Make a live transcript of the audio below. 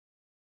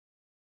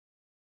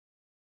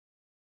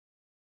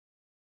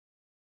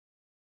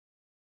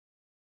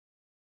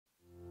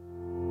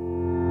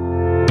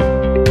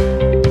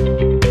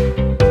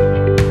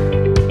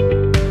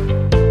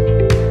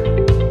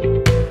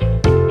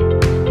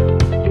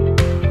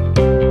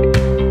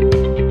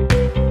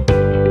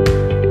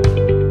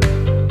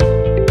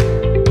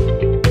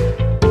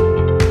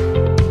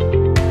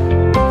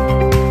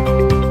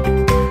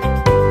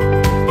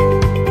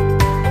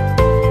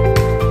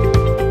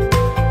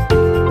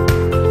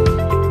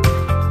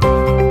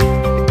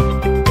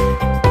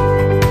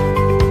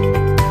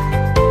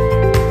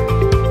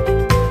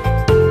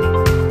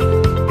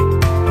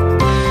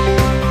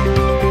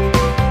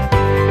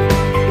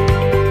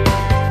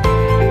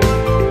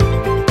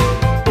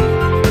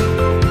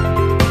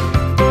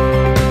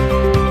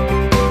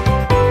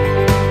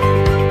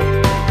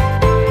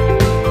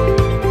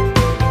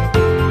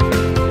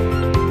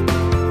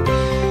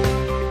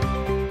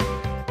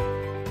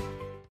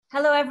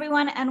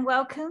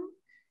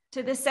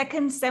to the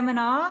second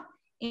seminar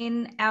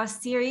in our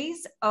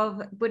series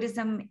of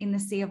Buddhism in the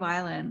Sea of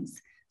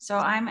Islands. So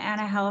I'm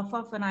Anna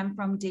Halifoff and I'm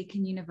from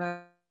Deakin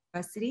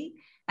University,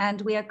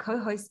 and we are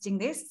co-hosting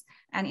this.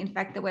 And in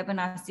fact, the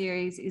webinar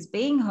series is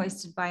being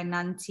hosted by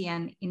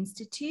Tien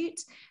Institute.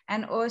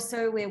 And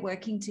also we're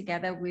working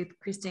together with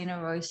Christina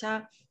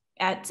Rocha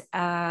at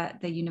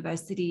the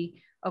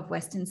University of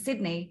Western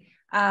Sydney.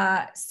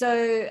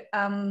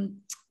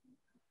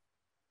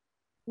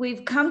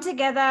 We've come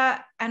together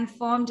and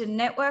formed a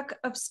network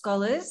of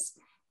scholars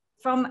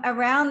from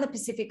around the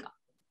Pacific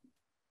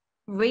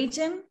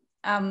region,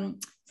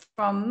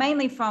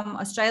 mainly from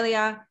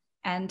Australia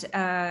and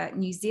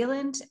New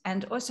Zealand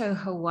and also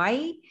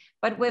Hawaii,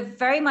 but we're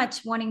very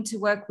much wanting to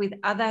work with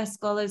other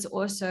scholars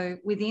also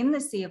within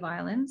the Sea of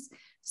Islands.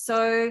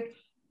 So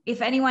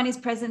if anyone is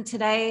present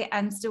today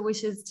and still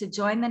wishes to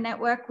join the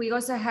network, we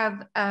also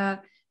have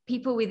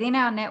people within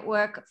our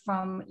network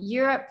from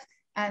Europe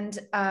and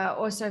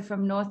also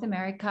from North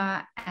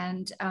America.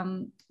 And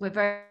we're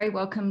very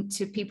welcome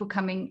to people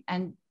coming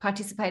and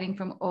participating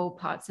from all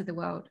parts of the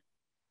world.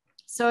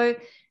 So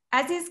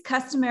as is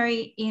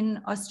customary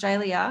in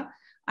Australia,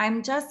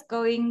 I'm just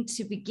going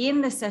to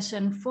begin the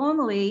session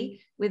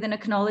formally with an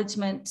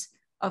acknowledgement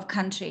of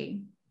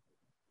country.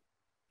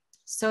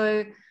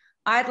 So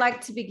I'd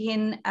like to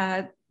begin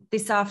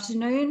this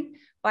afternoon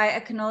by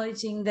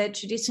acknowledging the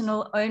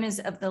traditional owners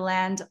of the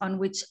land on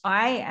which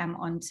I am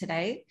on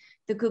today,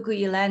 the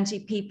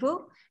Kuku-Yalanji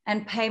people,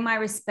 and pay my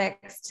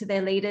respects to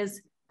their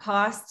leaders,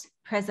 past,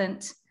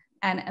 present,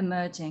 and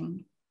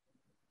emerging.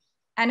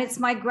 And it's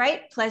my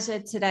great pleasure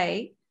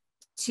today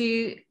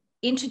to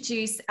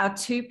introduce our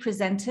two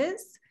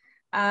presenters,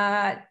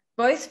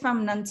 both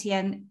from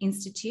Tien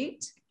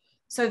Institute.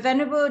 So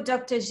Venerable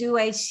Dr.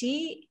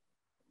 Juewei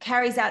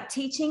carries out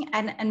teaching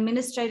and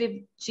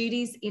administrative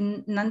duties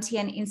in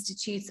Tien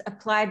Institute's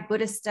Applied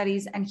Buddhist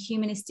Studies and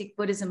Humanistic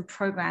Buddhism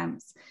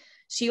programs.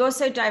 She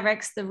also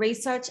directs the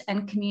research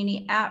and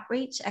community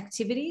outreach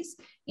activities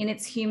in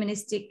its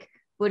Humanistic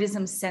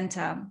Buddhism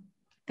Center.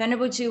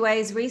 Venerable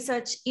Juewei's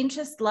research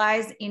interest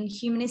lies in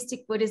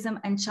humanistic Buddhism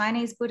and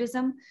Chinese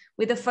Buddhism,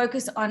 with a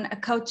focus on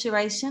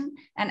acculturation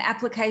and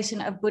application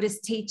of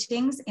Buddhist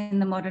teachings in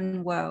the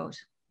modern world.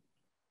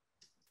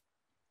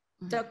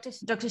 Dr.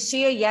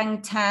 Sioh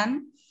Yang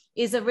Tan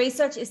is a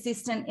research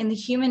assistant in the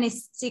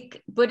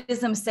Humanistic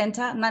Buddhism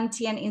Center,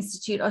 Tien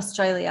Institute,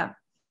 Australia.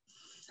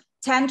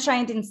 Tan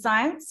trained in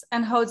science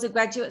and holds a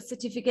graduate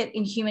certificate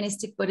in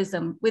humanistic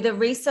Buddhism with a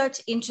research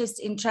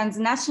interest in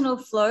transnational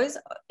flows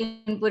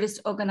in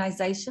Buddhist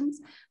organizations,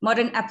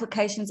 modern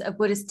applications of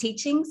Buddhist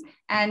teachings,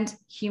 and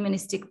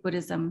humanistic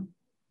Buddhism.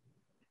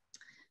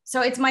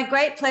 So it's my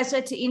great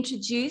pleasure to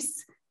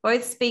introduce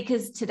both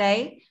speakers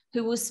today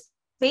who will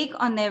speak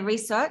on their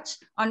research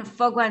on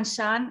Guang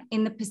Shan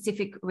in the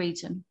Pacific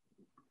region.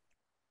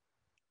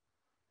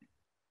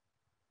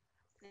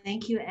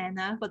 Thank you,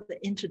 Anna, for the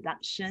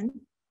introduction.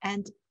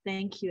 And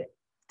thank you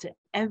to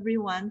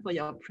everyone for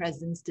your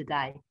presence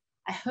today.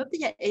 I hope that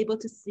you're able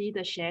to see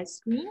the share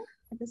screen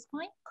at this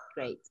point.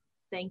 Great,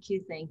 thank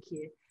you, thank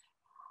you.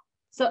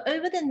 So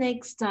over the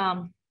next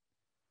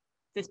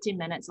 15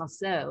 minutes or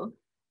so,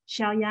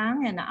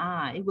 Xiaoyang and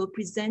I will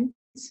present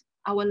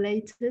our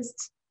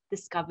latest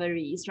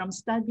discoveries from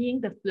studying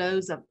the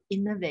flows of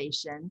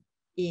innovation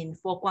in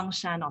Guang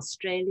Shan,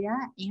 Australia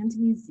and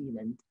New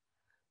Zealand.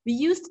 We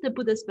used the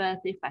Buddha's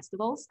birthday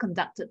festivals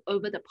conducted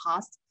over the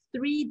past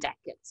 3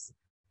 decades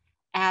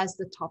as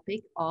the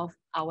topic of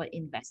our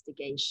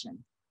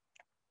investigation.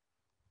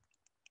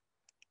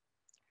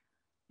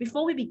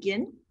 Before we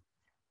begin,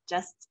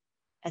 just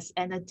as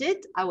Anna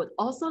did, I would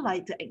also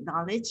like to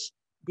acknowledge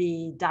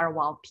the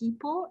Dharawal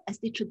people as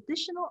the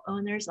traditional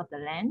owners of the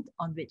land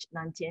on which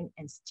Tien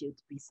Institute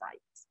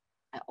resides.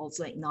 I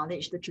also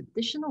acknowledge the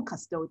traditional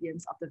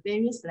custodians of the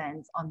various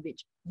lands on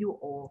which you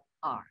all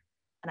are.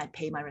 And I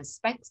pay my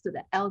respects to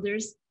the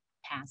elders,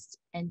 past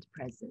and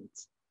present.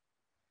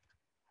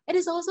 It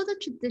is also the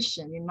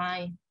tradition in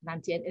my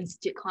Tien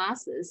Institute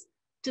classes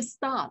to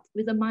start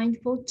with a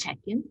mindful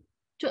check-in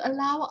to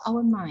allow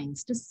our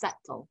minds to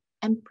settle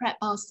and prep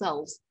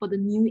ourselves for the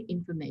new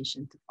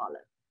information to follow.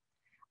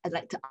 I'd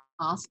like to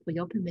ask for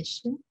your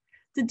permission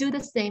to do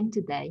the same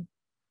today,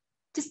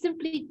 to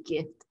simply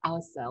gift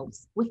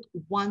ourselves with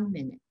 1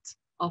 minute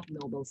of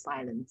noble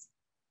silence.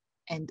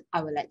 And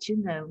I will let you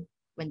know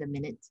when the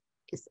minute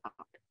is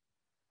up.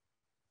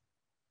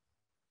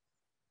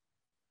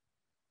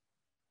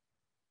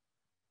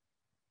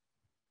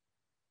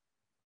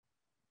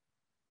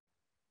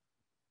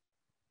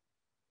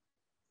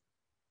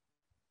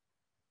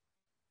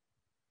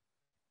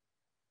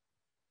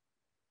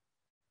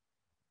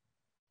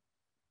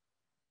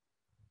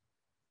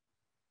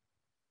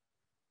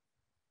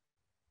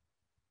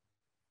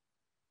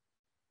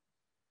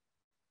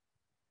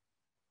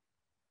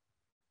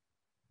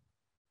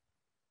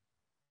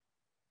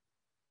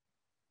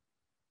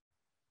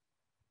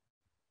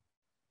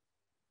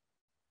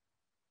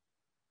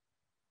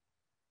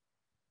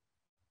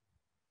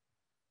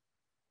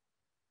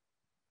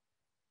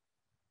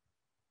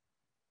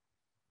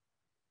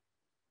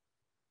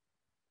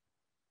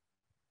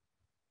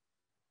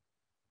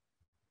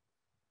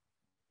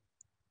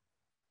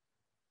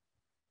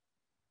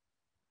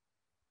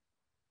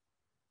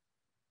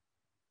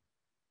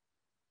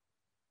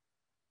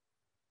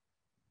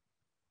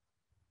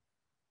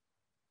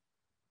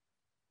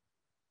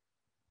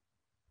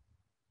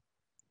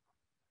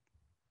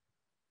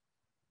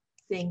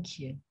 Thank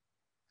you.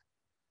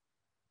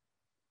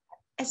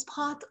 As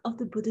part of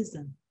the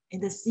Buddhism in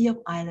the Sea of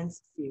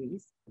Islands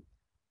series,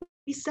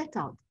 we set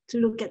out to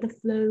look at the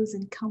flows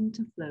and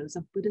counterflows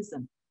of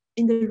Buddhism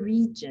in the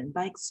region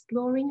by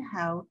exploring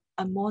how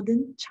a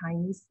modern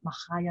Chinese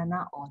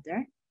Mahayana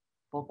order,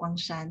 Guang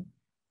Shan,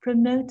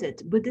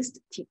 promoted Buddhist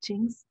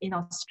teachings in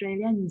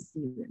Australia and New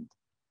Zealand.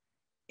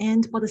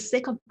 And for the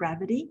sake of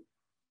brevity,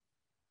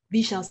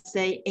 we shall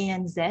say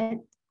ANZ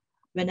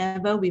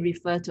whenever we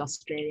refer to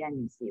Australia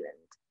and New Zealand.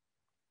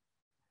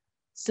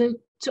 So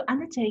to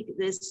undertake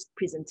this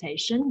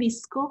presentation, we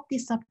scope the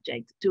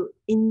subject to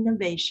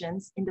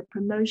innovations in the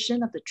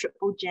promotion of the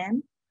Triple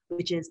Gem,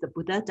 which is the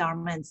Buddha,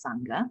 Dharma, and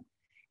Sangha,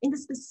 in the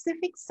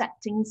specific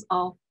settings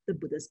of the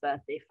Buddha's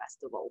birthday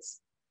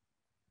festivals.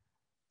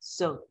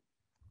 So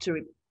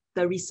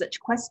the research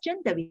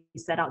question that we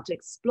set out to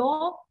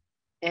explore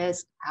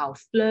is how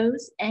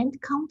flows and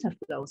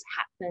counterflows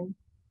happen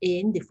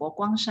in the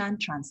Guang Shan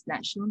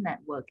transnational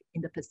network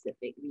in the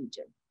Pacific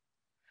region.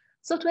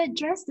 So to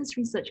address this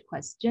research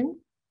question,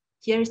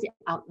 here is the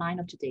outline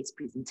of today's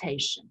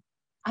presentation.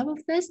 I will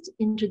first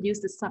introduce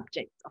the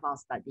subject of our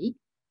study,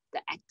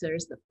 the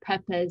actors, the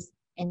purpose,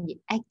 and the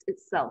act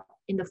itself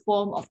in the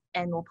form of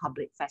annual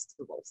public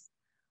festivals.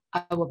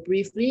 I will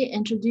briefly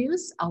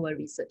introduce our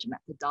research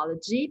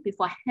methodology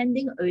before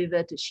handing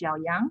over to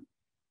Xiaoyang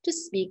to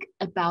speak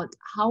about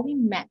how we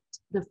mapped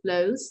the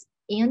flows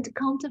and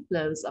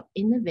counterflows of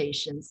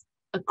innovations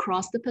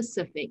across the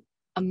Pacific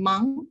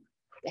among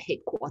the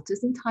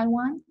headquarters in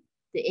Taiwan,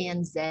 the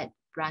ANZ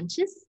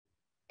branches,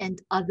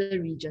 and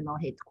other regional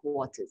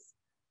headquarters.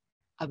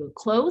 I will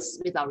close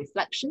with our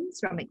reflections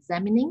from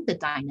examining the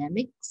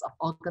dynamics of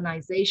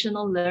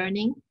organizational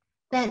learning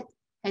that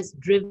has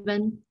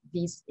driven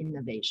these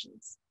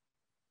innovations.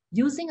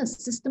 Using a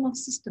system of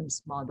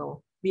systems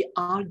model, we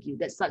argue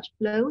that such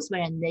flows were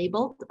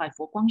enabled by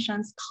Guang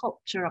Shan's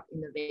culture of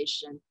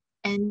innovation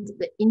and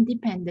the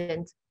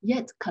independent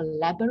yet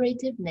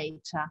collaborative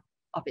nature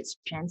of its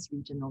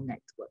transregional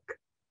network.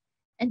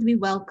 And we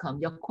welcome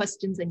your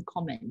questions and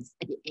comments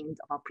at the end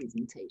of our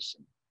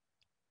presentation.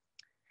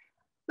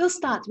 We'll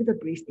start with a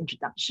brief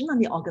introduction on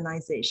the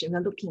organization we're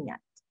looking at.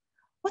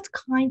 What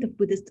kind of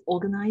Buddhist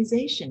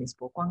organization is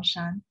Guang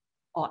Shan,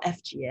 or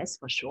FGS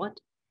for short?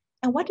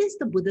 And what is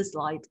the Buddhist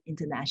Light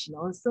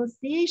International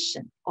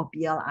Association, or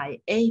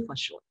BLIA for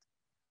short?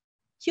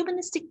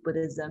 Humanistic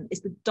Buddhism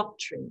is the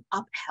doctrine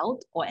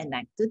upheld or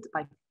enacted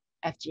by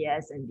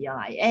FGS and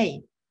BLIA.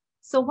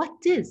 So what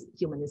is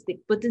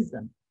Humanistic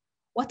Buddhism?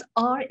 What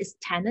are its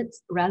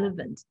tenets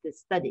relevant to this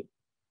study?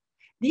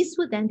 These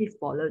will then be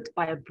followed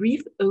by a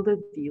brief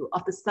overview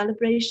of the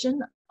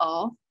celebration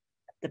of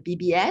the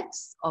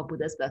BBFs, or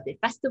Buddha's Birthday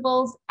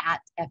Festivals,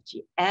 at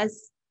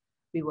FGS.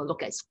 We will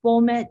look at its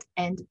format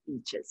and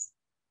features.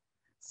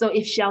 So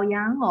if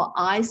Xiaoyang or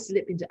I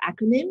slip into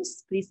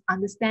acronyms, please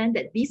understand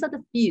that these are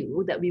the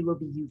few that we will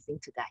be using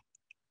today.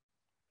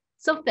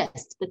 So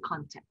first, the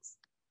context.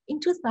 In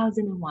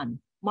 2001,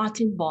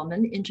 Martin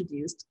Bormann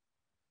introduced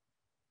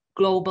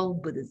global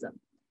Buddhism,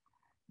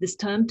 this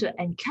term to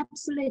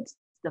encapsulate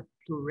the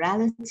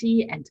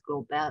plurality and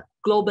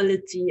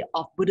globality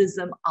of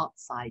Buddhism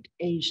outside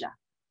Asia.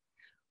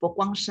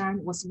 Guang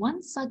Shan was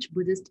one such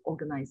Buddhist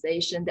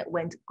organization that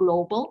went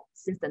global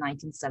since the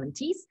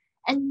 1970s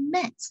and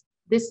met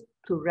this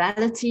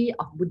plurality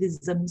of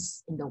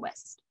Buddhisms in the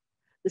West.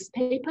 This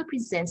paper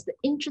presents the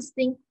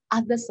interesting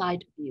other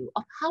side view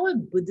of how a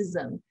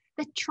Buddhism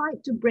that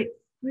tried to break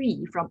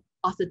free from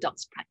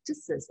orthodox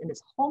practices in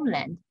its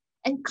homeland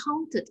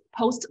encountered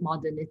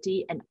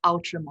postmodernity and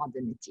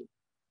ultramodernity.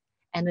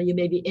 And you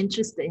may be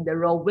interested in the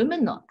role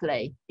women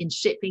play in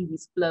shaping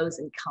these flows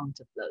and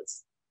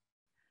counterflows.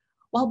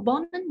 While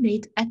Bormann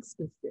made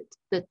explicit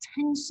the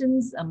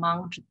tensions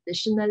among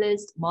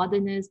traditionalist,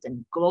 modernist,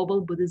 and global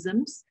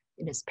Buddhisms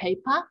in his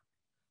paper,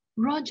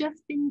 Roger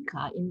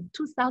Finca in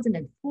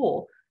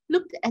 2004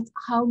 looked at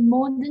how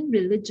modern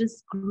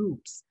religious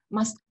groups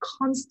must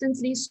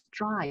constantly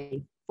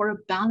strive for a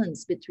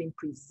balance between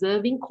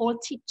preserving core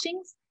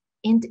teachings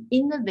and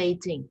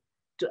innovating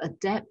to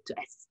adapt to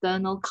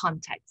external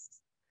contexts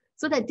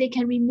so that they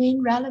can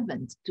remain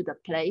relevant to the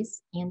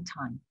place and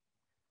time.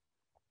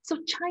 So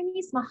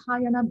Chinese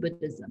Mahayana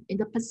Buddhism in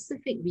the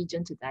Pacific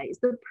region today is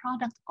the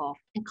product of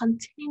and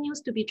continues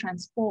to be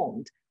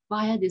transformed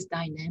via this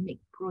dynamic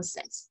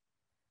process.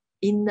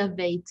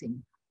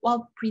 Innovating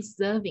while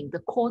preserving the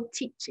core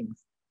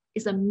teachings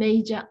is a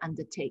major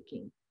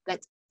undertaking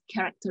that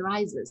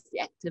characterizes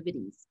the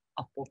activities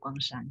of Guang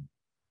Shan.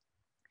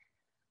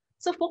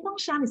 So Guang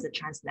Shan is a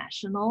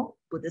transnational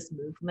Buddhist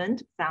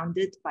movement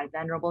founded by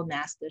Venerable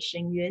Master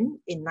Xing Yun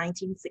in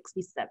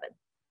 1967.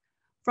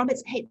 From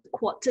its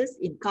headquarters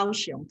in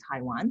Kaohsiung,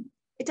 Taiwan,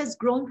 it has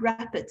grown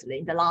rapidly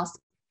in the last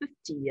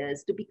 50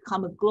 years to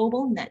become a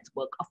global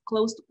network of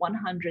close to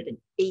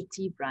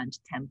 180 branch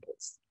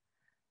temples.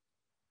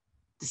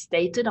 The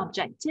stated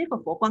objective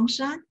of Guang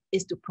Shan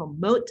is to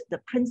promote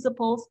the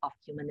principles of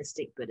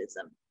humanistic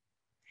Buddhism.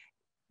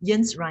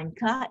 Jens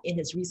Reinke, in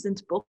his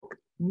recent book,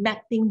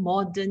 Mapping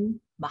Modern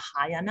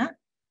Mahayana,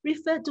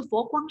 referred to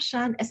Guang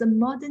Shan as a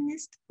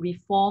modernist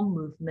reform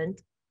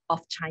movement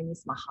of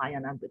Chinese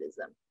Mahayana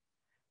Buddhism.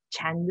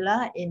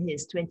 Chandler, in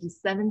his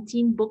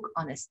 2017 book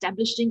on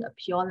establishing a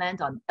pure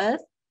land on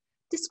earth,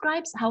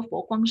 describes how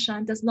Guang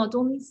Shan does not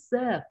only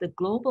serve the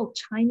global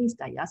Chinese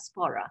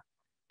diaspora,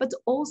 but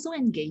also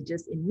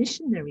engages in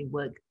missionary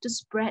work to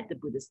spread the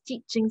Buddhist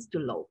teachings to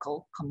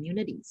local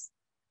communities.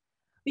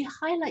 We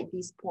highlight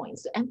these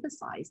points to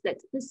emphasize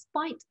that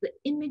despite the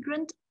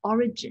immigrant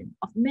origin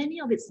of many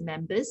of its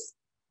members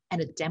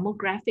and a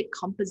demographic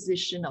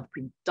composition of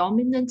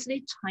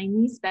predominantly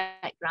Chinese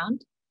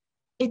background,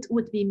 it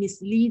would be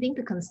misleading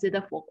to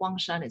consider Guang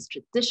Shan as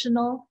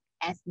traditional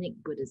ethnic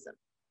Buddhism.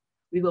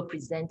 We will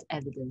present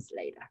evidence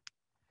later.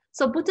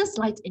 So Buddhist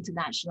Light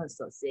International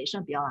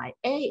Association,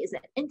 BLIA, is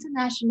an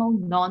international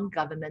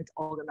non-government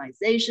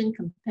organization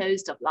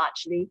composed of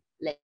largely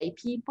lay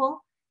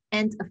people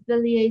and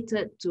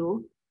affiliated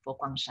to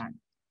Guang Shan.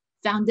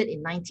 Founded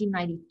in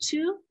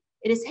 1992,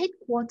 it is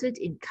headquartered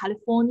in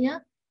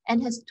California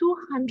and has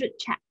 200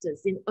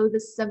 chapters in over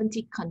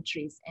 70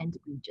 countries and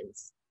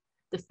regions.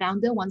 The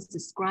founder once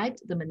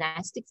described the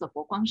monastics of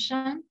Guang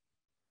Shan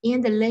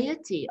and the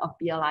laity of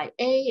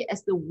BLIA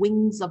as the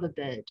wings of a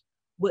bird,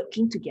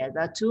 working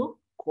together to,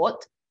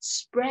 quote,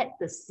 spread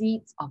the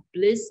seeds of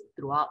bliss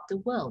throughout the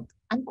world,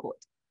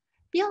 unquote.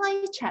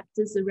 BLIA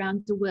chapters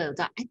around the world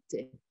are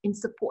active in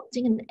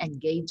supporting and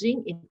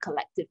engaging in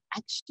collective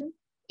action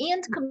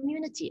and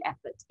community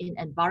effort in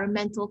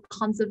environmental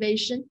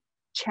conservation,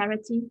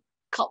 charity,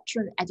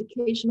 cultural and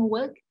educational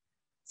work.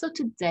 So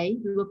today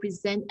we will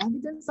present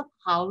evidence of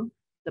how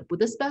the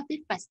Buddha's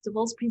birthday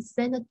festivals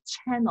present a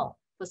channel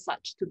for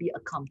such to be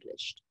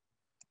accomplished.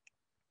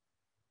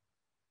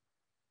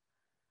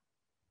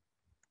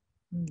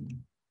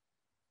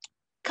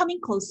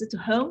 Coming closer to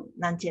home,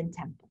 Tien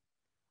Temple.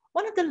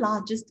 One of the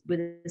largest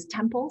Buddhist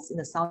temples in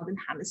the Southern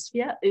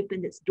Hemisphere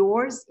opened its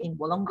doors in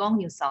Wollongong,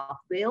 New South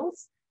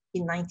Wales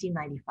in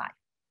 1995.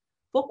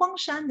 Guang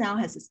Shan now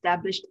has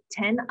established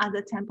 10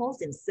 other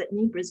temples in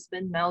Sydney,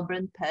 Brisbane,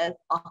 Melbourne, Perth,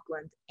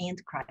 Auckland,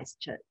 and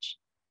Christchurch.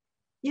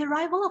 The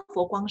arrival of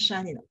Guang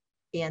Shan in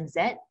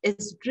ANZ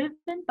is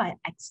driven by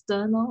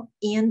external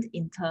and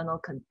internal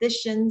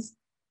conditions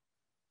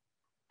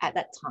at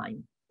that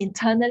time.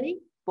 Internally,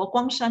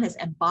 Guang Shan has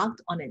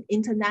embarked on an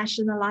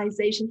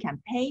internationalization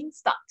campaign,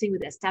 starting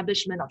with the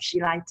establishment of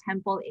Shilai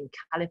Temple in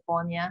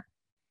California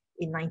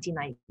in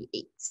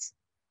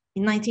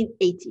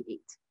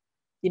 1988.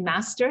 The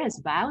master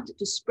has vowed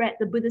to spread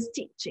the Buddhist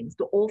teachings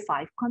to all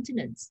 5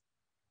 continents.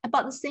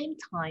 About the same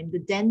time,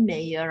 the then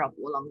mayor of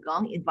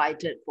Wollongong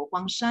invited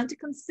Guang Shan to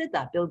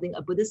consider building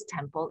a Buddhist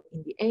temple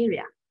in the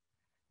area.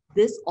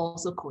 This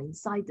also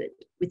coincided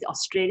with the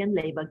Australian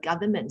Labor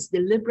government's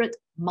deliberate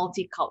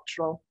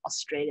multicultural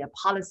Australia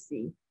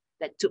policy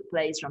that took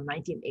place from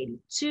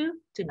 1982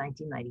 to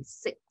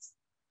 1996.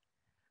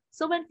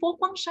 So when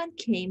Guang Shan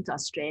came to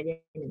Australia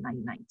in the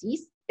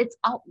 1990s, its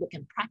outlook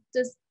and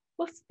practice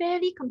were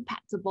fairly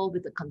compatible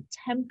with the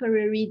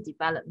contemporary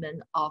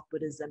development of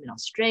Buddhism in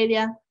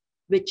Australia,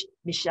 which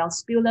Michelle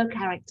Spuler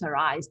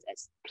characterized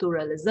as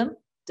pluralism,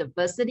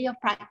 diversity of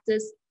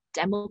practice,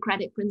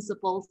 democratic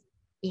principles,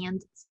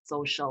 and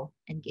social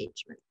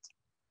engagement.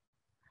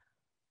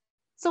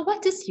 So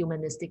what is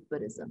humanistic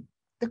Buddhism?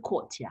 The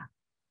quote here: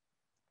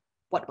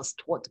 what was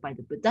taught by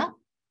the Buddha,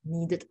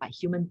 needed by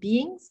human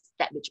beings,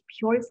 that which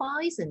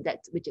purifies and that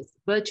which is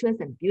virtuous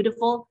and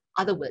beautiful,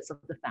 are the words of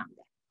the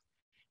founder.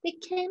 They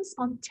came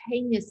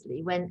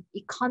spontaneously when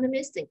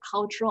economist and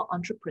cultural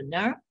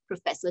entrepreneur,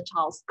 Professor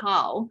Charles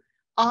Kao,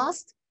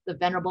 asked the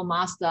Venerable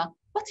Master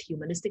what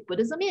humanistic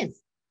Buddhism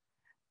is.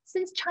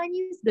 Since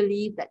Chinese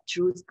believe that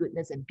truth,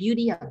 goodness, and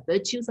beauty are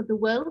virtues of the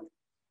world,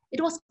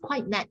 it was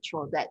quite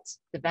natural that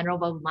the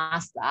Venerable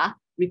Master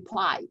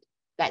replied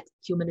that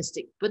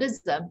humanistic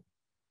Buddhism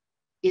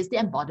is the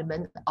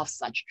embodiment of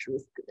such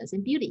truth, goodness,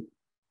 and beauty.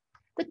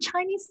 The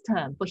Chinese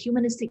term for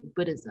humanistic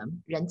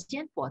Buddhism, 人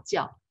间佛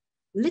教,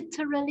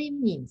 literally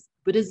means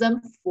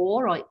Buddhism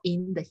for or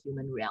in the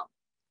human realm.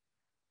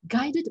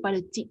 Guided by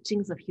the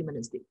teachings of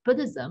humanistic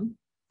Buddhism,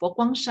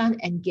 Guang Shan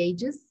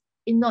engages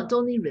in not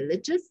only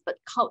religious, but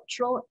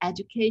cultural,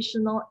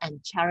 educational,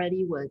 and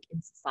charity work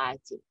in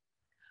society.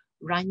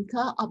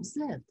 Reinke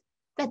observed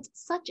that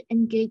such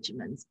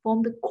engagements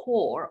form the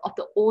core of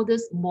the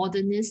order's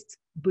modernist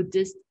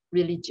Buddhist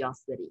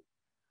religiosity.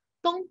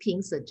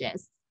 Dongping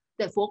suggests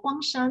that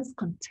Guang Shan's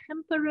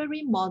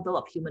contemporary model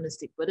of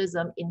humanistic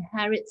Buddhism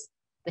inherits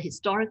the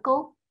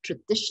historical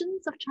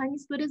traditions of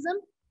Chinese Buddhism,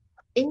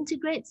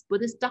 integrates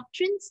Buddhist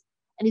doctrines,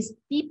 and is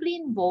deeply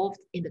involved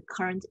in the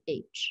current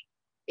age.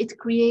 It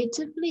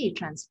creatively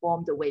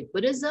transformed the way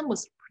Buddhism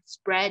was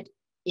spread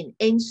in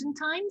ancient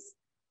times,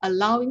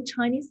 allowing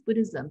Chinese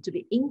Buddhism to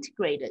be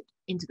integrated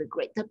into the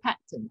greater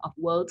pattern of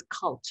world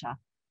culture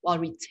while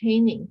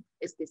retaining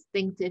its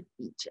distinctive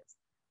features.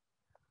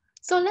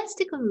 So let's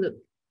take a look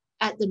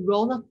at the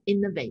role of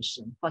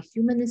innovation for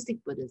humanistic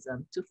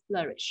Buddhism to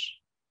flourish.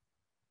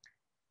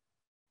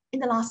 In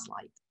the last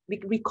slide, we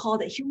recall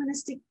that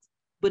humanistic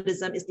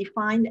Buddhism is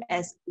defined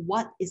as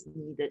what is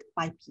needed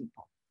by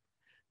people.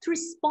 To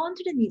respond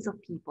to the needs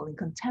of people in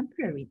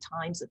contemporary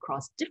times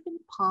across different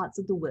parts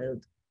of the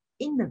world,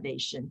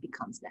 innovation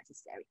becomes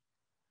necessary.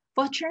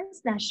 For a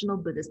transnational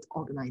Buddhist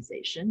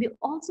organization, we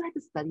also had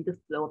to study the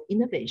flow of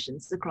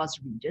innovations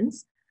across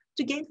regions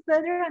to gain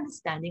further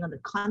understanding on the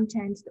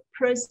content, the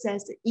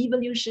process, the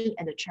evolution,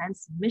 and the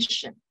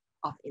transmission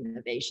of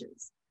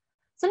innovations.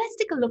 So let's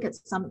take a look at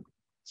some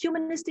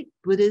humanistic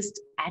Buddhist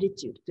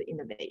attitude to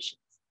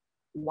innovations.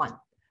 1.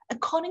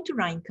 According to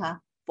Reinke,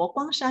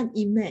 Guang Shan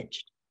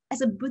emerged as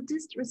a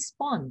Buddhist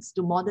response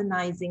to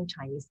modernizing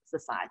Chinese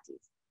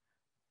societies.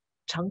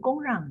 Chen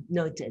Gongrang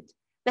noted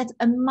that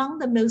among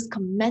the most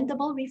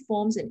commendable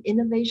reforms and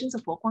innovations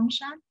of Guang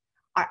Shan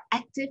are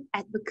active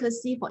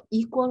advocacy for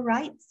equal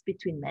rights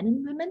between men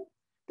and women,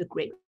 the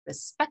great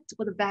respect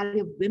for the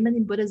value of women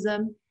in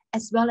Buddhism,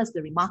 as well as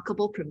the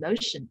remarkable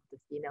promotion of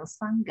the female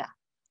Sangha.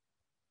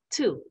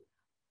 2.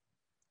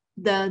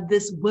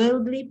 This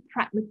worldly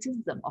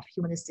pragmatism of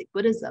humanistic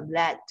Buddhism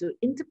led to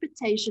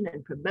interpretation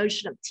and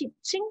promotion of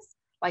teachings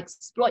by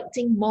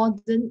exploiting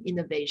modern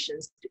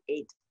innovations to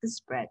aid the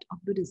spread of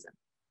Buddhism.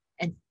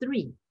 And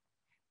 3,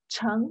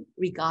 Cheng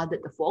regarded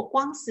the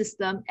Guang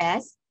system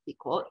as,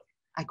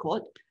 I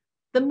quote,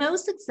 the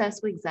most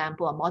successful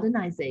example of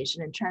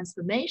modernization and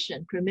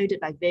transformation promoted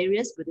by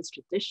various Buddhist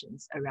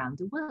traditions around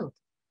the world,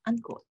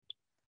 unquote.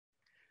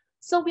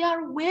 So we are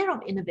aware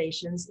of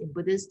innovations in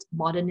Buddhist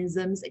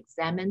modernisms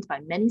examined by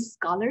many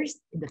scholars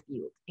in the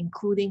field,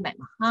 including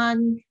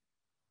McMahon,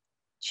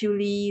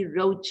 Chuli,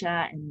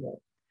 Rocha, and more.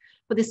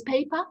 For this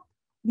paper,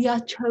 we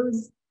have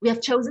chosen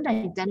to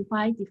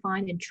identify,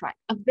 define, and track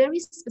a very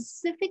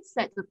specific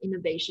set of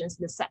innovations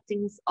in the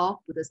settings of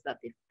Buddhist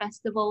birthday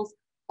festivals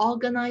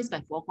organized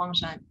by Guang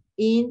Shan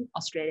in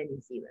Australia and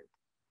New Zealand.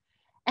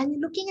 And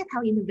looking at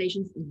how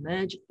innovations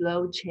emerge,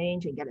 flow,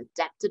 change, and get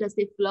adapted as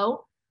they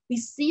flow, we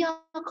see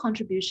our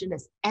contribution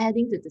as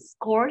adding to the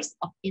discourse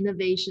of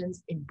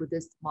innovations in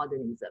Buddhist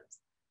modernisms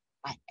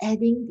by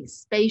adding the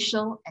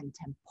spatial and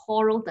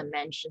temporal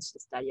dimensions to the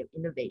study of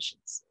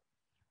innovations.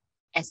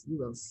 As you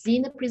will see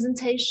in the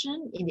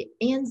presentation, in the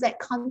ANZ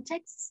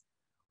context,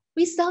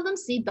 we seldom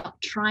see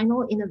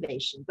doctrinal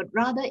innovation, but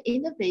rather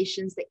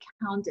innovations that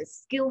count as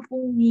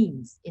skillful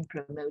means in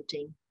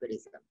promoting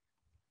Buddhism.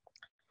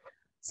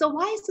 So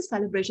why is the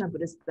celebration of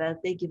Buddha's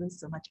birthday given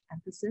so much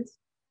emphasis?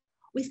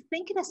 We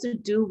think it has to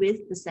do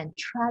with the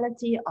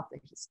centrality of the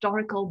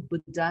historical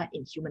Buddha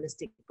in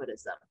humanistic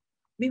Buddhism.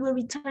 We will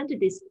return to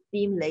this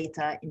theme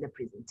later in the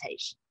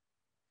presentation.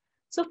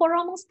 So for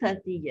almost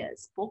 30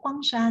 years,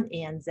 Guang Shan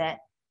ANZ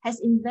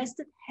has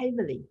invested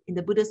heavily in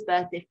the Buddha's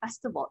birthday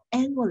festival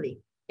annually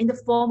in the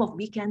form of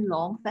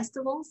weekend-long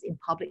festivals in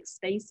public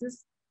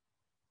spaces,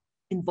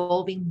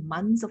 involving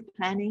months of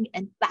planning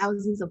and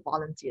thousands of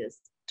volunteers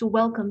to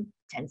welcome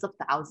tens of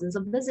thousands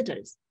of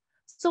visitors.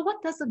 So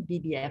what does a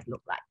BBF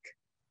look like?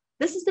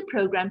 This is the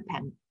program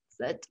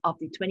pamphlet of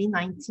the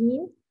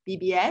 2019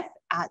 BBF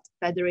at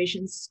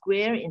Federation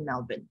Square in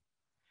Melbourne.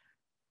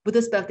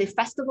 Buddhist birthday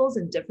festivals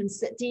in different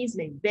cities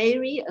may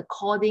vary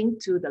according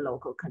to the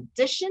local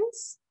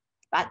conditions,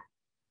 but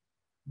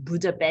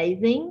Buddha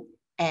bathing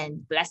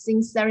and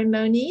blessing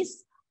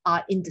ceremonies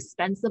are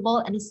indispensable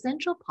and a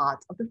central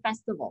part of the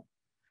festival.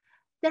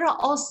 There are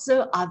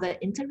also other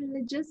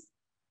religious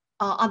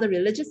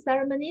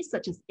ceremonies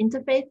such as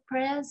interfaith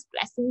prayers,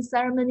 blessing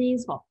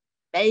ceremonies for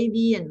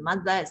baby and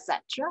mother, etc.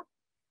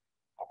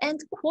 And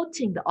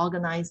quoting the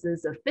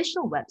organizer's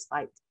official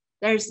website,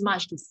 there is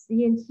much to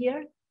see and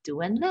hear,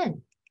 do and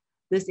learn.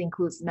 This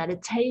includes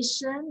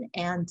meditation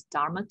and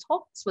Dharma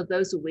talks for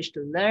those who wish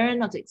to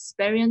learn or to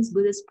experience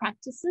Buddhist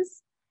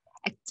practices,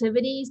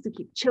 activities to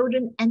keep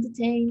children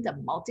entertained, a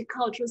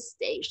multicultural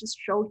stage to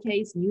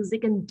showcase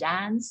music and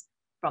dance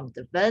from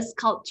diverse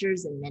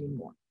cultures, and many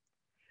more.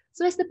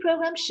 So as the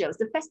program shows,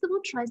 the festival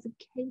tries to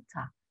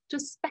cater to a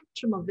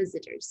spectrum of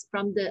visitors,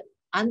 from the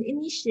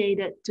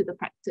uninitiated to the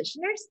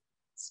practitioners,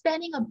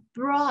 spanning a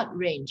broad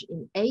range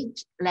in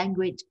age,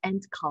 language,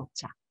 and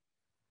culture.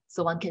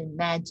 So one can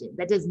imagine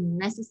that it is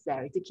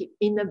necessary to keep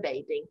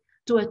innovating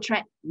to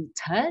attract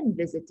return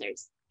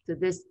visitors to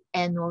this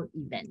annual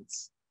event.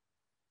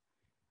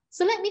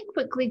 So let me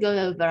quickly go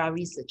over our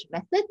research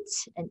method.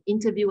 An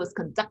interview was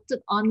conducted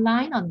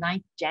online on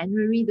 9th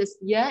January this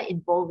year,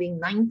 involving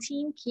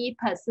 19 key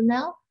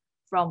personnel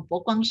from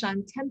Guang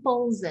Shan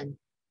temples and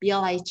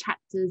BLI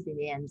chapters in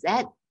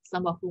ANZ,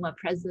 some of whom are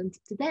present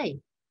today.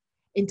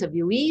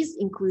 Interviewees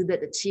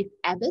included the Chief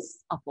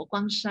Abbess of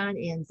Guang Shan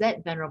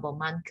ANZ, Venerable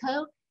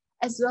Manko,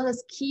 as well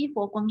as key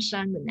Guang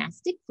Shan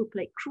monastics who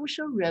played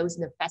crucial roles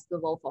in the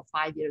festival for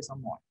 5 years or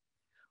more.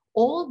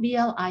 All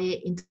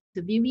BLIA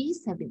interviewees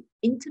have been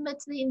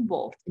intimately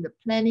involved in the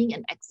planning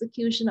and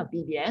execution of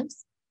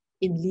BBFs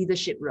in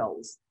leadership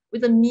roles,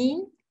 with a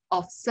mean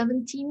of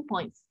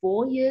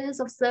 17.4 years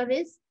of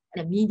service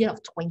and a median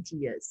of 20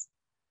 years.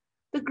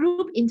 The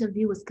group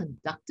interview was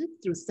conducted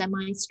through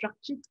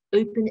semi-structured,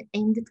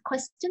 open-ended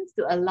questions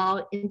to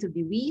allow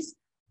interviewees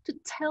to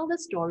tell their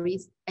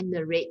stories and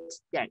narrate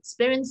their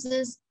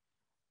experiences.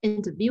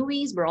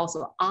 Interviewees were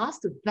also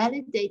asked to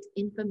validate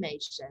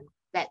information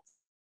that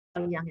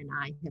Xiaoyang and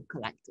I have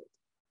collected.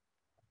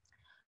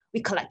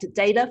 We collected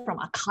data from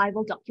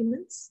archival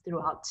documents.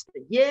 Throughout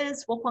the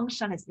years, Guang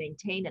Shan has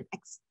maintained an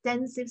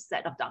extensive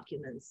set of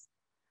documents,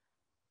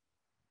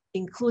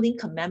 including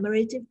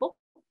commemorative books,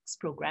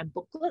 program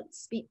booklets,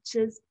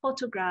 speeches,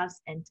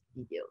 photographs, and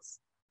videos.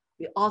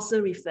 We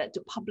also referred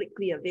to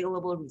publicly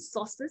available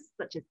resources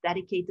such as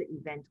dedicated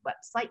event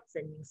websites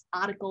and news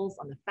articles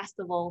on the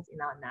festivals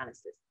in our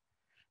analysis.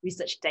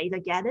 Research data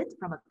gathered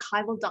from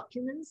archival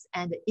documents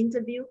and the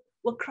interview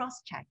were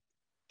cross-checked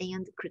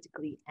and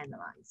critically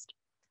analyzed.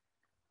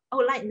 I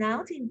would like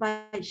now to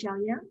invite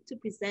Xiaoyang to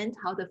present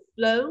how the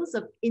flows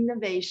of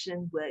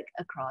innovation work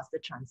across the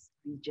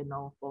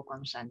Transregional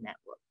Guang Shan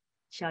network.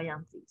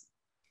 Xiaoyang, please.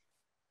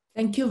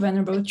 Thank you,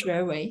 Venerable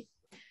Juewei.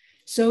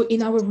 So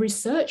in our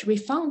research, we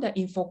found that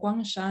in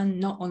Guang Shan,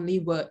 not only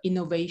were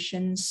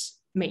innovations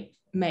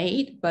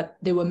made, but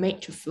they were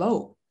made to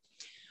flow.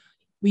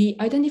 We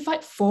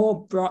identified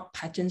 4 broad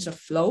patterns of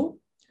flow.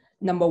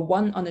 Number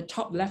 1, on the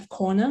top left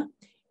corner,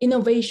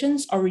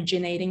 innovations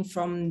originating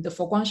from the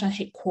Guang Shan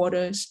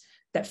headquarters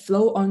that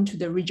flow onto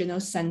the regional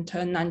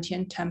center,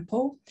 Tien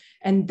Temple,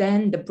 and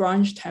then the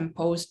branch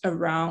temples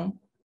around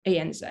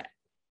ANZ.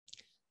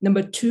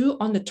 Number 2,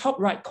 on the top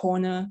right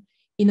corner,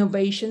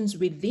 innovations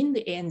within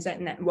the ANZ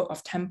network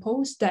of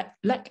temples that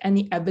lack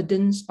any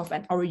evidence of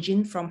an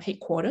origin from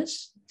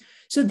headquarters.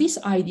 So these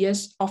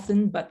ideas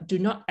often but do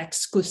not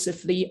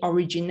exclusively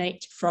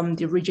originate from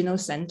the regional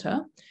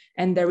center,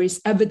 and there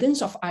is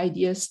evidence of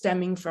ideas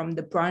stemming from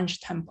the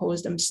branch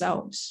temples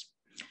themselves.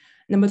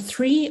 Number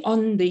 3,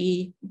 on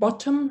the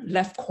bottom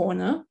left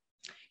corner,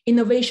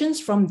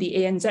 innovations from the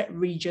ANZ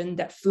region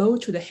that flow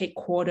to the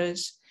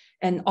headquarters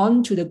and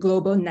onto the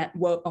global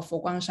network of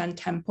Guang Shan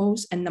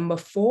temples. And number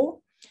 4,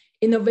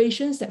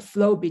 innovations that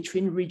flow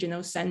between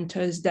regional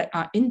centers that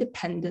are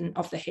independent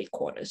of the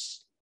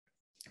headquarters.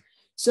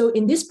 So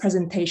in this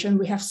presentation,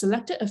 we have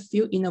selected a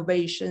few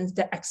innovations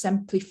that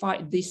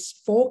exemplify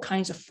these 4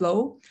 kinds of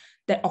flow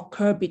that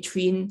occur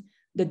between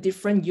the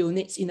different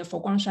units in the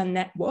Guang Shan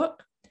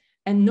network.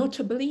 And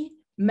notably,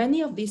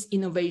 many of these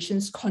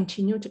innovations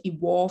continue to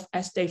evolve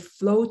as they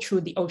flow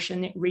through the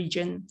oceanic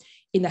region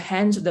in the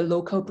hands of the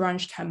local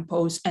branch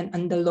temples and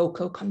under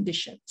local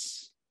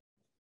conditions.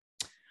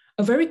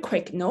 A very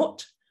quick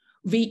note,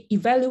 we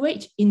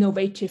evaluate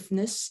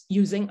innovativeness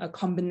using a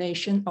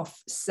combination of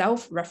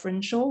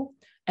self-referential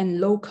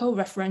and local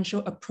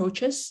referential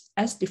approaches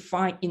as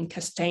defined in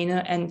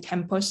Castaner and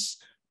Campos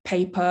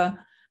paper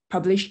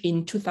published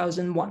in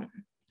 2001.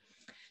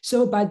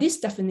 So by this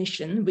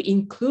definition, we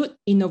include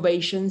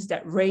innovations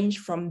that range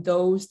from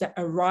those that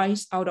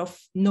arise out of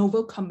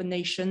novel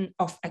combination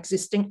of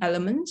existing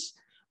elements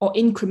or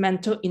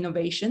incremental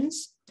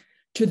innovations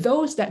to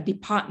those that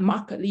depart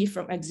markedly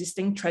from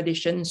existing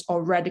traditions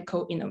or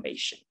radical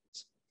innovations.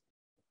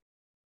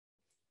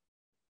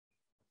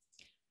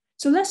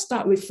 So let's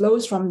start with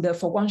flows from the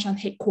Guang Shan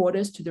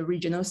headquarters to the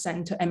regional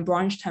center and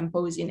branch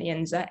temples in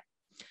ANZ.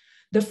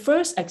 The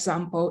first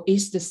example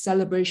is the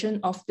celebration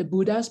of the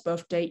Buddha's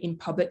birthday in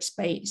public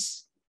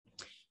space.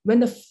 When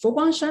the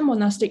Guang Shan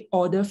monastic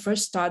order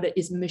first started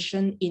its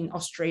mission in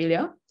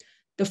Australia,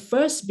 the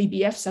first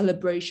BBF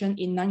celebration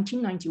in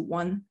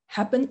 1991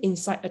 happened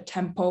inside a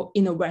temple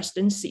in a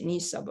Western Sydney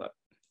suburb.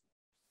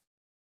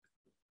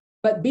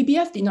 But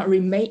BBF did not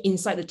remain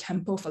inside the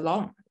temple for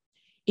long.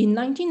 In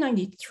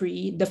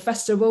 1993, the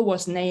festival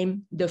was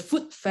named the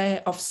Food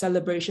Fair of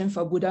Celebration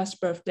for Buddha's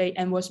Birthday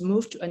and was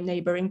moved to a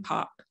neighboring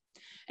park.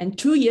 And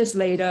 2 years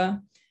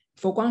later,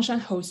 Guang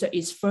Shan hosted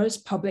its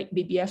first public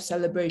BBF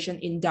celebration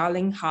in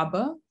Darling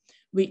Harbour,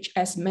 which,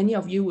 as many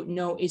of you would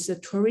know, is a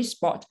tourist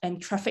spot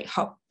and traffic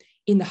hub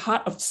in the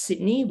heart of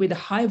Sydney with a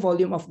high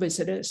volume of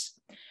visitors.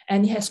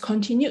 And it has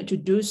continued to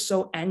do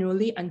so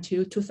annually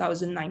until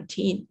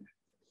 2019.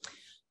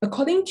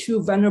 According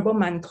to Venerable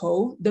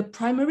Manco, the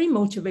primary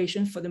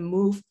motivation for the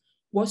move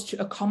was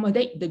to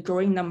accommodate the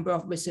growing number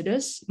of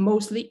visitors,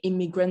 mostly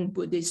immigrant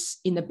Buddhists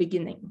in the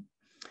beginning.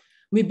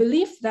 We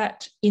believe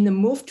that in the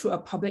move to a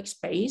public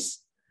space,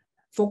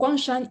 Guang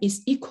Shan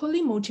is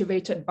equally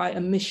motivated by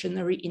a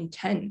missionary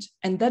intent,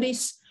 and that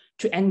is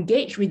to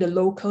engage with the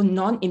local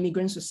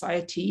non-immigrant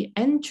society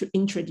and to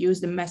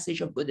introduce the message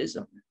of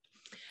Buddhism.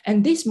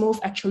 And this move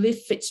actually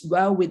fits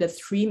well with the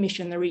 3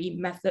 missionary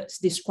methods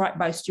described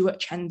by Stuart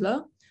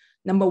Chandler.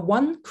 Number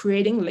 1,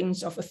 creating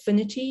links of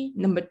affinity.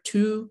 Number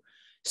 2,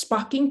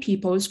 sparking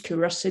people's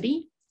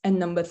curiosity. And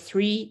number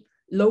 3,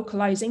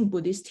 localizing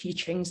Buddhist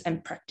teachings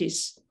and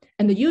practice.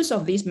 And the use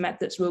of these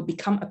methods will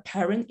become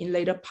apparent in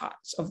later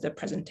parts of the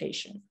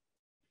presentation.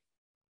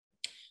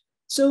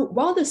 So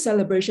while the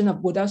celebration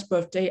of Buddha's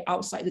birthday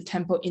outside the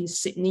temple in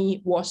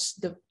Sydney was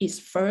its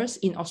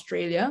first in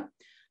Australia,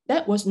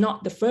 that was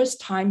not the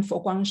first time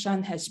Guang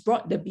Shan has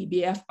brought the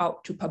BBF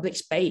out to public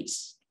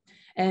space.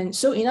 And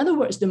so in other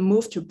words, the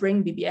move to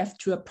bring BBF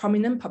to a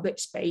prominent public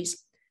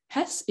space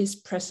has its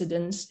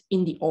precedence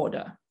in the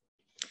order.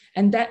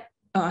 And that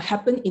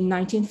happened in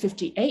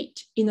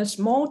 1958 in a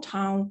small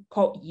town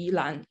called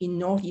Yilan in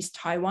northeast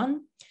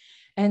Taiwan.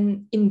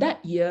 And in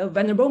that year,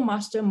 Venerable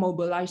Master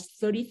mobilized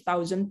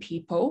 30,000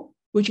 people,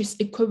 which is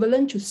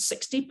equivalent to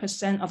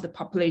 60% of the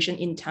population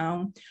in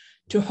town,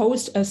 to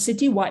host a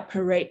citywide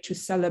parade to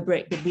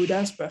celebrate the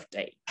Buddha's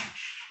birthday.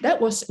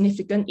 That was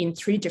significant in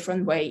 3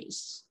 different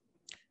ways.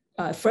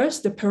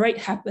 First, the parade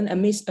happened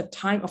amidst a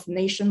time of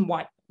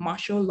nationwide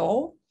martial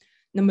law.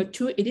 Number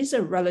 2, it is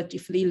a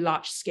relatively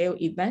large-scale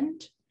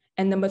event.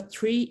 And number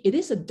 3, it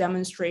is a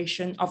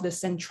demonstration of the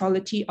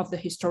centrality of the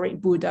historic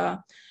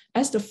Buddha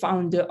as the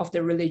founder of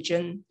the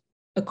religion,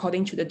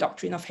 according to the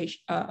doctrine of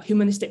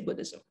Humanistic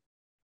Buddhism.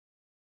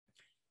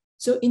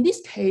 So in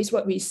this case,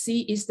 what we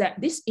see is that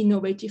this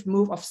innovative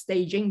move of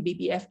staging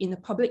BBF in a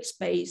public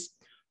space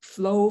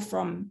flow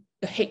from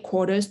the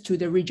headquarters to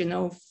the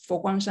regional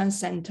Guang Shan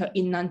Center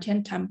in Nan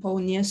Tien Temple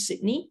near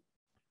Sydney.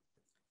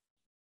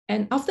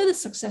 And after the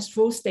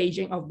successful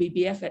staging of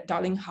BBF at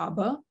Darling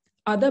Harbour,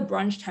 other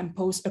branch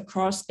temples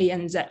across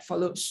ANZ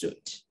followed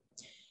suit.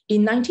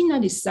 In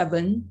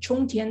 1997,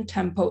 Chung Tien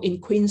Temple in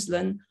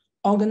Queensland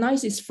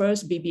organized its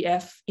first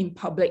BBF in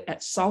public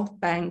at South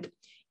Bank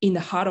in the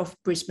heart of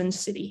Brisbane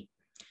City.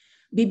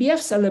 BBF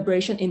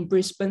celebration in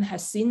Brisbane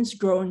has since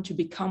grown to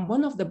become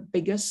one of the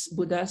biggest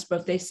Buddha's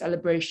birthday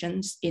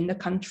celebrations in the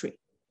country.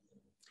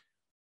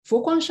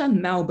 Guang Shan,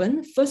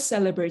 Melbourne first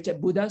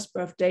celebrated Buddha's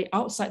birthday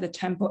outside the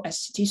temple at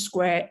City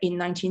Square in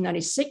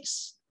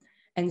 1996.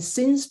 And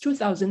since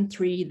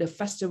 2003, the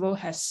festival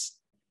has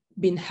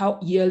been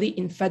held yearly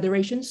in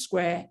Federation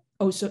Square,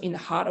 also in the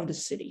heart of the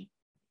city.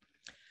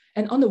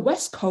 And on the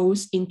West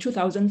Coast in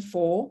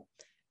 2004,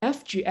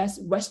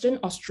 FGS Western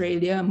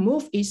Australia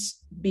moved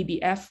its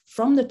BBF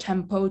from the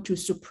temple to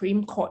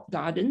Supreme Court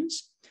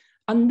Gardens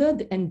under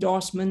the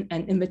endorsement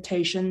and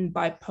invitation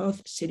by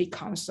Perth City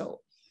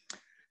Council.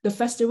 The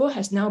festival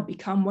has now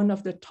become one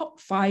of the top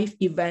 5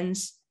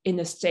 events in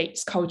the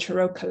state's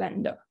cultural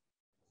calendar.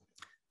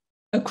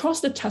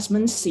 Across the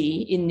Tasman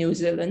Sea in New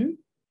Zealand,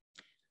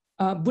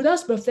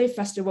 Buddha's birthday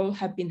festival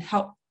have been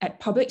held at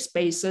public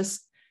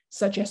spaces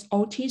such as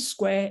Altis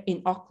Square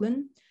in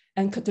Auckland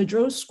and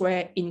Cathedral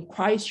Square in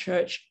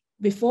Christchurch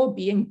before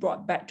being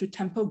brought back to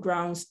temple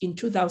grounds in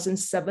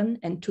 2007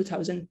 and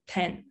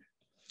 2010.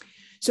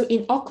 So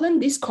in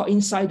Auckland, this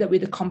coincided with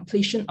the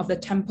completion of the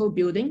temple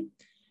building.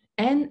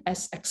 And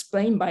as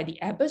explained by the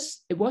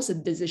abbess, it was a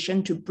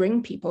decision to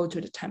bring people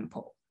to the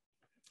temple.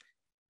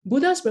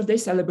 Buddha's birthday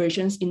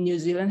celebrations in New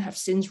Zealand have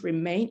since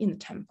remained in the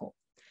temple.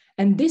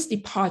 And this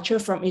departure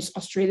from its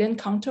Australian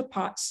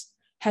counterparts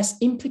has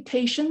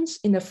implications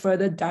in the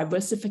further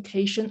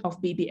diversification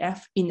of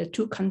BBF in the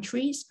 2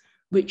 countries,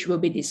 which will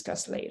be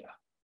discussed later.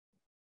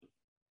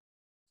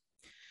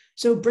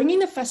 So bringing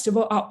the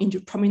festival out into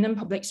prominent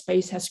public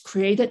space has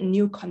created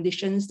new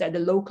conditions that the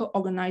local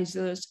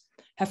organizers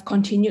have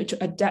continued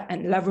to adapt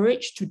and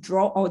leverage to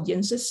draw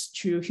audiences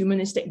to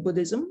Humanistic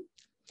Buddhism.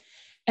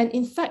 And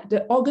in fact,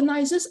 the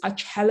organizers are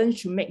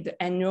challenged to make the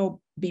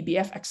annual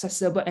BBF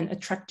accessible and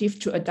attractive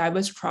to a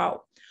diverse crowd,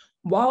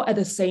 while at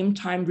the same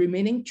time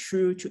remaining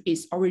true to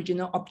its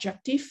original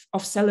objective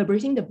of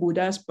celebrating the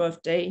Buddha's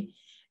birthday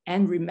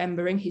and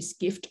remembering his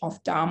gift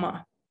of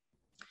Dharma.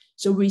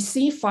 So we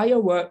see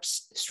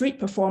fireworks, street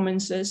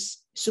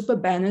performances, super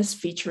banners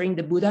featuring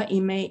the Buddha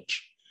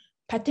image,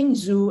 petting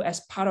zoo as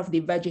part of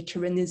the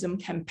vegetarianism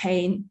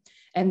campaign,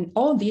 and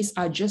all these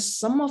are just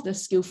some of the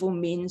skillful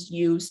means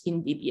used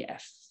in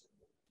BBF.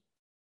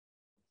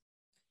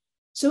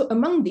 So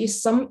among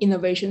these, some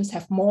innovations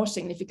have more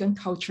significant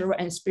cultural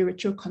and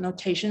spiritual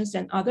connotations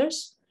than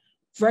others.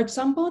 For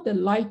example, the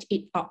Light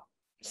It Up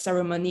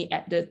ceremony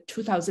at the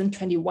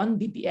 2021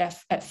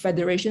 BBF at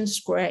Federation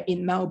Square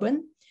in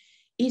Melbourne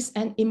is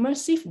an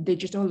immersive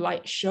digital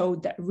light show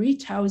that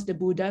retells the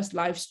Buddha's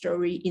life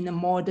story in a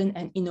modern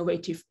and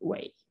innovative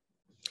way.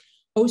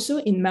 Also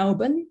in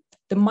Melbourne,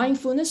 the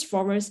Mindfulness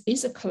Forest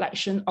is a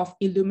collection of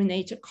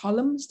illuminated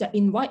columns that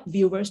invite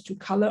viewers to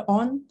color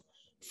on,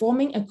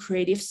 forming a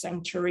creative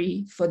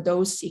sanctuary for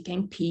those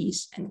seeking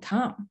peace and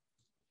calm.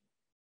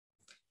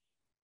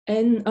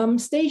 And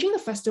staging the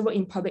festival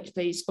in public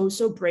space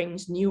also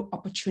brings new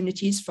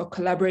opportunities for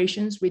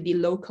collaborations with the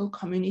local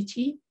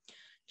community,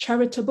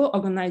 charitable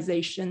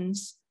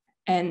organizations,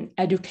 and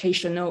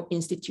educational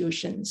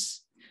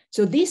institutions.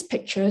 So these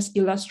pictures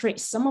illustrate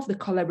some of the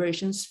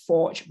collaborations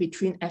forged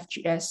between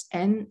FGS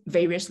and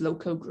various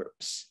local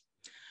groups.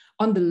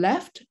 On the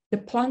left, the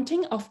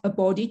planting of a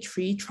Bodhi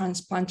tree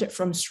transplanted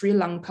from Sri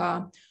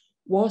Lanka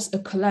was a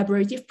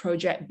collaborative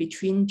project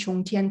between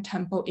Chung Tien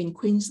Temple in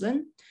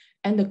Queensland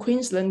and the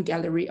Queensland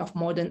Gallery of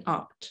Modern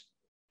Art.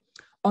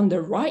 On the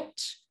right,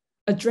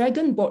 a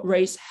dragon boat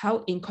race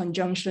held in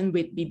conjunction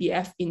with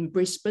BBF in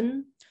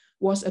Brisbane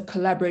was a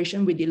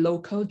collaboration with the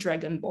local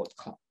Dragon Boat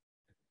Club.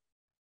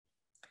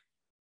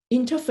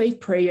 Interfaith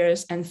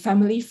prayers and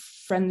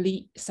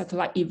family-friendly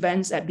satellite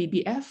events at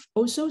BBF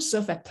also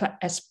serve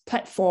as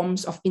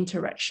platforms of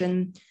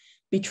interaction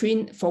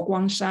between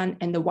Guang Shan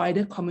and the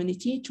wider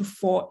community to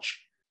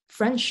forge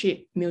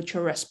friendship,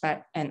 mutual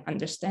respect, and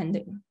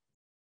understanding.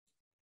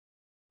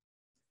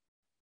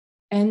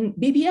 And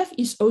BBF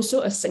is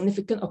also a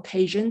significant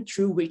occasion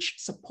through which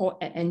support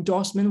and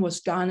endorsement was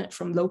garnered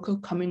from local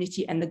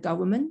community and the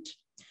government.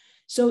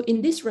 So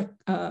in this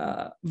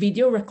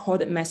video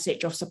recorded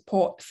message of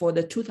support for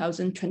the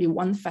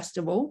 2021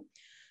 festival,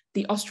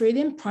 the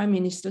Australian Prime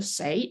Minister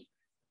said,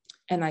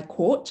 and I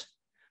quote,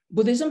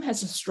 "Buddhism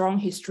has a strong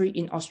history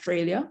in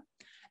Australia,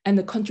 and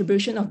the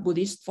contribution of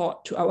Buddhist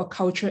thought to our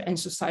culture and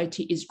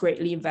society is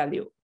greatly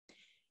valued.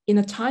 In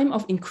a time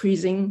of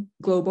increasing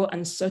global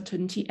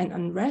uncertainty and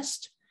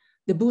unrest,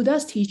 the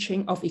Buddha's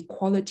teaching of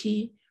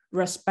equality,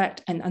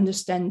 respect, and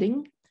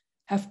understanding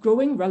have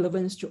growing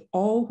relevance to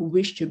all who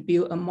wish to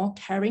build a more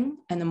caring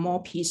and a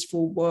more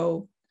peaceful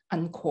world,"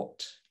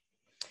 unquote.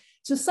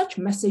 So such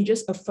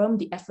messages affirm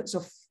the efforts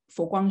of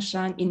Guang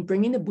Shan in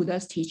bringing the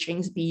Buddha's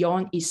teachings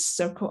beyond its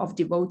circle of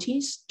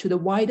devotees to the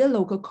wider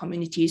local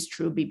communities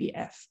through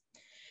BBF.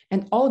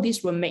 And all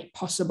this were made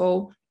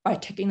possible by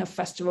taking the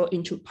festival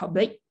into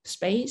public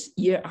space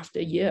year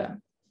after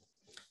year.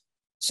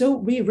 So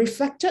we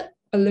reflected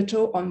a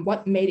little on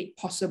what made it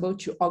possible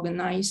to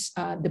organize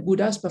the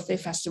Buddha's birthday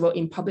festival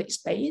in public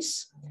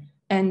space.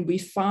 And we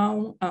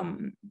found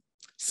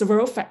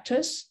several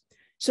factors.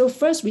 So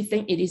first, we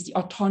think it is the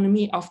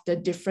autonomy of the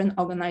different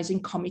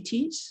organizing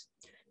committees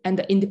and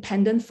the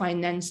independent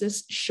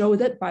finances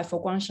shouldered by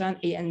Guang Shan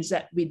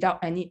ANZ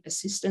without any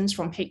assistance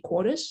from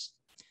headquarters.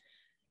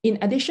 In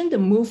addition, the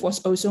move was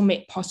also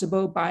made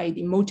possible by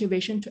the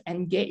motivation to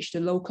engage the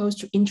locals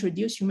to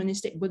introduce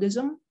humanistic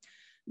Buddhism,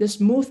 the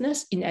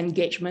smoothness in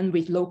engagement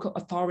with local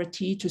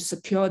authority to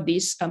secure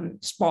this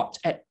spot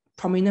at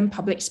prominent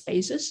public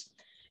spaces,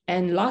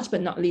 and last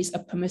but not least, a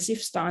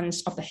permissive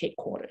stance of the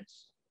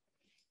headquarters.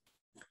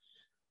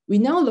 We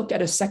now look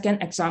at a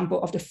second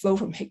example of the flow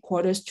from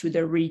headquarters to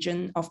the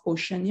region of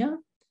Oceania.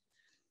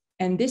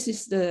 And this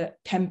is the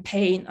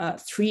campaign,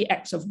 3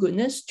 Acts of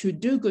Goodness, to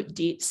do good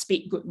deeds,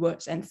 speak good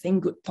words, and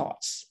think good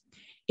thoughts.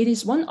 It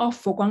is one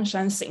of Guang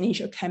Shan's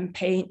signature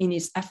campaign in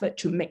its effort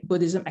to make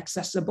Buddhism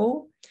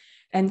accessible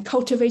and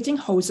cultivating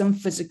wholesome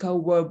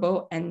physical,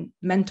 verbal, and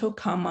mental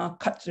karma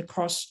cuts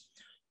across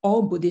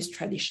all Buddhist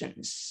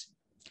traditions.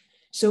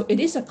 So it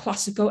is a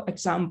classical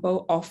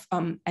example of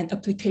an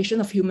application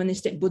of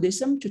humanistic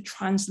Buddhism to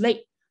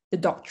translate the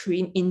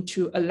doctrine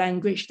into a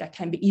language that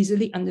can be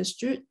easily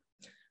understood,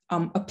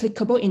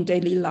 applicable in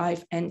daily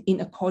life, and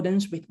in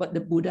accordance with what the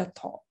Buddha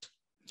taught.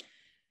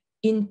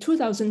 In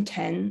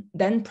 2010,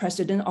 then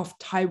President of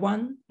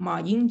Taiwan, Ma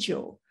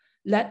Ying-jeou,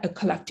 led a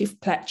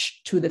collective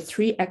pledge to the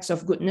 3 Acts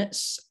of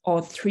Goodness,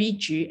 or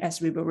 3G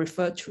as we will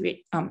refer to it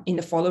in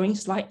the following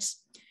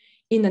slides,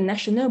 in the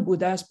National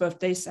Buddha's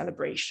Birthday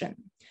celebration.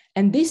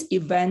 And this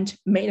event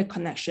made a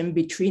connection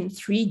between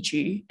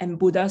 3G and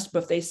Buddha's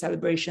birthday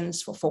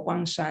celebrations for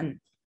Guang Shan.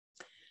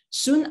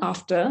 Soon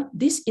after,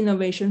 this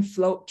innovation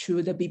flowed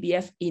to the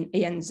BBF in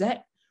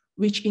ANZ,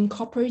 which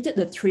incorporated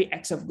the 3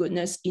 Acts of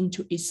Goodness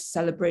into its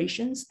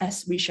celebrations,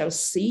 as we shall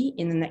see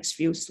in the next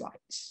few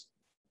slides.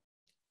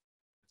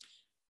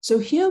 So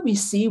here we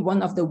see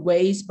one of the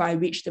ways by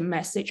which the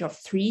message of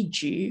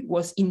 3G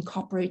was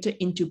incorporated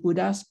into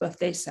Buddha's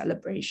birthday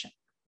celebration.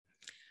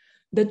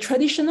 The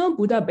traditional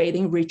Buddha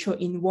bathing ritual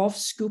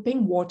involves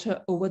scooping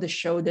water over the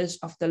shoulders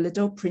of the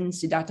little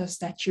Prince Siddhartha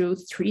statue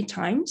 3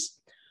 times,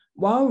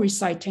 while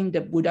reciting the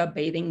Buddha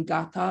bathing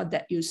gatha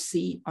that you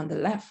see on the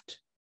left.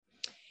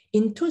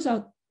 In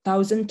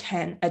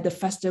 2010, at the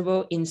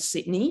festival in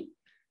Sydney,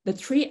 the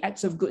 3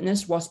 Acts of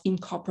Goodness was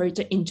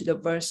incorporated into the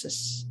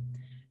verses.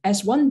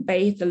 As one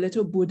bathed the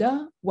little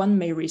Buddha, one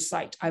may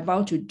recite, "I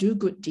vow to do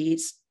good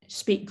deeds,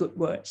 speak good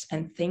words,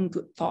 and think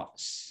good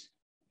thoughts."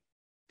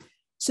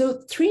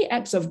 So 3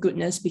 Acts of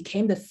Goodness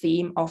became the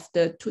theme of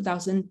the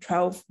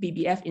 2012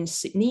 BBF in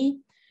Sydney,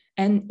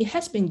 and it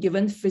has been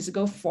given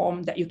physical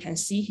form that you can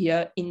see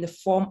here in the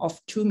form of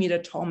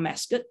 2-meter-tall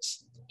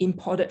mascots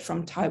imported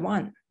from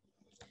Taiwan.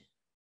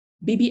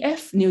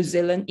 BBF New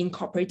Zealand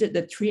incorporated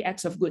the 3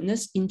 Acts of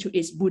Goodness into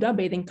its Buddha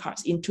bathing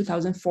carts in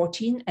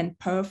 2014 and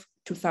Perth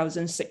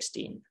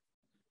 2016.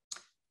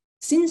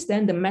 Since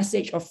then, the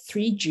message of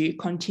 3G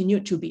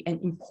continued to be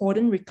an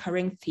important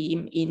recurring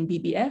theme in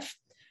BBF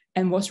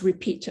and was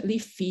repeatedly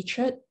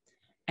featured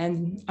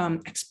and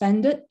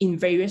expanded in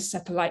various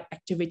satellite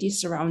activities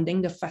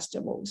surrounding the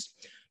festivals.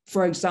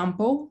 For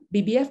example,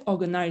 BBF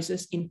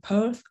organizers in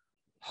Perth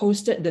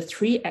hosted the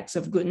 3 Acts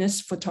of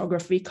Goodness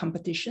photography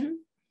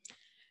competition,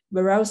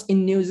 whereas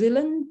in New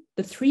Zealand,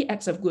 the 3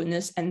 Acts of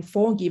Goodness and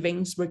 4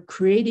 Givings were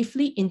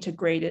creatively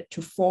integrated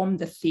to form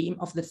the theme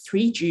of the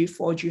 3G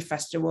 4G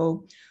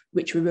festival,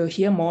 which we will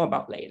hear more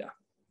about later.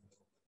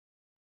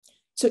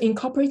 So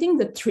incorporating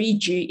the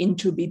 3G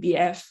into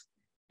BBF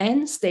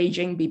and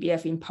staging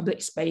BBF in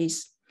public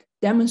space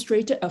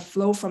demonstrated a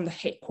flow from the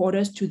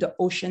headquarters to the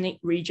oceanic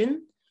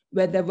region,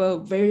 where there were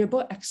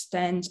variable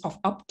extents of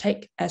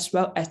uptake as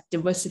well as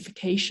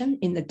diversification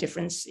in the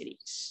different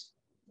cities.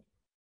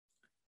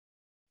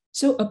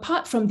 So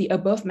apart from the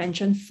above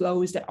mentioned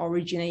flows that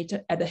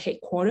originated at the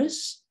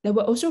headquarters, there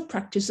were also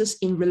practices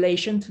in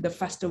relation to the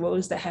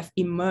festivals that have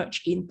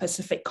emerged in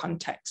Pacific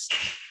context.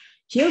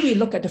 Here we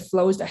look at the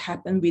flows that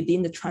happen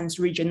within the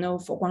transregional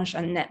for Guang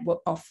Shan network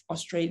of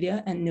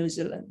Australia and New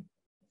Zealand.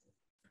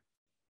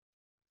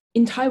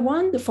 In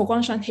Taiwan, the For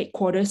Guang Shan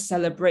headquarters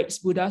celebrates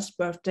Buddha's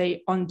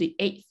birthday on the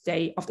 8th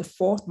day of the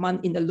 4th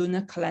month in the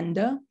lunar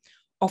calendar,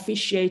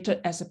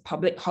 officiated as a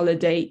public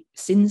holiday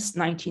since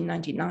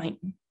 1999.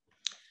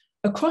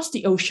 Across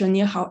the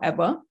Oceania,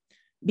 however,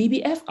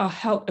 BBF are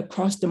held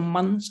across the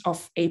months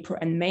of April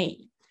and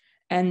May,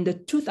 and the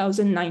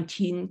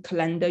 2019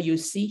 calendar you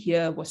see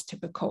here was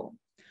typical.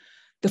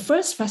 The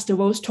first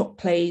festivals took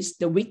place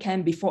the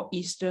weekend before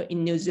Easter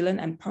in New Zealand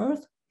and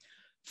Perth,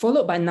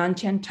 followed by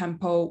Tien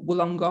Temple,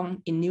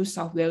 Wollongong in New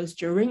South Wales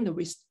during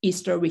the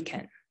Easter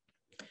weekend.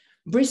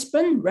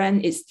 Brisbane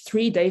ran its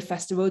 3-day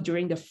festival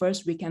during the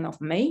first weekend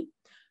of May,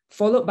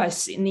 followed by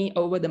Sydney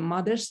over the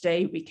Mother's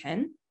Day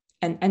weekend,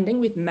 and ending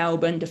with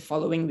Melbourne the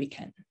following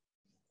weekend.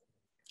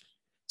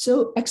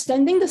 So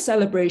extending the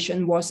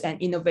celebration was an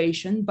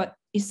innovation, but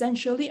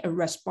essentially a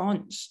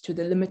response to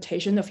the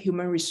limitation of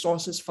human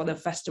resources for the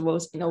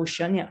festivals in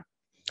Oceania.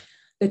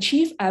 The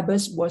chief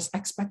abbess was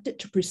expected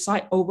to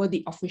preside over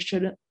the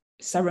official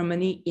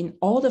ceremony in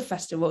all the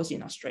festivals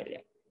in Australia.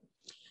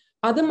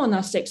 Other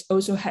monastics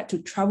also had to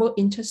travel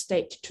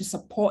interstate to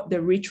support the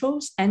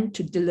rituals and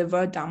to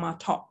deliver Dharma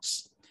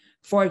talks.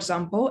 For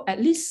example, at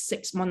least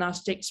 6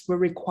 monastics were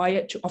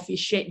required to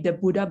officiate the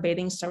Buddha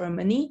bathing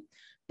ceremony,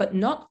 but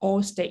not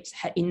all states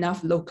had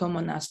enough local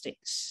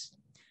monastics.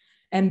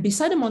 And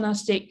beside the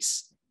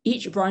monastics,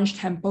 each branch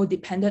temple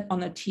depended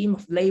on a team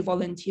of lay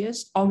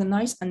volunteers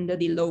organized under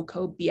the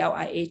local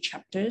BLIA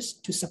chapters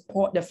to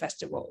support the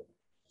festival.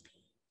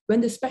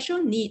 When the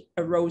special need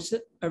arose,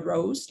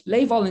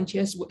 lay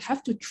volunteers would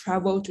have to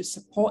travel to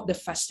support the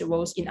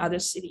festivals in other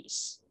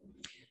cities.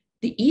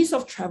 The ease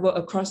of travel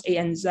across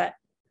ANZ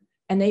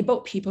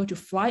enabled people to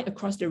fly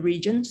across the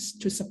regions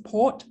to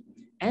support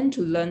and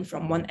to learn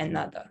from one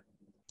another.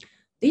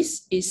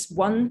 This is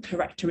one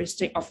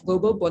characteristic of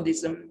global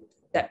Buddhism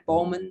that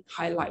Bowman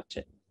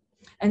highlighted.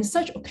 And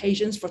such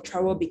occasions for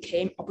travel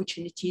became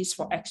opportunities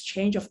for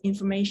exchange of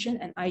information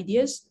and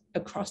ideas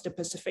across the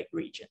Pacific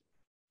region.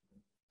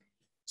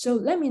 So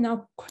let me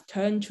now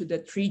turn to the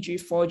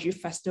 3G, 4G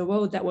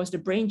festival that was the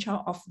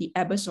brainchild of the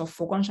abbess of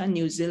For Guang Shan,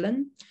 New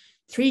Zealand.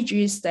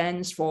 3G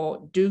stands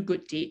for do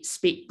good deeds,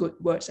 speak good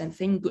words, and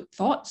think good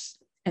thoughts.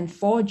 And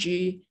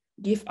 4G,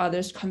 give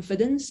others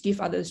confidence,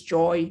 give others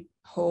joy,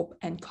 hope,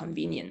 and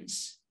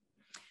convenience.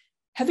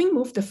 Having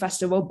moved the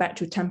festival back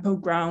to temple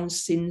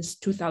grounds since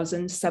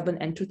 2007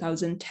 and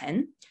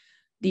 2010,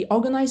 the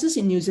organizers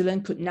in New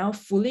Zealand could now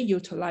fully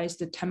utilize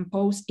the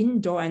temple's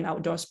indoor and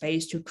outdoor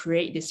space to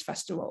create this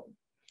festival.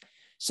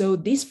 So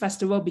this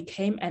festival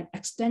became an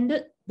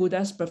extended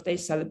Buddha's birthday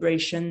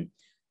celebration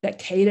that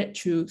catered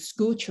to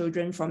school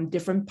children from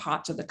different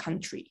parts of the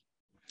country.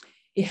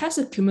 It has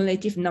a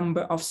cumulative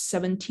number of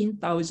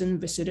 17,000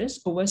 visitors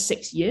over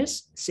 6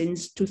 years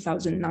since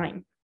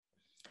 2009.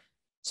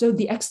 So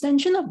the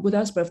extension of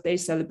Buddha's birthday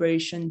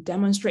celebration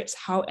demonstrates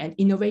how an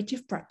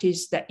innovative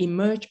practice that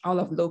emerged out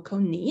of local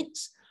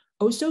needs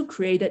also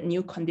created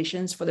new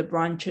conditions for the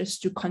branches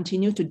to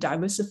continue to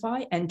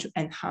diversify and to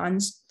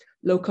enhance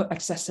local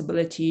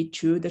accessibility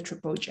to the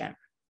Triple Gem.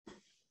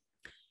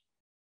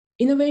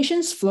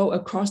 Innovations flow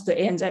across the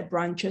ANZ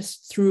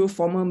branches through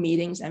formal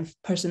meetings and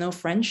personal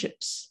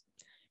friendships.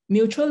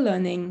 Mutual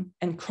learning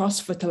and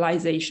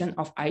cross-fertilization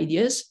of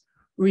ideas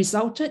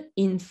resulted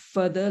in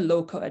further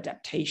local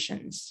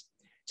adaptations.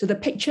 So the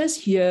pictures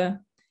here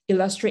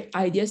illustrate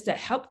ideas that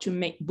help to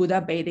make Buddha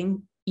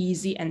bathing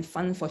easy and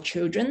fun for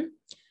children,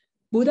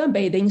 Buddha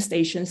bathing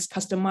stations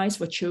customized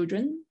for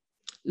children,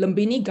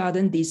 Lumbini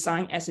Garden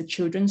designed as a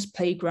children's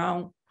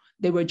playground.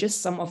 They were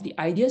just some of the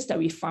ideas that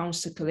we found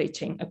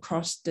circulating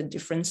across the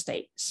different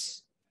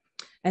states.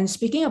 And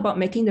speaking about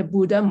making the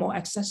Buddha more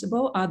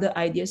accessible, other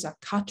ideas are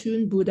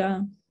cartoon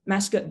Buddha,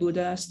 mascot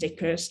Buddha,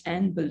 stickers,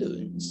 and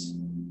balloons.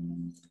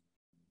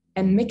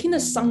 And making the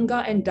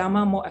Sangha and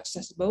Dharma more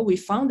accessible, we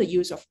found the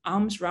use of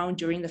arms round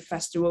during the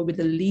festival with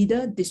the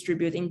leader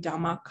distributing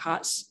Dharma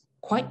cards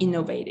quite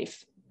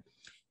innovative.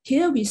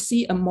 Here we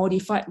see a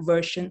modified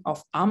version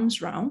of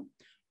arms round,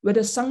 where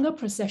the Sangha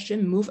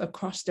procession moved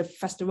across the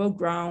festival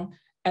ground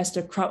as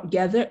the crowd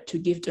gathered to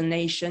give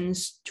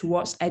donations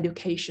towards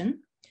education,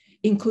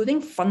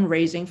 including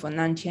fundraising for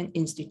Tien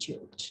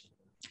Institute.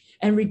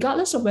 And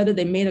regardless of whether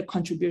they made a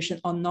contribution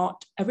or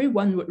not,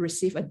 everyone would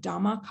receive a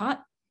Dharma card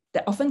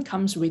that often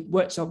comes with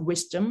words of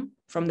wisdom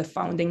from the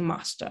founding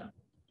master.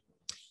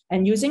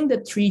 And using the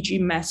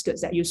 3G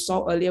mascots that you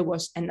saw earlier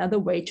was another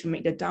way to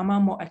make the Dharma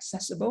more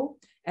accessible,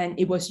 and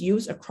it was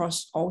used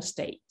across all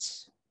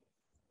states.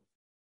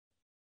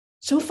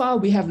 So far,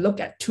 we have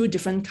looked at 2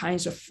 different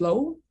kinds of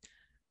flow,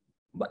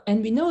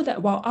 and we know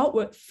that while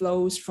outward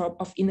flows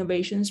of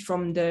innovations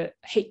from the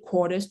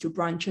headquarters to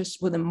branches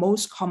were the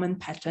most common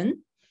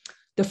pattern,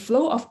 the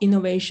flow of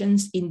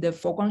innovations in the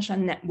For Guang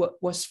Shan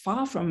network was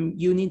far from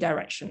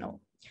unidirectional.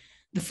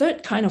 The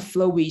third kind of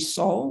flow we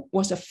saw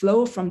was a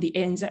flow from the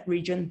ANZ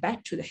region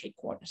back to the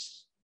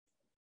headquarters.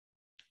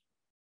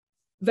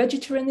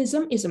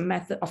 Vegetarianism is a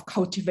method of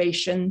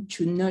cultivation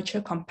to nurture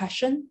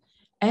compassion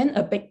and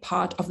a big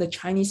part of the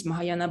Chinese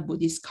Mahayana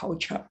Buddhist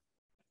culture.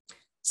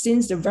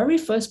 Since the very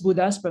first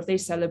Buddha's birthday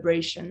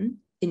celebration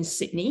in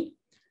Sydney,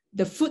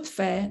 the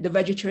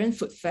vegetarian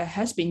food fair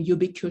has been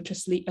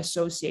ubiquitously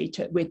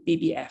associated with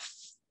BBF.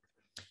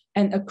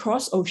 And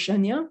across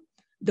Oceania,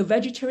 the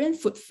vegetarian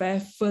food fair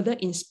further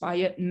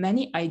inspired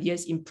many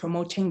ideas in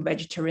promoting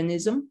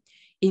vegetarianism,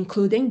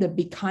 including the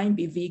Be Kind,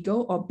 Be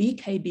Vegan or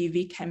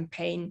BKBV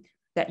campaign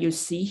that you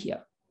see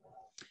here.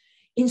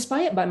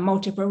 Inspired by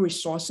multiple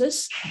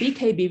resources,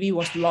 BKBV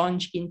was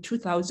launched in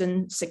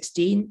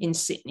 2016 in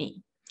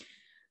Sydney.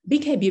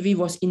 BKBV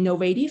was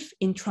innovative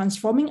in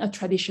transforming a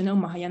traditional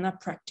Mahayana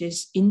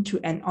practice into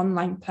an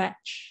online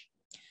pledge.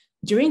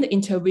 During the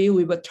interview,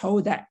 we were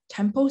told that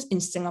temples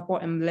in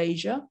Singapore and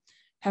Malaysia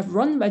have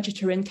run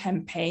vegetarian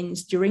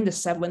campaigns during the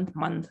 7th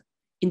month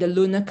in the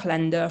lunar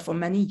calendar for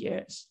many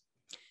years.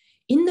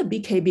 In the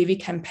BKBV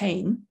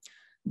campaign,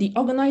 the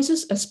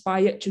organizers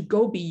aspired to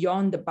go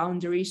beyond the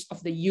boundaries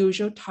of the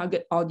usual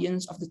target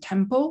audience of the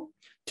temple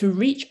to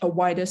reach a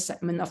wider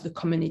segment of the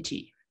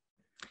community.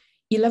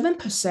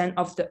 11%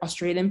 of the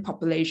Australian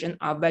population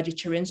are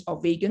vegetarians or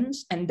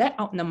vegans, and that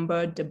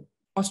outnumbered the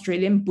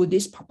Australian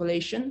Buddhist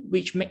population,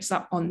 which makes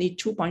up only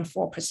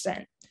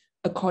 2.4%,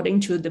 according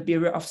to the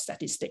Bureau of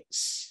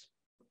Statistics.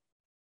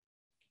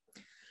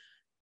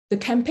 The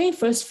campaign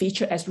first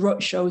featured as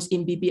roadshows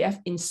in BBF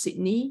in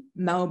Sydney,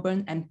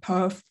 Melbourne, and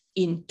Perth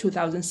in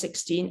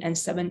 2016 and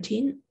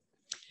 17.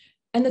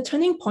 And the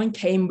turning point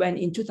came when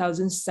in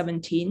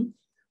 2017,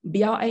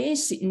 BRIA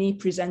Sydney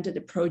presented the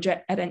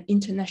project at an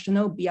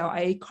international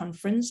BRIA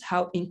conference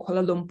held in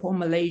Kuala Lumpur,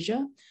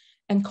 Malaysia,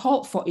 and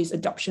called for its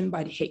adoption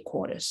by the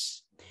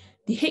headquarters.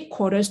 The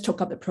headquarters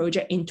took up the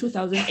project in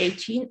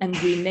 2018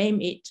 and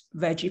renamed it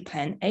Veggie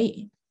Plan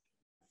A.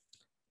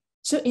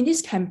 So in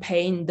this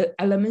campaign, the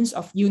elements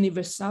of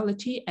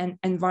universality and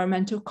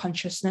environmental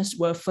consciousness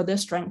were further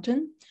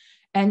strengthened,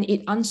 and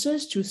it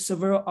answers to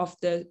several of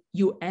the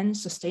UN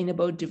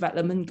Sustainable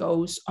Development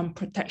Goals on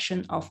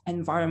protection of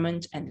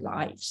environment and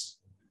lives.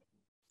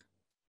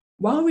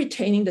 While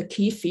retaining the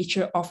key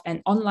feature of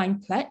an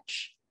online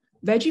pledge,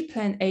 Veggie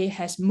Plan A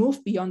has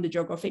moved beyond the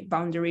geographic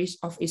boundaries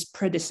of its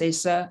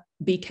predecessor,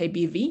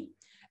 BKBV,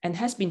 and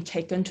has been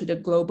taken to the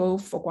global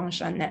Guang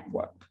Shan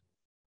network.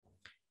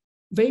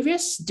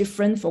 Various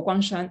different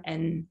Guang Shan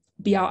and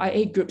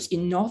BRIA groups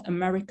in North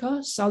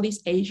America,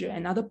 Southeast Asia,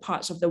 and other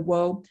parts of the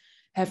world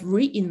have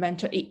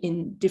reinvented it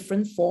in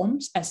different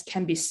forms, as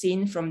can be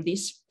seen from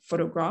these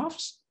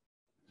photographs.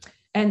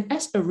 And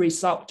as a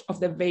result of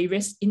the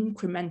various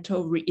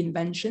incremental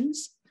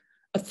reinventions,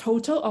 a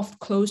total of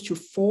close to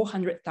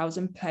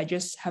 400,000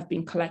 pledges have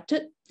been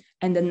collected,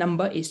 and the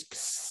number is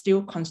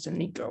still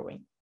constantly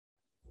growing.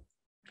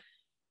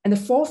 And the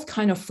fourth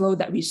kind of flow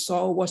that we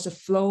saw was a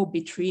flow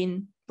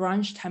between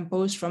branch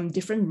temples from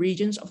different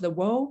regions of the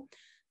world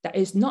that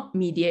is not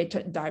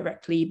mediated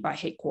directly by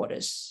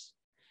headquarters.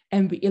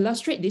 And we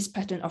illustrate this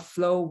pattern of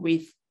flow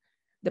with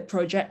the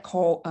project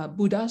called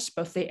Buddha's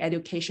Birthday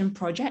Education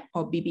Project,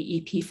 or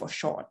BBEP for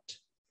short.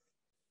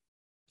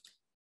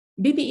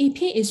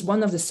 BBEP is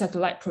one of the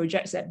satellite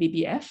projects at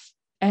BBF,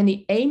 and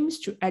it aims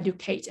to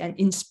educate and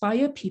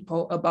inspire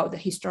people about the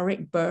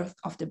historic birth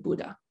of the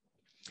Buddha.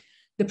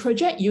 The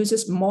project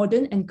uses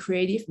modern and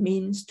creative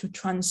means to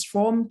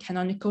transform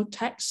canonical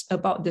texts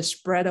about the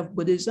spread of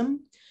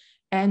Buddhism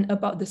and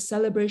about the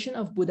celebration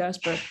of Buddha's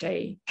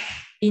birthday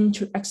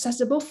into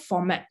accessible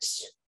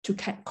formats to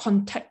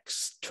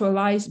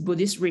contextualize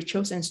Buddhist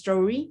rituals and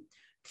story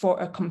for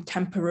a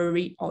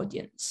contemporary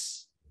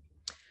audience.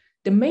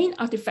 The main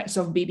artifacts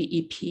of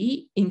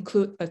BBEP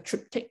include a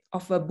triptych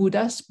of a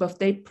Buddha's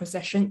birthday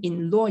procession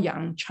in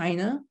Luoyang,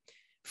 China,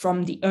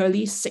 from the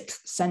early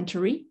 6th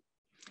century,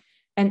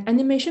 an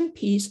animation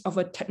piece of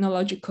a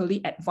technologically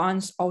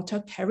advanced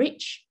altar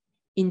carriage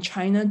in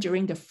China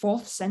during the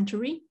 4th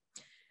century,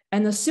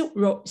 and a Silk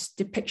Road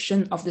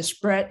depiction of the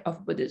spread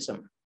of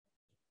Buddhism.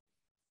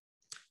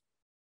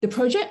 The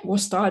project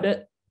was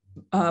started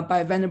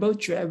by Venerable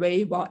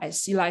Juewei while at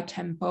Silai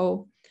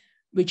Temple,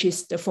 which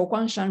is the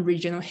Guang Shan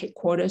regional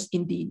headquarters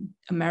in the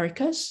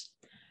Americas.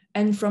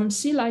 And from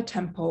Silai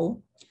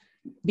Temple,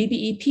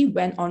 BBEP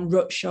went on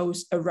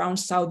roadshows around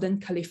Southern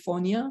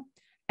California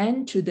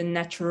and to the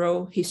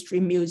Natural History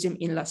Museum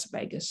in Las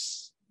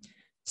Vegas.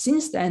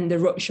 Since then, the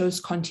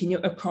roadshows continue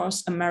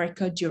across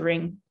America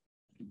during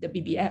the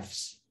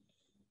BBFs.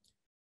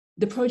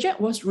 The project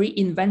was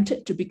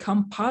reinvented to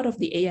become part of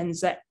the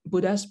ANZ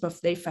Buddha's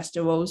Birthday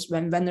Festivals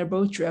when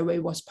Venerable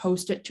Juewei was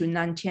posted to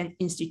Nantian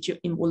Institute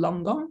in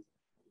Wollongong.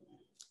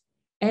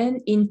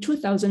 And in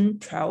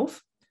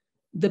 2012,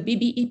 the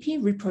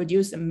BBEP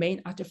reproduced the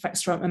main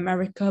artifacts from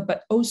America,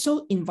 but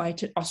also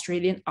invited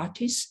Australian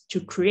artists to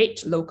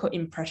create local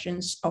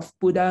impressions of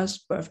Buddha's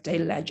birthday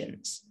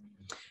legends.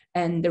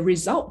 And the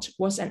result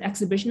was an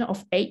exhibition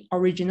of 8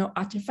 original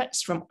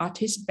artifacts from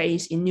artists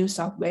based in New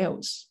South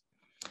Wales.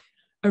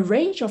 A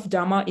range of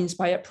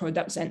Dharma-inspired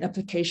products and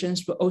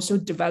applications were also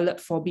developed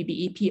for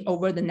BBEP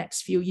over the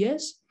next few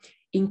years,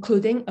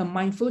 including a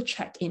mindful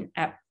check-in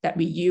app that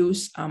we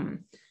use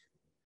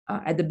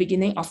at the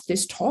beginning of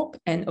this talk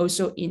and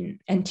also in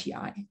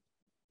NTI.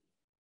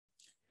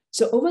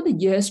 So over the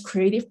years,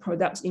 creative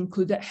products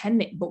included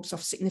handmade books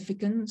of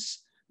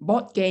significance,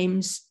 board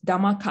games,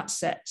 Dharma card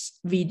sets,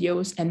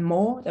 videos, and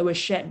more that were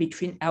shared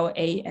between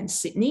LA and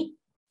Sydney.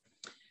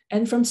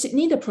 And from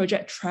Sydney, the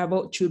project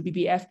traveled to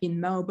BBF in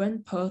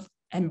Melbourne, Perth,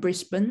 and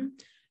Brisbane,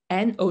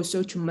 and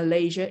also to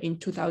Malaysia in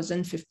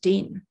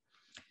 2015.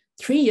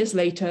 3 years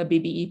later,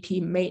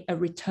 BBEP made a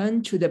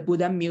return to the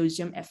Buddha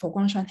Museum at Fo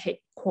Guang Shan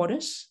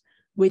headquarters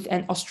with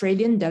an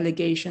Australian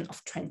delegation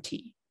of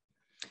 20.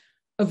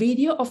 A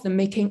video of the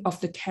making of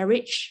the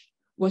carriage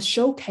was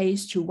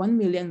showcased to 1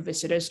 million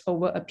visitors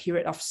over a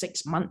period of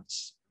 6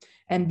 months.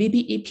 And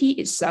BBEP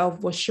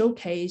itself was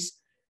showcased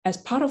as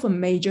part of a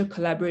major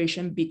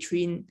collaboration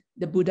between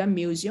the Buddha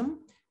Museum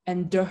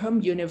and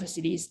Durham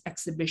University's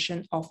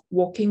exhibition of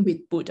Walking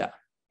with Buddha.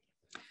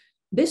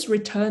 This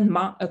return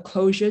marked a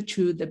closure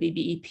to the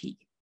BBEP.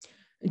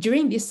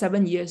 During these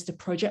 7 years, the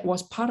project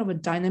was part of a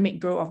dynamic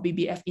growth of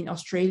BBF in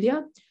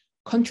Australia,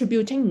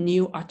 contributing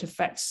new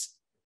artifacts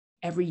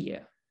every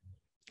year.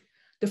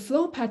 The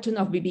flow pattern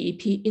of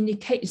BBEP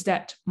indicates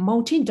that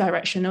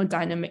multi-directional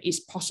dynamic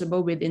is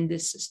possible within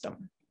this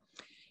system.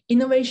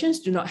 Innovations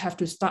do not have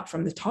to start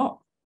from the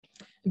top.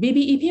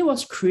 BBEP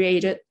was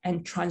created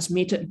and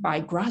transmitted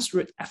by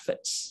grassroots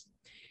efforts.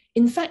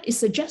 In fact, it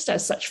suggests that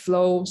such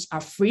flows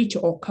are free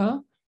to occur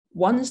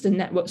once the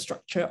network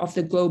structure of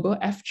the global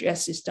FGS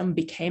system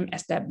became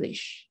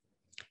established.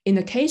 In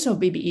the case of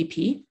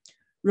BBEP,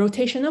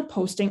 rotational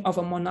posting of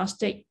a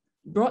monastic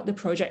brought the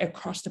project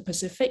across the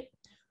Pacific,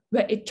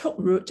 where it took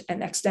root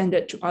and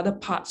extended to other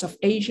parts of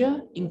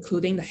Asia,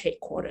 including the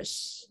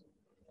headquarters.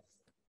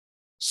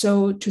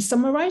 So to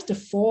summarize the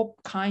 4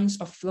 kinds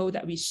of flow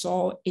that we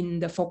saw in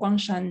the Fo Guang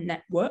Shan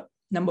network,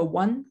 number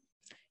 1,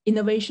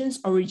 innovations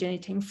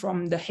originating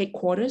from the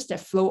headquarters that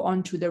flow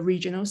onto the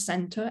regional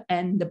center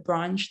and the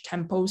branch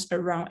temples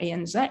around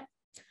ANZ.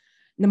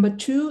 Number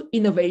 2,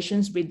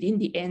 innovations within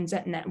the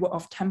ANZ network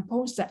of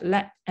temples that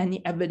lack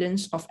any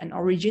evidence of an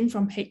origin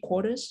from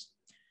headquarters.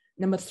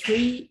 Number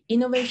 3,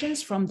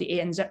 innovations from the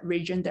ANZ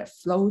region that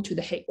flow to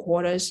the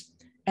headquarters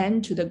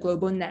and to the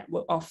global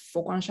network of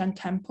Fo Guang Shan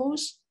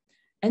temples.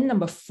 And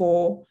number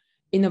 4,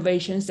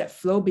 innovations that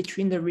flow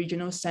between the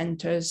regional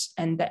centers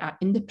and that are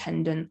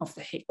independent of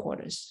the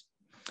headquarters.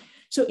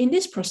 So in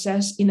this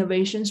process,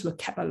 innovations were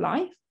kept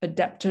alive,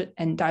 adapted,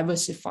 and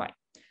diversified.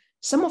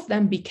 Some of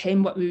them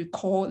became what we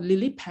call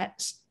lily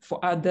pads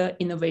for other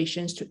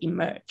innovations to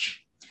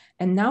emerge.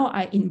 And now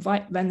I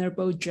invite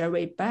Venerable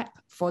Juewei back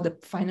for the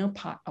final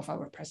part of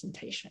our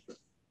presentation.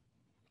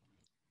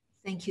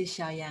 Thank you,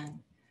 Xiaoyang.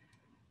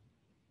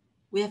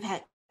 We have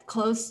had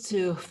close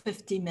to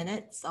 50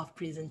 minutes of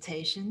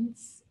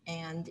presentations,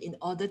 and in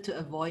order to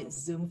avoid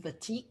Zoom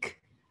fatigue,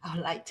 I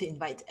would like to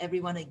invite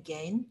everyone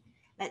again.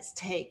 Let's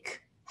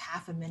take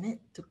half a minute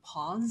to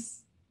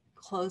pause,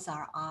 close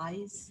our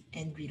eyes,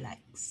 and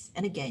relax.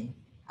 And again,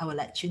 I will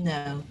let you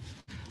know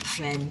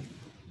when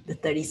the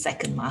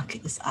 30-second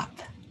mark is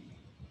up.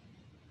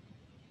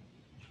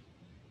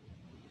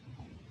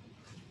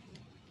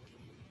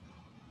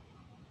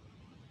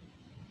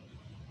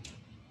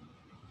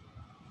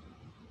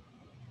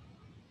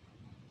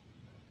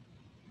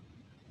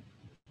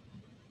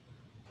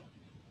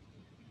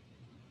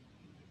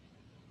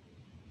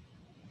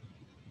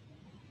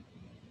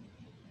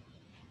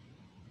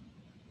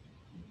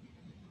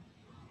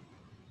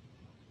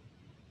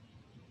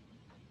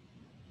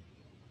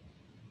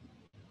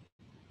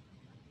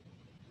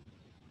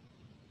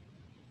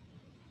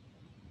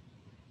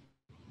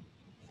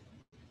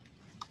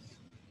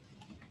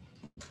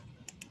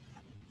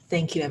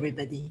 Thank you,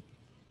 everybody.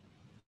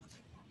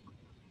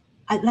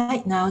 I'd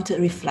like now to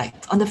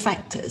reflect on the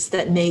factors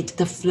that made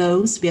the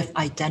flows we have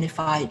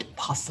identified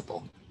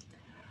possible.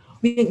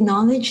 We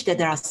acknowledge that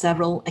there are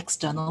several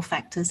external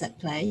factors at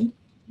play,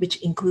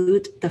 which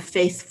include the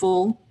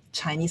faithful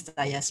Chinese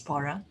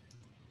diaspora,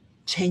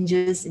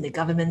 changes in the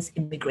government's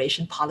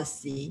immigration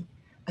policy,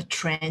 a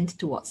trend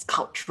towards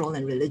cultural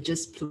and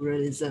religious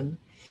pluralism,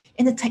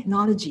 and the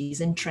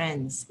technologies and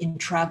trends in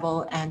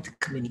travel and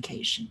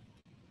communication.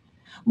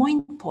 More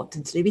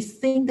importantly, we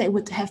think that it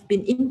would have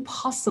been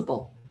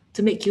impossible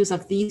to make use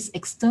of these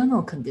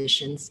external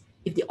conditions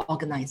if the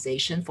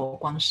organization for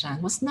Guang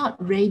Shan was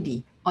not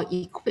ready or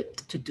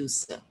equipped to do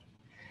so.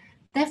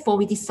 Therefore,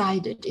 we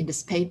decided in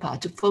this paper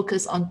to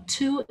focus on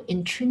 2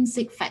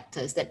 intrinsic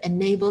factors that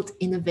enabled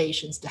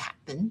innovations to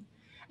happen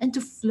and to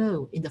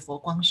flow in the Fo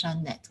Guang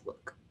Shan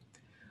network.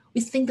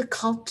 We think the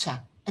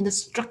culture and the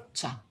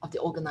structure of the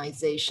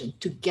organization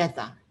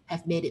together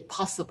have made it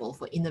possible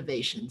for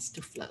innovations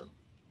to flow.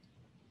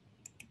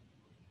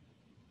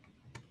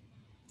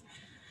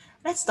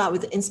 Let's start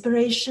with the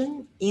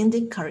inspiration and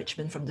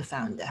encouragement from the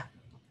founder.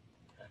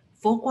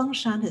 Fo Guang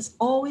Shan has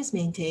always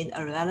maintained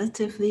a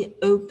relatively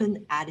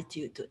open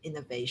attitude to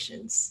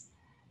innovations.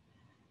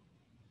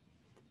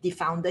 The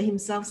founder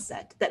himself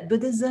said that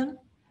Buddhism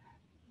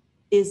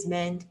is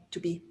meant to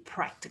be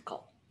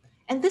practical,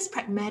 And this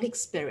pragmatic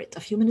spirit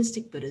of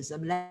humanistic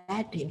Buddhism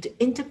led him to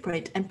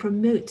interpret and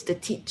promote the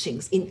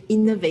teachings in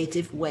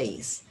innovative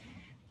ways.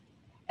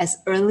 As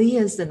early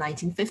as the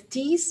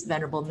 1950s,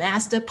 Venerable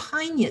Master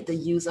pioneered the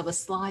use of a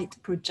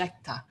slide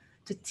projector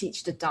to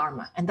teach the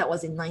Dharma, and that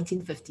was in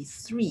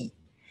 1953.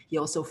 He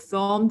also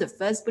formed the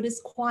first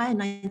Buddhist choir in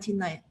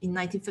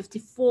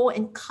 1954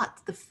 and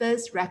cut the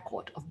first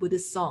record of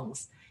Buddhist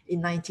songs in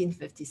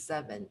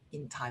 1957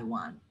 in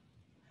Taiwan.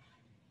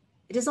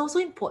 It is also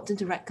important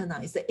to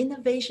recognize that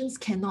innovations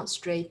cannot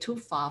stray too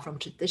far from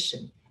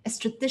tradition, as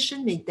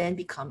tradition may then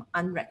become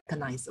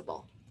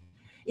unrecognizable.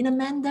 In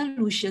Amanda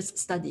Lucia's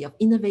study of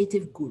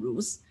innovative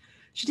gurus,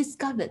 she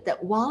discovered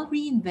that while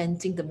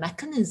reinventing the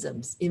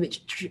mechanisms in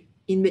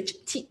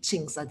which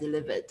teachings are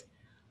delivered,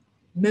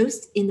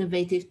 most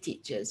innovative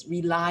teachers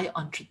rely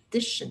on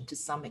tradition to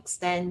some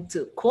extent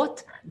to,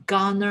 quote,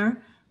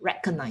 garner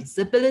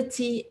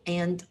recognizability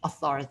and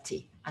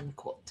authority,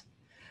 unquote.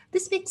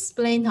 This may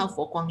explain how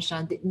Guang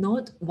Shan did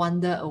not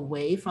wander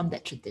away from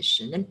that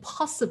tradition, and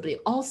possibly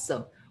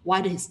also why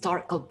the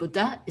historical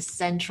Buddha is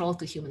central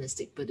to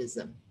humanistic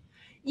Buddhism.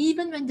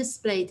 Even when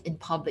displayed in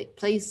public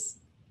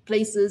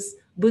places,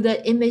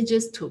 Buddha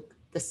images took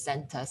the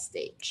center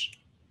stage.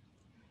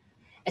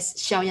 As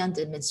Xiaoyan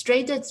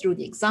demonstrated through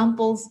the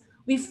examples,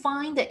 we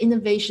find that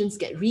innovations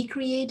get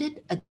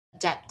recreated,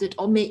 adapted,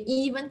 or may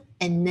even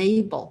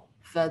enable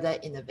further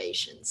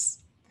innovations.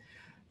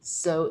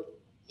 So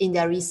in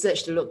their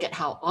research to look at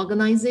how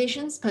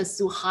organizations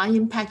pursue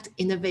high-impact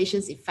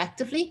innovations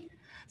effectively,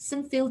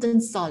 Sinfield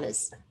and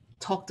Solis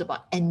talked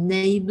about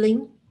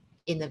enabling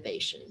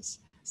innovations.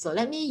 So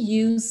let me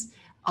use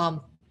the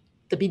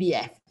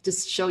BBF to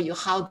show you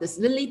how this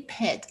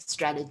lily-pad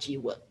strategy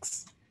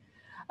works.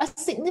 A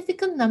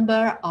significant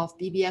number of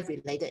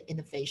BBF-related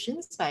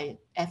innovations by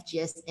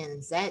FGS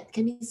and Z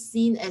can be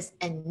seen as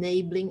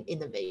enabling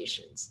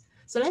innovations.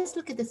 So let's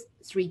look at the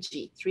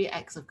 3G, 3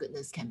 Acts of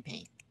Goodness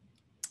campaign.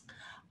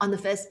 On the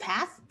first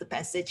path, the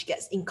passage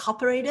gets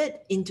incorporated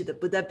into the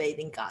Buddha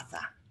bathing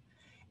gatha.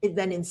 It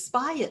then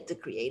inspired the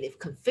creative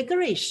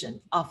configuration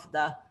of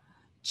the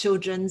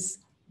children's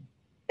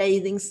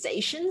bathing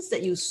stations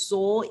that you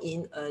saw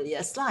in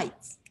earlier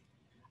slides.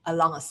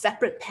 Along a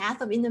separate path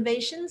of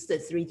innovations, the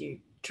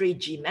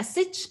 3G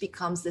message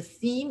becomes the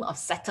theme of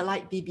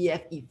satellite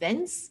BBF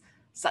events,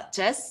 such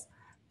as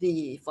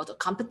the photo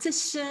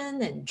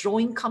competition and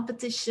drawing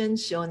competition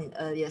shown in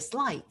earlier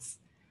slides.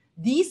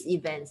 These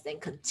events then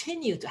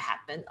continue to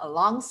happen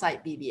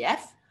alongside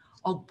BBF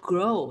or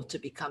grow to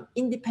become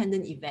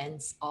independent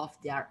events of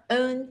their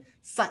own,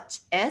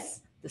 such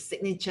as the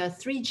signature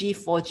 3G,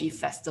 4G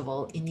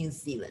festival in New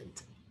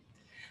Zealand.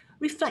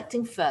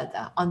 Reflecting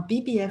further on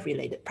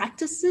BBF-related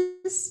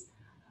practices,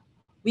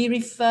 we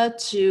refer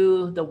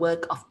to the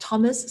work of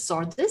Thomas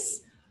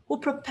Sordis, who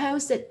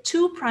proposed that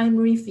two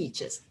primary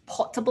features,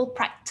 portable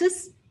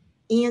practice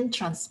and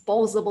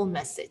transposable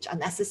message, are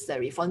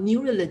necessary for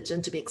new religion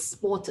to be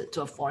exported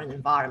to a foreign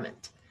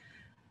environment.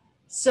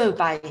 So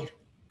by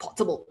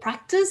portable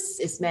practice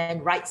is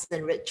meant rites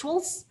and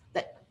rituals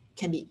that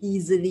can be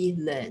easily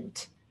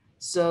learned.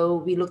 So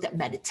we looked at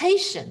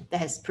meditation that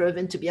has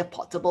proven to be a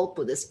portable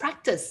Buddhist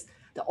practice.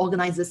 The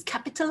organizers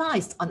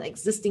capitalized on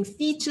existing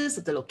features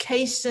of the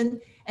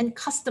location and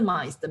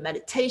customized the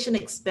meditation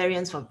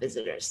experience for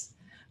visitors,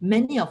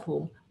 many of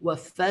whom were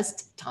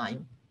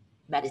first-time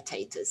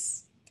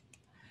meditators.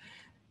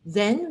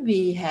 Then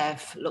we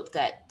have looked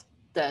at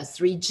the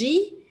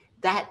 3G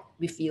that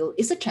we feel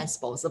is a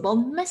transposable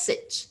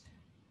message.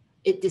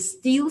 It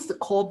distills the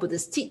core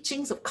Buddhist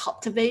teachings of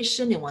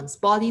cultivation in one's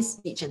body,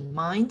 speech, and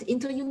mind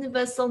into a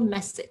universal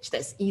message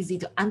that's easy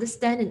to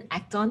understand and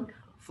act on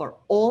for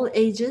all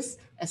ages,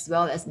 as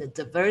well as in a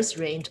diverse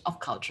range of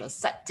cultural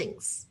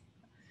settings.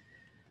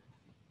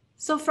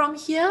 So from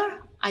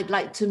here, I'd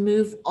like to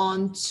move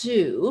on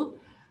to,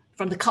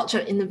 from the culture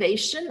of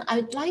innovation,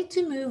 I'd like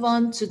to move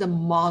on to the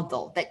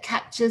model that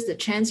captures the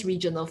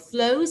transregional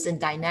flows and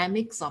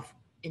dynamics of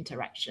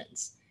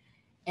interactions.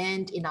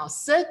 And in our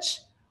search,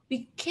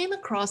 we came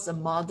across a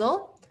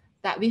model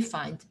that we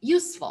find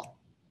useful,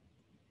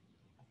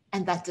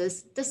 and that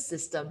is the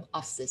system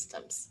of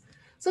systems.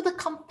 So the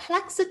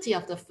complexity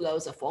of the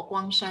flows of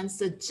Guang Shan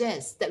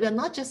suggests that we're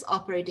not just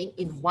operating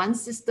in one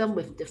system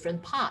with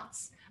different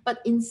parts, but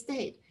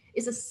instead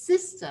is a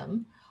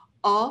system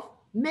of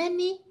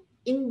many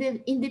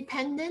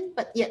independent,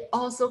 but yet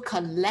also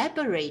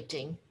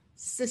collaborating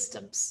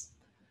systems.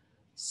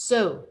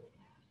 So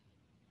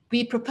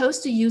we propose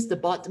to use the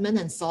Bodman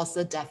and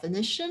Saucer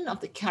definition of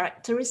the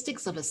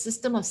characteristics of a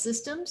system of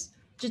systems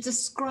to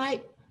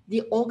describe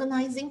the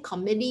organizing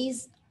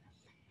committees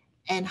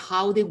and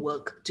how they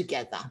work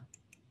together.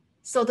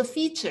 So the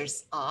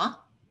features are,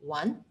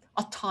 1,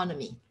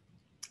 autonomy.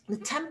 The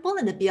temple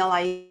and the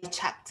BLI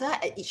chapter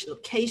at each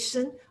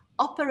location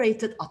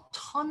operated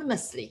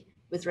autonomously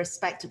with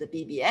respect to the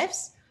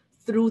BBFs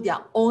through their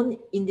own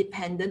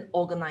independent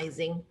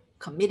organizing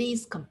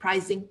committees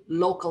comprising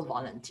local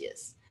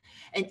volunteers.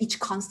 And each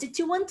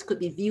constituent could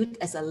be viewed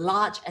as a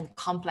large and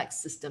complex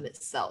system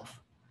itself.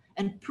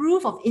 And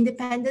proof of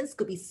independence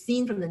could be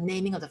seen from the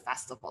naming of the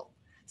festival.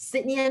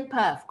 Sydney and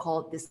Perth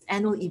called this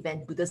annual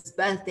event Buddha's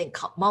Birthday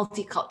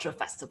Multicultural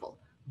Festival.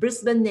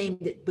 Brisbane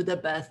named it Buddha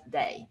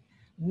Birthday.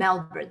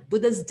 Melbourne,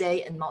 Buddha's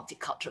Day and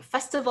Multicultural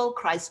Festival.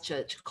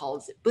 Christchurch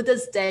calls it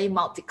Buddha's Day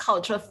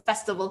Multicultural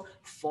Festival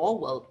for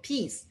World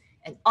Peace.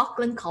 And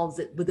Auckland calls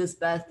it Buddha's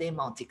Birthday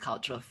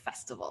Multicultural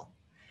Festival.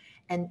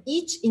 And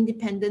each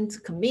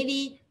independent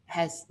committee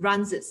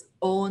runs its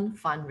own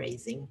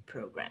fundraising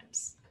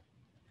programs.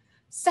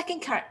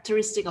 Second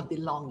characteristic of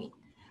belonging.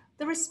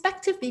 The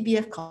respective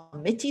BBF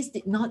committees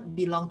did not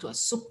belong to a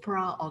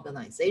supra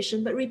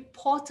organization, but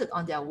reported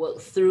on their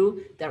work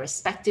through their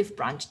respective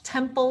branch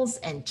temples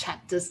and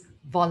chapters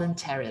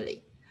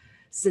voluntarily.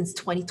 Since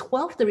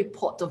 2012, the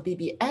report of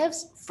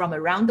BBFs from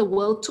around the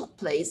world took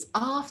place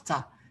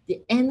after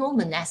the annual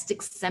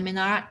monastic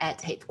seminar at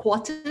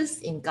headquarters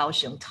in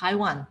Kaohsiung,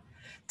 Taiwan.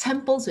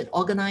 Temples with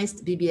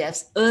organized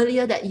BBFs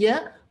earlier that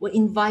year were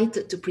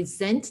invited to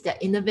present their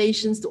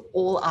innovations to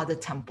all other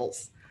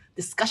temples.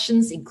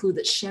 Discussions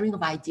included sharing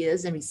of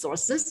ideas and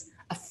resources,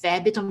 a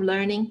fair bit of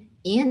learning,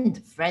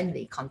 and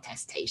friendly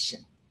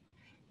contestation.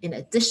 In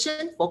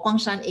addition, for Guang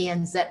Shan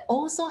ANZ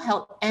also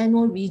held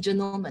annual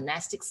regional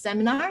monastic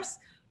seminars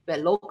where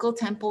local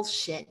temples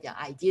shared their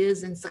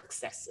ideas and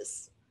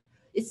successes.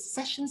 It's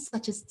sessions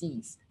such as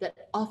these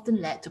that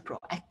often led to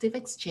proactive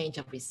exchange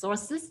of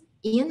resources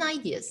and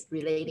ideas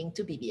relating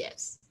to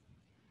BBFs.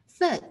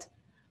 Third,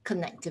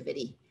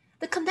 connectivity.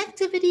 The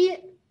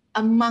connectivity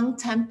among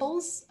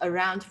temples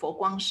around Fo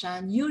Guang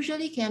Shan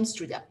usually comes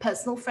through their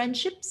personal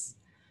friendships,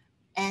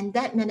 and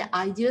that meant that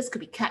ideas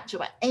could be captured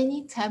by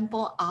any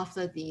temple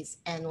after these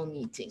annual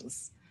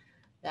meetings.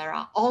 There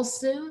are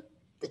also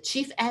the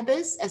chief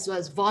abbess as well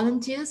as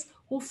volunteers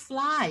who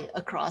fly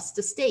across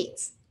the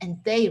states,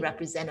 and they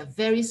represent a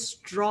very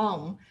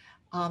strong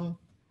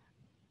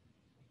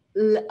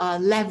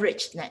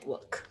leveraged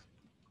network.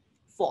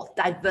 Fourth,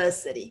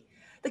 diversity.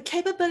 The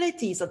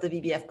capabilities of the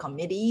BBF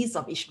committees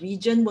of each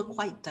region were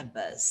quite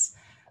diverse.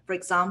 For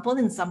example,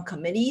 in some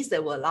committees, they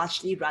were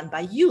largely run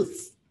by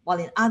youth, while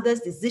in others,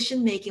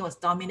 decision-making was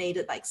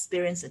dominated by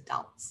experienced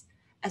adults.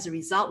 As a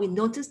result, we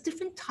noticed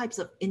different types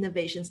of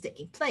innovations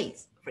taking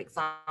place. For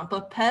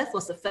example, Perth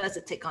was the first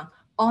to take on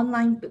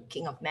online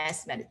booking of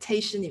mass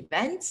meditation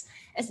events,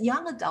 as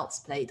young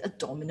adults played a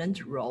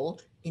dominant role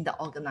in the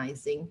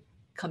organizing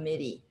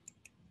committee.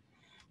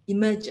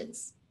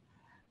 Emergence.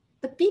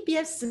 The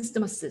BBF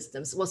system of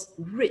systems was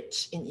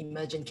rich in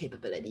emergent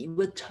capability. We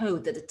were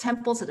told that the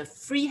temples had a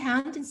free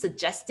hand in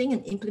suggesting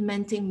and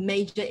implementing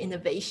major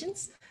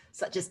innovations,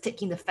 such as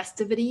taking the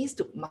festivities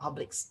to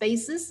public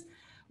spaces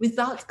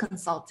without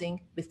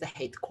consulting with the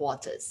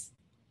headquarters.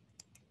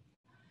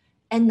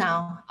 And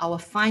now our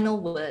final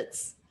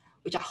words,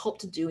 which I hope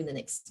to do in the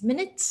next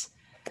minute.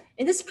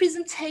 In this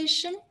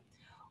presentation,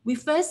 we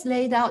first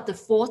laid out the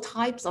 4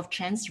 types of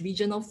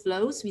trans-regional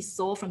flows we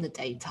saw from the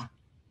data.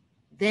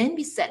 Then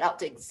we set out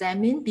to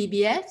examine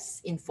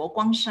BBFs in Fo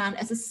Guang Shan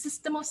as a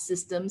system of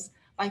systems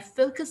by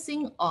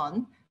focusing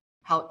on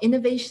how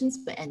innovations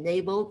were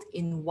enabled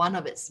in one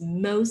of its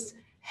most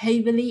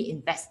heavily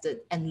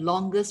invested and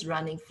longest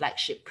running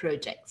flagship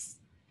projects.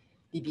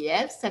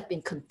 BBFs have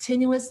been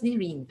continuously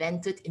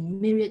reinvented in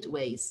myriad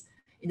ways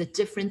in the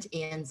different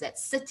ANZ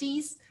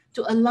cities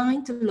to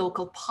align to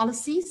local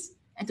policies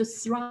and to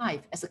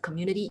thrive as a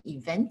community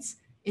event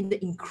in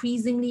the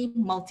increasingly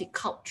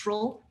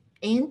multicultural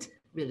and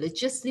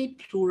religiously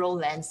plural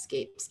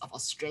landscapes of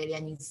Australia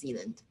and New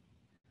Zealand.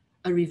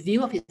 A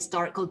review of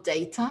historical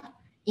data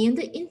and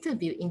the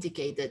interview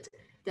indicated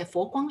that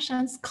Fo Guang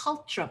Shan's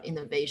culture of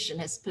innovation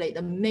has played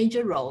a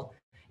major role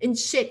in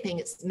shaping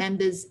its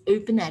members'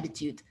 open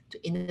attitude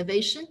to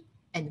innovation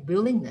and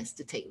willingness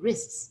to take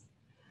risks.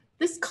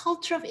 This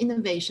culture of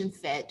innovation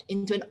fed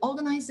into an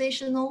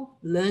organizational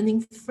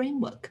learning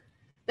framework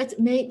that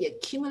made the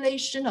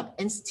accumulation of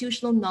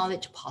institutional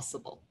knowledge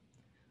possible.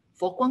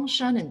 Fo Guang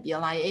Shan and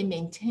BLIA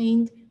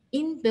maintained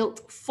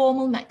inbuilt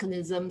formal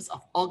mechanisms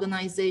of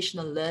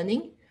organizational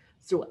learning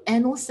through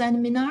annual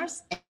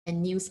seminars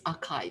and news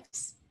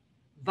archives.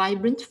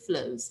 Vibrant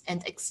flows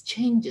and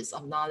exchanges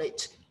of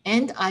knowledge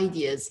and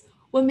ideas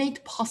were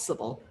made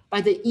possible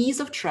by the ease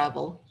of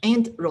travel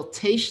and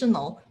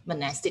rotational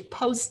monastic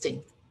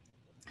posting.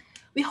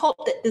 We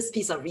hope that this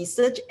piece of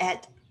research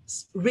adds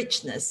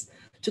richness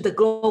to the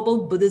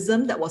global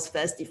Buddhism that was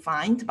first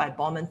defined by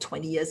Bauman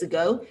 20 years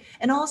ago,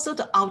 and also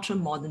to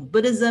ultra-modern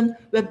Buddhism,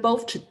 where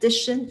both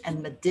tradition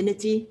and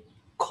modernity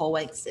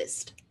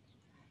coexist.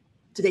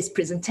 Today's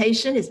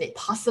presentation is made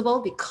possible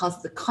because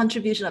of the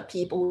contribution of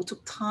people who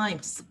took time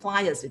to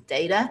supply us with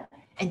data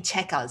and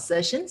check our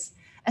assertions,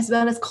 as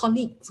well as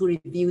colleagues who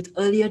reviewed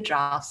earlier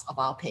drafts of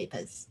our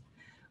papers.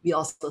 We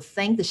also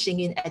thank the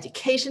Xingyun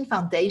Education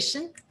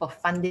Foundation for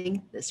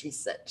funding this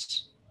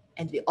research.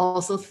 And we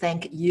also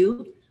thank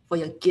you for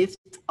your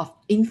gift of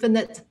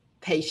infinite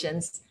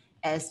patience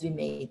as we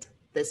made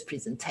this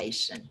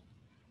presentation.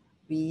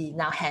 We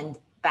now hand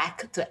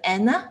back to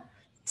Anna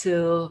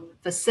to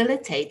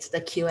facilitate the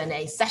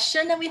Q&A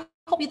session, and we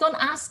hope you don't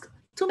ask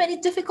too many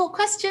difficult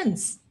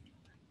questions.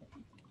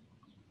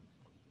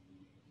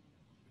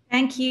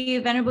 Thank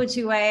you, Venerable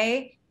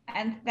Juewei,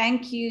 and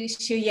thank you,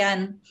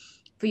 Xiuyan,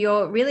 for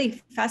your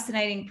really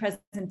fascinating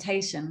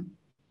presentation.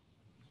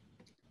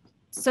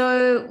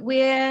 So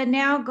we're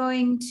now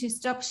going to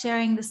stop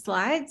sharing the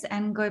slides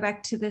and go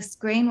back to the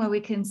screen where we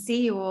can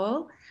see you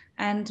all,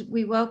 and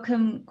we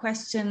welcome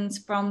questions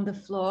from the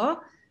floor.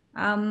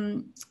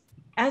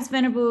 As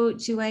Venerable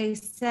Juewei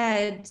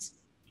said,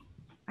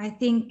 I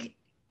think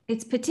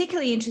it's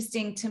particularly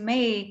interesting to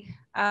me,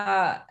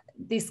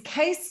 this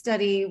case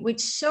study,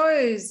 which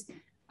shows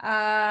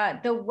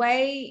the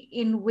way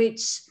in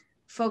which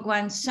for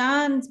Guang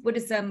Shan's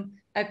Buddhism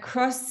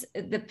across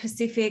the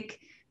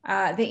Pacific,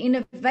 the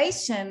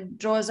innovation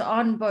draws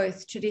on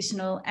both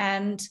traditional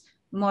and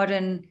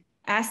modern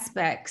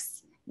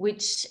aspects,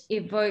 which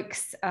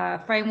evokes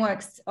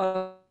frameworks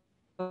of,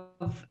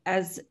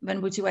 as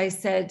Venerable Juewei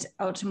said,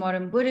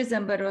 ultra-modern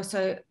Buddhism, but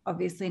also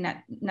obviously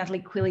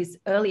Natalie Quilley's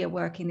earlier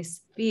work in this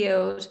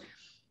field.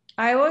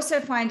 I also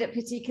find it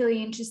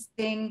particularly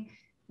interesting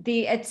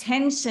the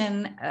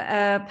attention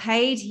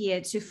paid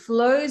here to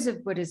flows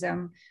of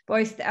Buddhism,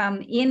 both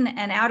in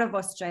and out of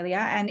Australia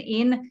and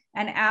in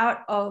and out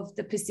of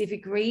the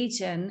Pacific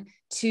region,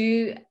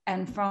 to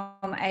and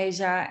from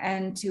Asia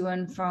and to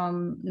and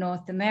from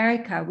North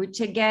America, which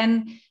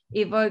again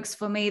evokes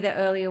for me the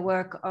earlier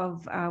work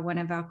of one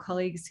of our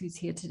colleagues who's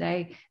here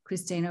today,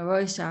 Christina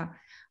Rocha.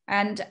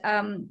 And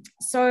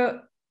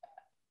so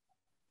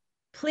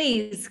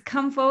please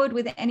come forward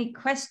with any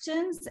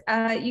questions.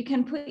 You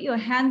can put your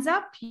hands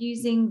up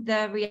using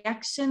the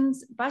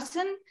reactions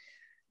button.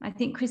 I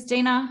think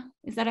Christina,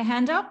 is that a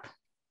hand up?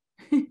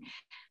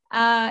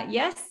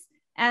 Yes.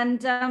 And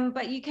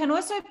but you can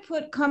also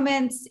put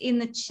comments in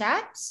the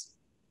chat.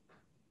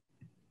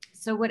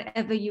 So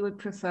whatever you would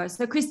prefer.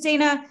 So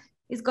Christina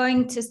is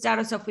going to start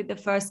us off with the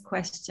first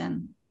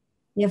question.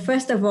 Yeah,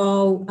 first of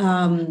all,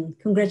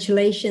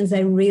 congratulations. I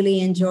really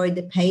enjoyed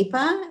the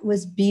paper. It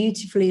was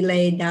beautifully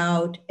laid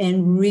out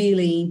and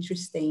really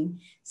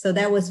interesting. So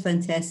that was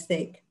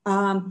fantastic.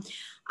 I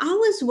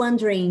was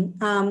wondering,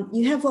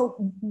 you have a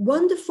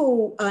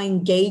wonderful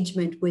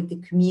engagement with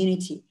the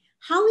community.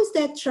 How is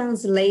that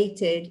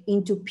translated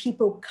into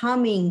people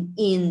coming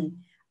in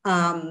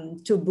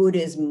to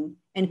Buddhism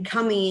and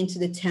coming into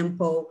the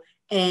temple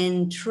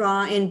and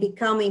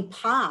becoming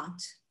part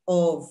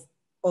of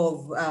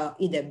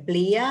either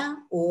BLIA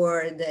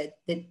or the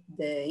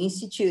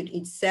institute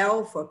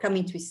itself, or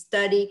coming to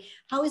study?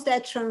 How is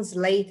that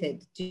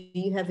translated? Do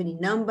you have any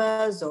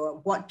numbers,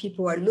 or what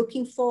people are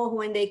looking for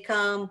when they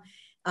come,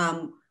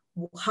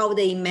 how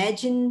they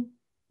imagine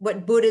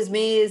what Buddhism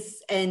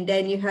is, and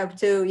then you have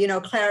to,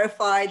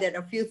 clarify that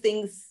a few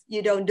things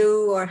you don't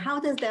do, or how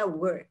does that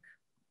work?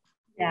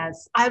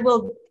 Yes, I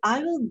will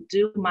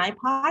do my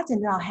part,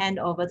 and then I'll hand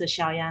over to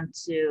Xiaoyan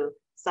to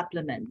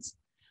supplement.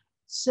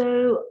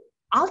 So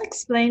I'll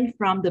explain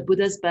from the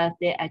Buddha's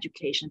Birthday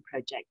Education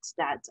Project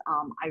that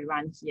I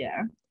run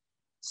here.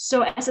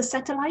 So as a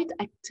satellite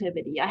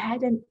activity, I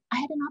had an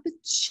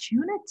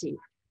opportunity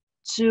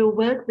to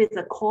work with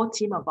a core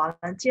team of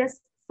volunteers,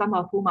 some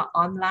of whom are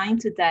online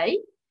today.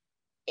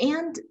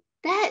 And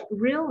that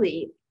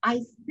really,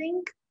 I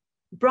think,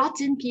 brought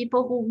in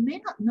people who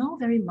may not know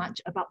very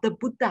much about the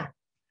Buddha,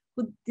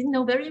 who didn't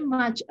know very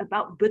much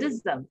about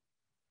Buddhism.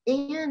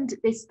 And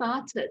they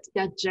started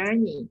their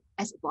journey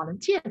as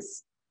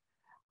volunteers.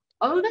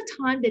 Over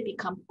time, they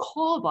become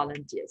core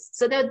volunteers.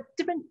 So there are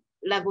different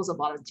levels of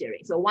volunteering.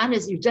 So one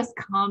is you just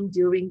come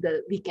during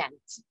the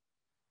weekends.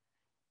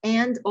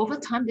 And over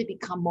time, they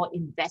become more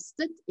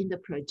invested in the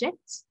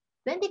projects.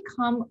 Then they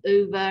come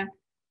over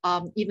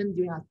even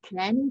during our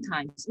planning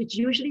times, which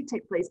usually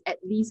take place at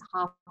least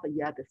half a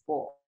year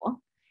before.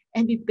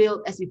 And we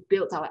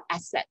build our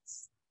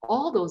assets,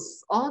 all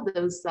those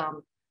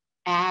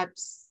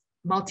apps,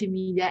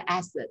 multimedia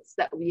assets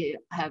that we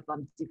have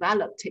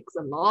developed takes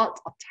a lot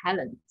of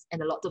talent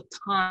and a lot of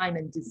time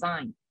and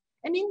design.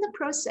 And in the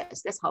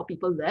process, that's how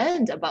people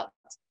learned about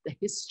the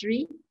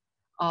history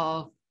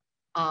of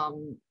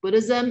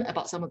Buddhism,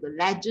 about some of the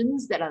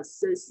legends that are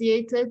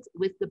associated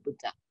with the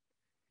Buddha.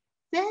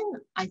 Then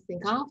I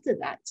think after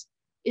that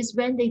is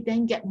when they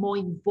then get more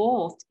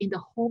involved in the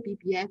whole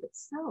BBF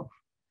itself.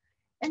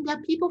 And there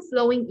are people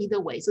flowing either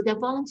way. So there are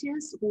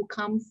volunteers who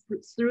come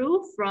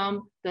through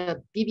from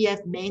the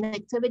BBF main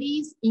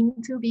activities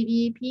into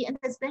BBEP, and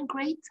there's then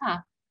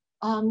greater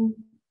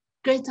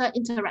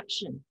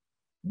interaction.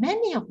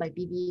 Many of my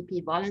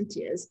BBEP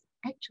volunteers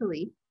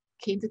actually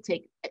came to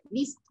take at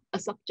least a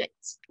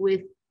subject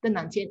with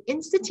the Tien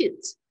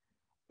Institute.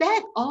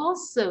 That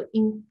also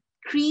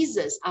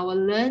increases our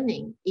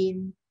learning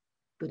in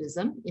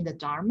Buddhism, in the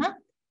Dharma,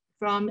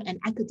 from an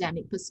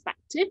academic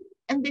perspective,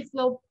 and they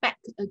flow back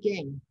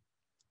again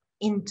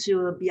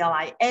into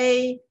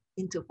BLIA,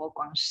 into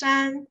Guang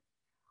Shan.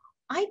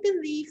 I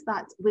believe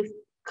that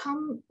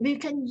we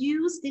can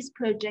use these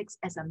projects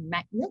as a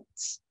magnet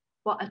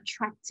for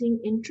attracting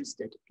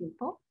interested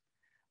people,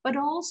 but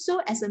also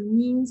as a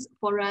means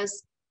for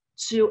us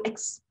to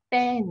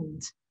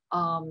expand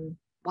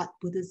what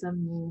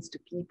Buddhism means to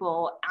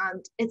people.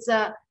 And it's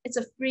a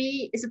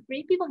free,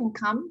 people can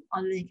come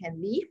or they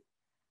can leave.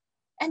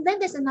 And then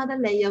there's another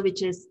layer,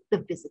 which is the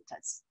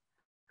visitors.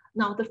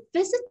 Now, the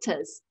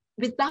visitors,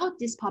 without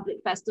these public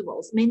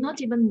festivals, may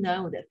not even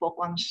know that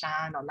Guang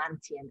Shan or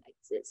Tien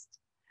exist.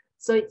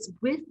 So it's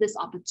with this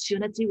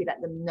opportunity we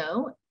let them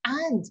know,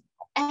 and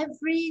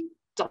every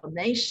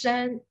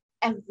donation,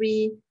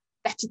 every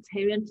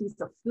vegetarian piece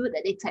of food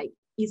that they take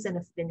is an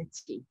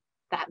affinity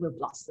that will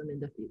blossom in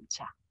the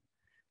future.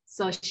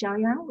 So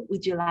Xiaoyang,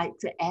 would you like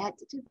to add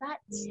to that?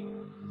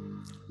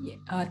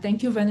 Yeah,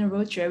 thank you,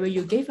 Venerable Juewei.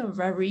 You gave a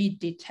very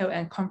detailed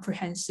and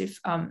comprehensive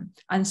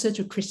answer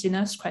to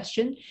Christina's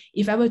question.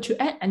 If I were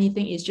to add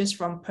anything, it's just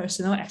from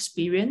personal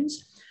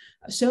experience.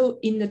 So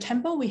in the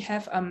temple, we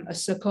have a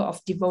circle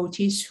of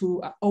devotees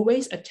who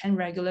always attend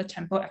regular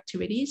temple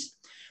activities.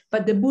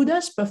 But the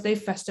Buddha's birthday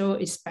festival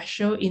is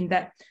special in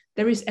that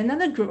there is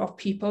another group of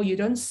people, you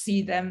don't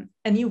see them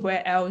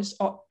anywhere else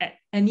or at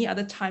any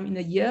other time in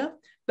the year.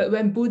 But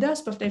when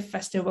Buddha's birthday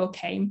festival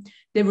came,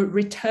 they would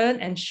return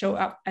and show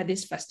up at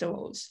these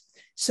festivals.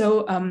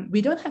 So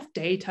we don't have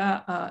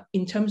data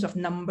in terms of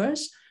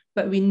numbers,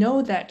 but we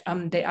know that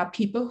there are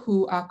people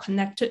who are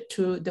connected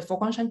to the Fo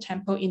Guang Shan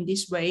temple in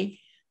this way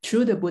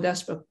through the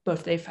Buddha's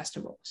birthday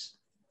festivals.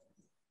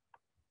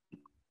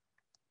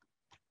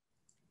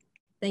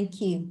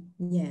 Thank you.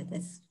 Yeah,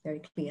 that's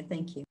very clear.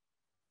 Thank you.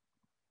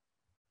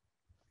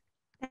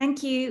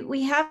 Thank you.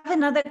 We have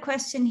another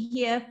question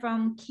here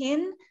from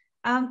Tien.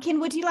 Tien,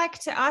 would you like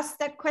to ask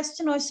that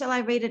question or shall I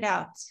read it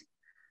out?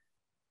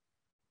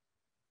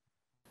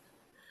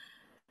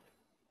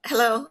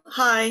 Hello,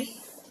 hi.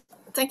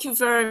 Thank you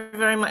very,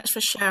 very much for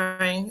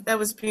sharing. That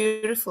was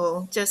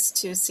beautiful just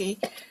to see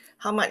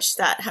how much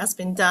that has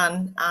been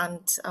done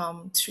and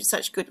through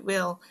such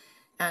goodwill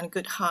and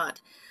good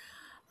heart.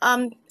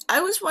 I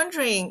was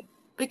wondering,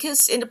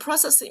 because in the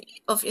process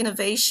of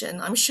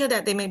innovation, I'm sure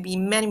that there may be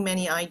many,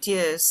 many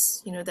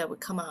ideas, that would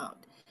come out.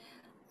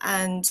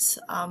 And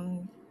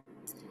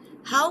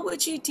how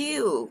would you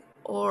deal,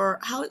 or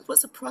how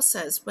was the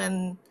process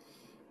when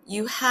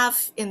you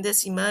have in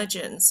this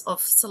emergence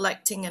of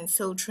selecting and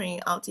filtering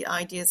out the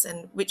ideas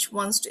and which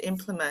ones to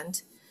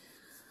implement?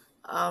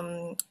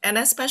 And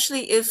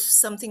especially if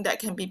something that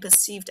can be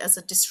perceived as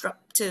a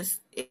disruptive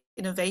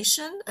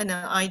innovation and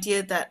an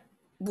idea that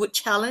would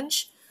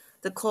challenge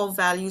the core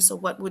values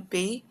of what would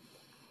be.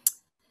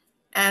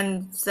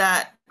 And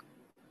the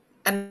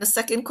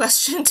second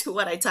question to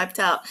what I typed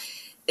out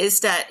is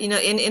that, in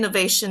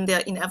innovation, there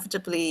are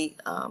inevitably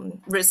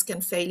risk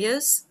and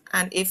failures,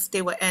 and if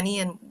there were any,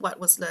 and what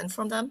was learned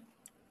from them.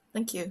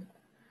 Thank you.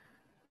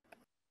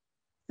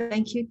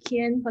 Thank you,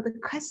 Tien, for the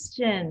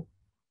question.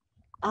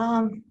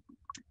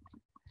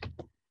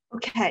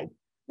 Okay,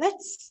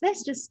 let's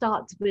just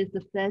start with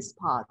the first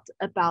part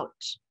about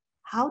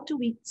how do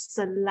we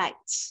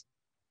select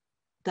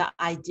the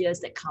ideas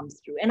that come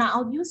through. And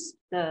I'll use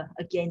the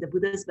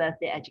Buddha's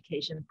Birthday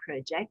Education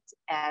Project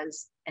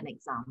as an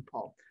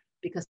example,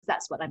 because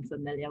that's what I'm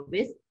familiar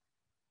with.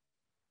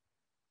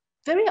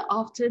 Very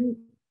often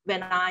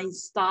when I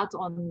start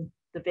on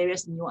the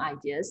various new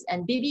ideas,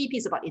 and BBEP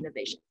is about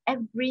innovation,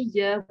 every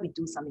year we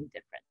do something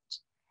different.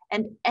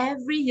 And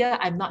every year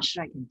I'm not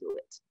sure I can do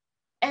it.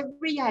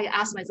 Every year I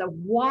ask myself,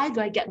 why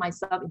do I get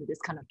myself into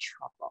this kind of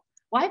trouble?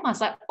 Why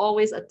must I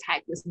always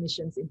attack this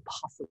mission's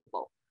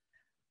impossible?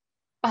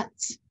 But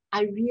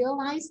I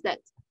realized that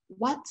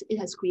what it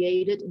has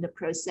created in the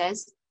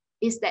process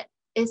is that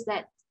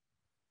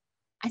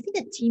I think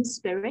a team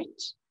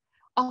spirit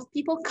of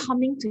people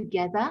coming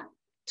together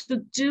to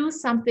do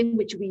something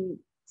which we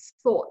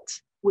thought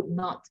would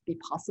not be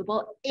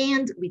possible,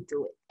 and we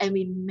do it, and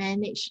we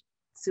manage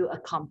to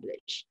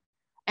accomplish.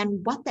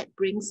 And what that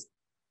brings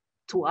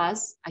to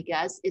us, I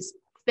guess, is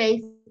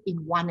faith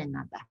in one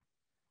another.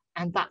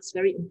 And that's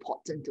very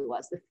important to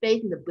us, the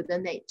faith in the Buddha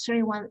nature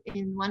in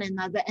one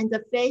another, and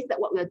the faith that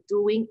what we're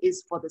doing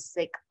is for the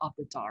sake of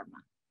the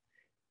Dharma.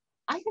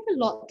 I have a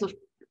lot of,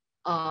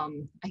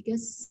 I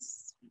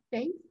guess,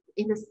 faith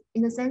in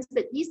the sense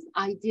that these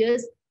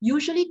ideas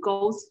usually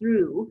go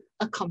through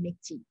a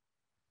committee.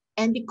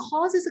 And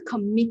because it's a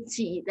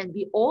committee, then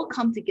we all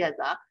come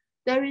together,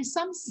 there is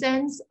some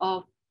sense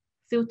of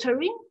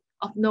filtering,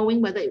 of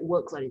knowing whether it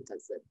works or it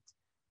doesn't,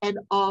 and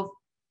of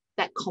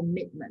that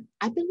commitment.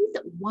 I believe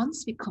that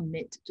once we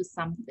commit to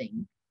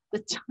something, the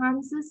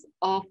chances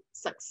of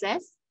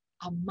success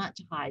are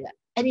much higher.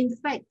 And in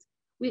fact,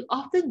 we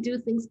often do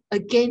things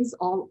against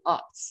all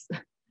odds.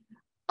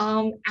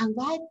 And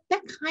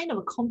that kind of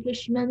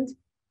accomplishment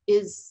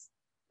is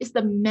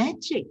the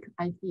magic,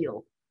 I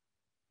feel,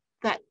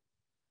 that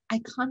I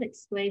can't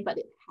explain, but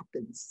it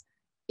happens.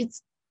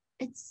 It's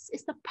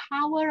the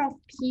power of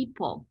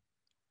people.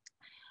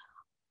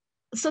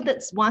 So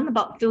that's one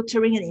about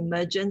filtering and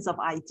emergence of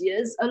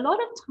ideas. A lot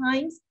of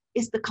times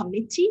it's the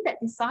committee that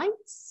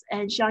decides,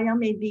 and Xiaoyang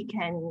maybe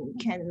can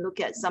look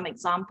at some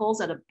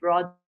examples at a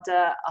broader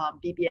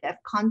BBF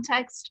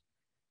context.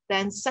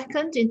 Then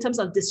second, in terms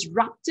of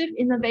disruptive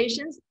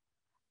innovations,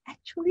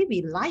 actually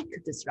we like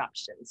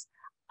disruptions.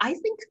 I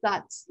think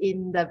that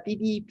in the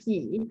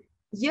VDP,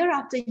 year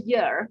after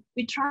year,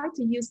 we try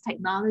to use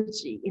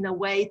technology in a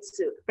way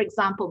to, for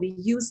example, we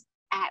use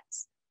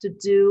apps to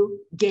do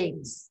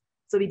games.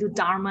 So we do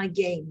Dharma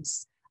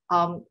games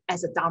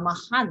as a Dharma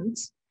hunt.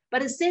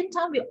 But at the same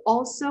time, we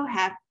also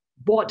have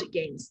board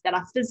games that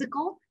are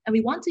physical, and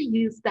we want to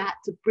use that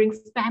to bring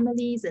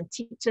families and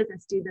teachers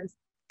and students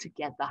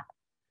together.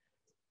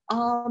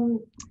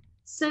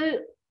 So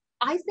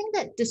I think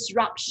that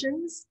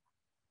disruptions,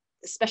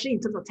 especially in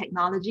terms of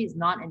technology, is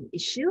not an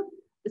issue.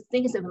 The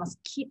thing is that we must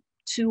keep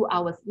to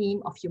our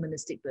theme of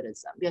humanistic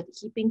Buddhism. We are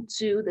keeping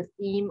to the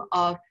theme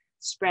of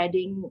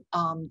spreading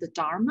the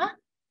Dharma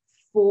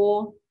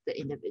for the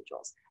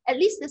individuals. At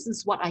least this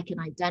is what I can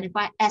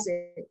identify as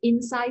an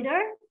insider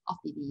of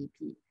the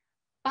VEP.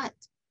 But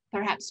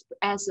perhaps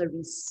as a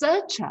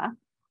researcher,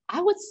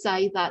 I would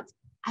say that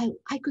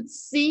I could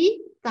see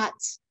that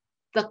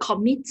the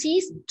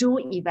committees do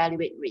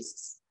evaluate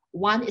risks.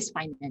 One is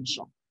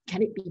financial.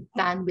 Can it be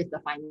done with the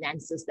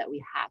finances that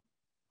we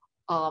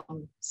have?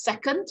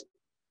 Second,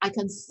 I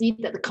can see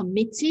that the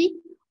committee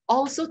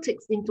also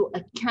takes into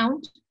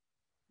account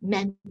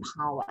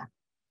manpower,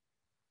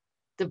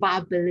 the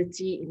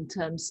viability in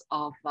terms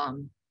of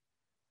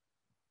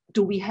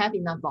do we have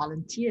enough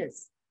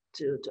volunteers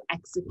to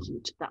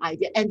execute the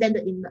idea, and then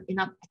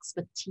enough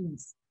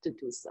expertise to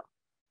do so.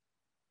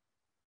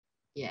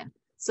 Yeah.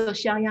 So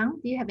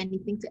Xiaoyang, do you have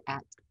anything to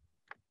add?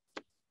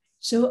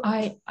 So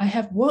I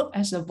have worked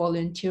as a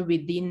volunteer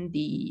within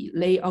the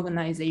lay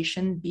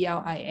organization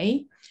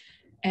BLIA,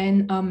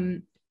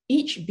 and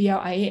each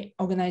BLIA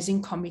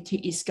organizing committee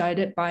is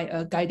guided by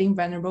a guiding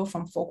venerable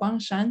from Guang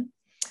Shan,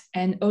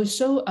 and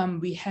also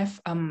we have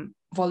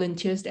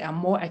volunteers that are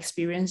more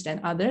experienced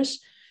than others.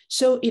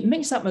 So it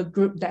makes up a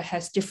group that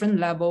has different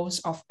levels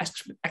of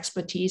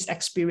expertise,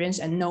 experience,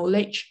 and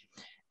knowledge.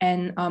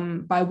 And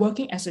by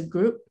working as a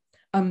group,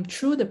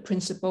 through the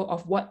principle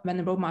of what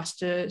Venerable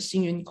Master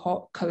Xing Yun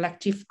called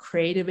collective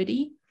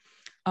creativity,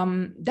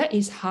 that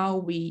is how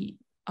we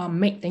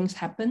make things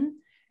happen.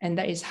 And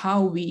that is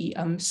how we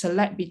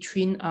select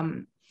between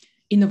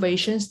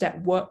innovations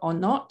that work or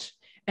not.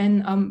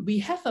 And we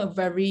have a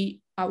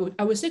very, I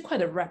would say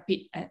quite a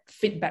rapid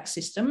feedback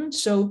system.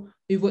 So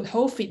we would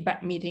hold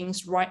feedback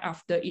meetings right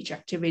after each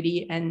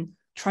activity and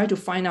try to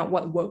find out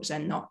what works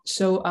and not.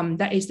 So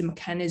that is the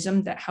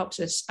mechanism that helps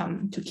us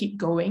to keep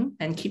going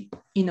and keep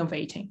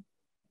innovating.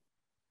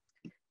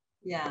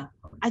 Yeah,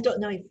 I don't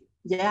know if,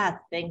 yeah,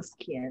 thanks,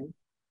 Tien.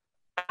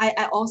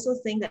 I also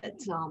think that,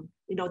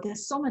 you know,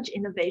 there's so much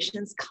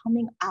innovations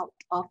coming out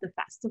of the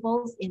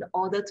festivals in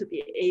order to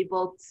be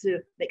able to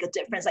make a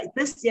difference. Like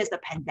this year's the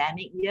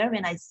pandemic year,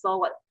 when I saw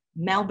what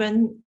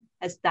Melbourne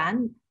has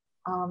done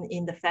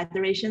in the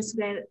federations,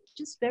 were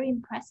just very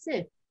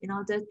impressive in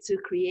order to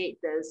create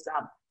this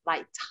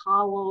like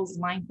towels,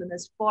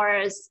 mindfulness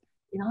forests,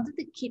 in order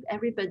to keep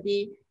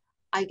everybody,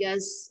 I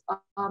guess,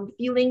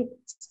 feeling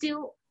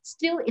still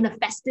in a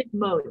festive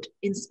mode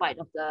in spite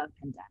of the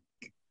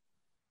pandemic.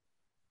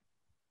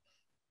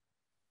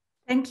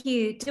 Thank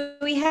you. Do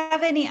we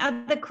have any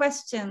other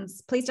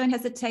questions? Please don't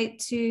hesitate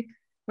to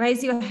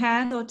raise your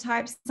hand or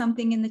type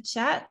something in the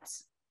chat.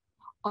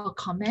 Or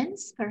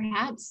comments,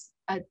 perhaps.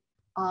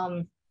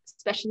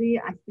 Especially,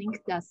 I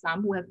think there are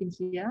some who have been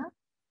here.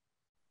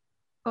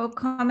 Or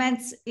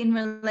comments in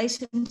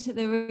relation to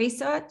the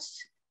research?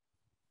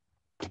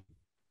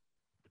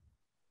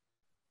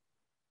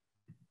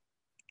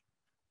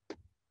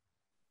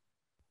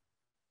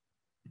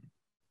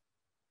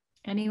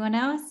 Anyone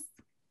else?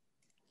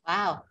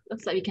 Wow,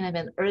 looks like we can have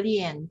an early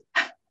end.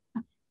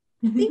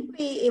 I think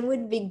it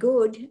would be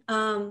good,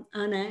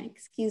 Anna,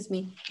 excuse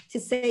me, to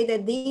say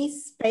that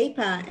this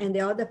paper and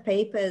the other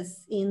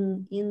papers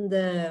in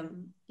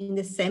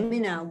the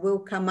seminar will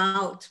come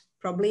out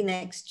probably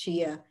next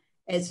year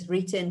as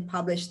written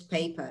published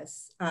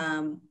papers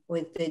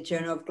with the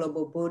Journal of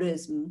Global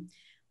Buddhism,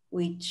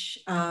 which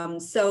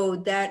so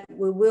that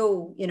we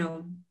will, you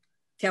know,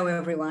 tell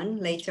everyone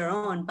later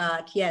on.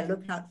 But yeah,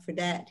 look out for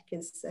that,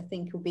 because I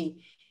think it will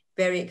be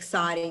very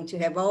exciting to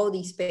have all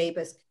these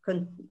papers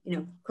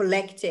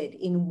collected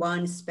in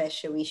one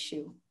special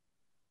issue.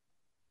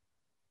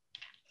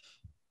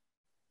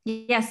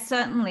 Yes,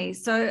 certainly.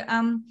 So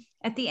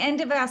at the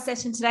end of our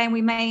session today, and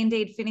we may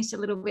indeed finish a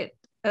little bit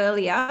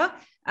earlier,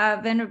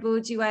 Venerable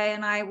Juewei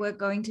and I were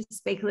going to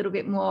speak a little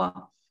bit more,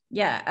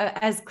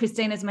 as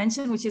Christine has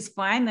mentioned, which is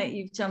fine that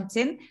you've jumped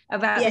in,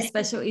 about the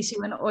special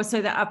issue and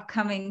also the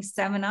upcoming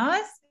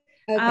seminars.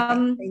 Okay,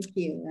 thank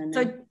you, Anna.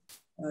 So,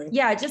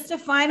 yeah, just a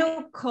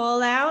final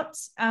call out.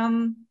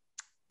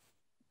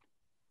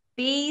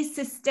 B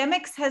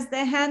Systemics has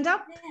their hand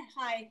up. Yeah,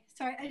 hi.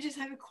 Sorry, I just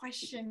have a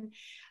question.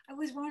 I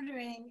was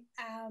wondering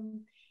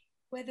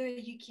whether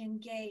you can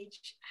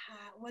gauge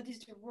what is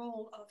the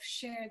role of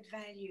shared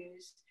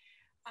values.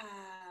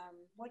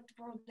 What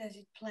role does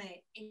it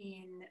play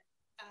in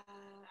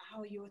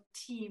how your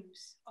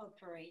teams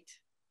operate?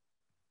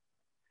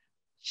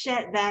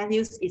 Shared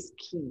values is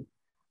key.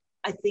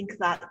 I think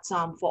that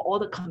for all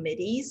the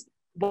committees,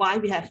 why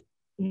we have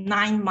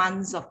 9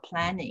 months of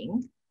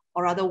planning,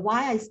 or rather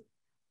why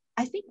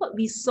I think what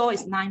we saw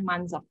is 9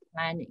 months of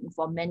planning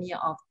for many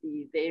of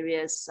the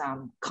various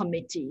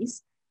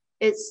committees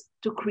is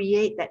to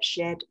create that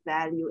shared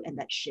value and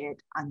that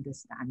shared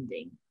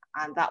understanding.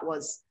 And that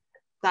was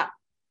that.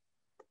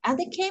 And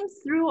it came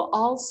through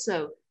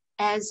also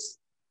as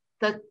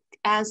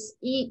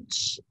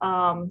each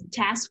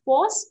task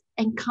force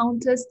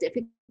encounters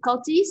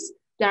difficulties.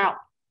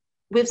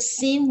 We've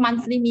seen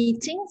monthly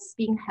meetings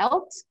being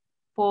held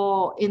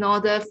in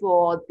order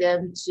for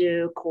them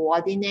to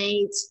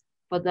coordinate,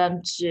 for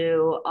them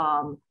to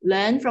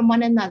learn from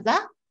one another.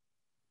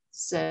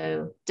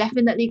 So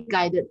definitely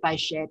guided by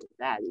shared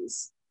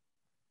values.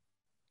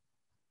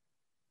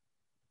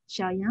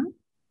 Xiaoyang?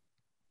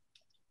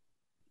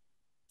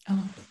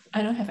 Oh,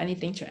 I don't have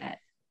anything to add.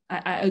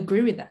 I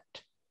agree with that.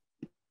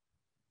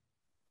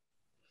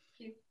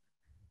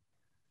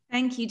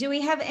 Thank you. Do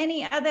we have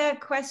any other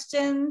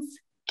questions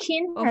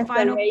Tien or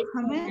final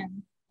comments?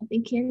 I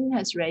think Tien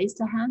has raised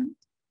a hand.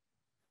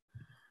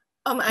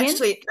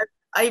 Actually,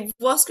 I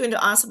was going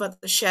to ask about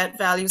the shared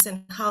values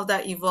and how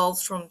that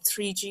evolved from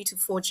 3G to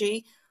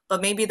 4G,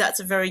 but maybe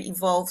that's a very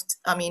involved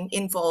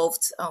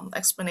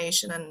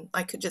explanation, and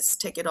I could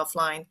just take it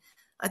offline.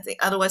 I think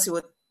otherwise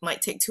it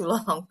might take too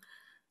long.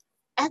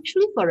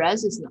 Actually, for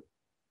us, it's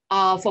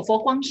not. For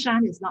Guang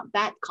Shan, it's not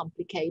that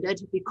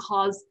complicated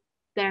because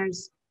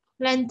there's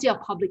plenty of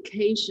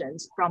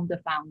publications from the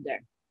founder.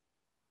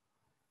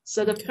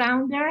 So the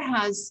founder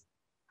has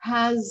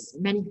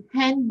many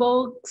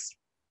handbooks,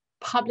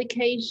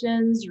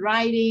 publications,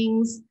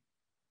 writings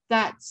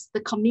that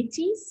the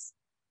committees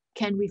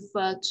can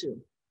refer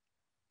to.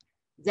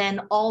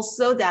 Then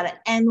also there are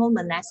annual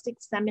monastic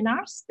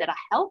seminars that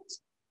are held,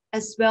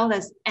 as well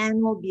as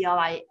annual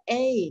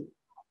BLIA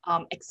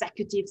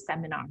executive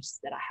seminars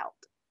that are held.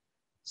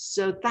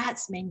 So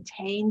that's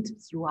maintained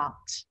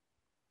throughout.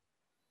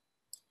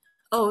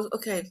 Oh,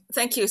 okay.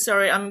 Thank you.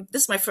 Sorry,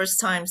 this is my first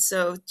time.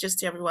 So just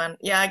to everyone,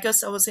 yeah, I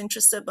guess I was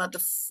interested about the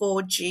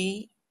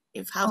 4G,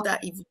 how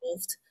that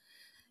evolved.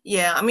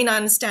 Yeah, I mean, I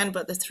understand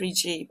about the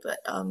 3G, but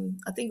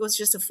I think it was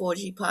just the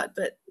 4G part,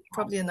 but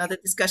probably another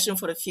discussion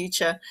for the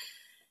future.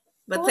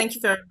 But thank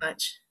you very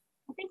much.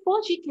 I think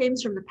 4G came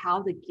from the power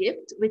of the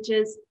gift, which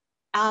is,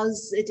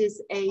 as it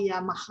is a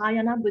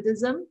Mahayana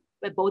Buddhism,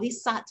 where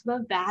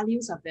Bodhisattva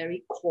values are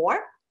very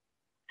core.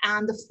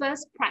 And the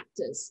first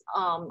practice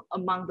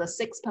among the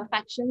 6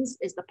 perfections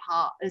is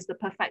the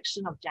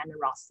perfection of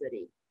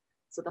generosity.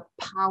 So the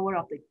power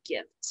of the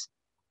gift.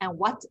 And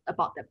what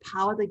about the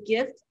power of the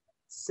gift?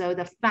 So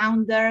the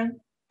founder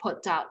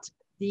put out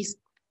these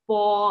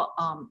 4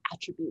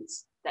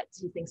 attributes that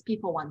he thinks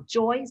people want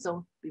joy.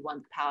 So we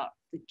want power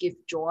to give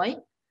joy.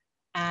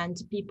 And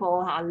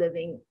people are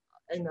living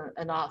in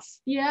a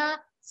fear.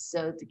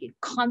 So to give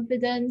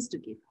confidence, to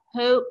give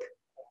hope,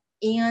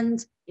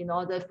 and in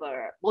order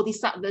for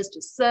bodhisattvas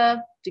to serve,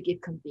 to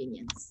give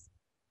convenience.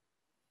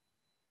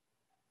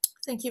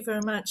 Thank you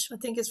very much. I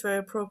think it's very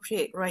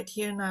appropriate right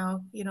here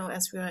now,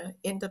 as we are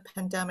in the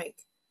pandemic.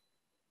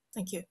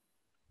 Thank you.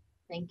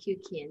 Thank you,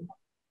 Tien.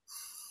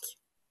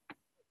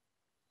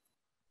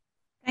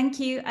 Thank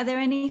you. Are there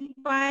any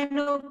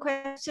final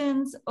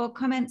questions or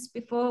comments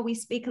before we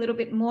speak a little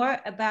bit more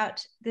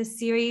about the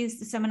series,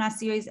 the seminar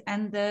series,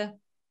 and the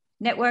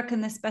network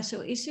and the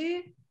special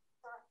issue?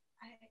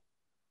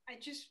 I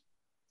just,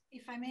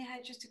 if I may,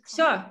 I just a comment.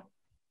 Sure.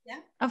 Yeah.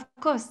 Of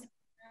course.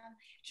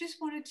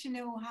 Just wanted to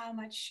know how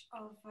much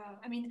of,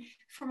 I mean,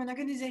 from an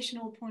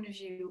organizational point of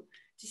view,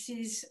 this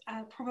is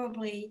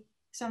probably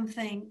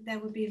something that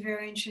would be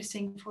very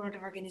interesting for other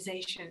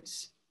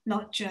organizations,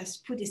 not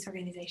just Buddhist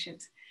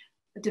organizations,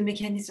 but the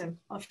mechanism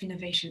of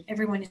innovation.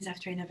 Everyone is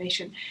after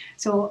innovation.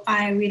 So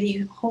I really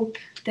hope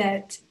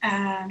that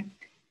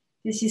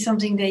this is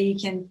something that you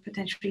can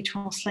potentially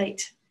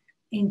translate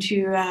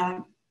into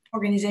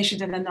organizations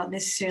that are not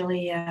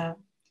necessarily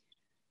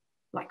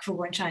like for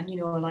Guang Shan,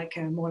 like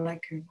more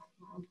like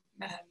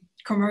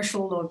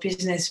commercial or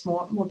business,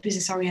 more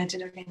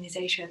business-oriented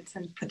organizations,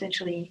 and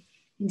potentially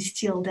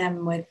instill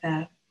them with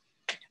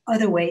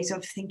other ways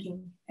of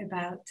thinking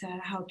about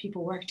how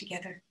people work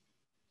together.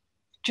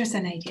 Just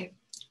an idea.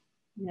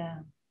 Yeah,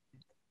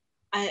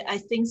 I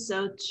think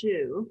so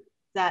too,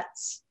 that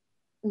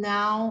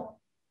now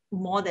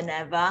more than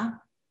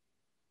ever,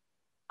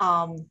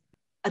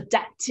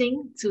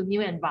 adapting to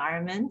new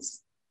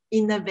environments,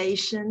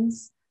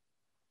 innovations,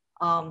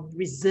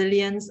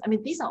 resilience. I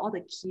mean, these are all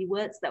the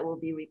keywords that will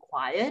be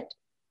required,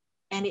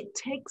 and it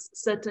takes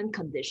certain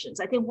conditions.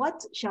 I think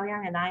what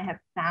Xiaoyang and I have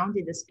found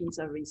in this piece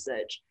of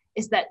research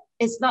is that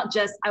it's not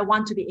just, I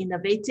want to be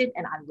innovative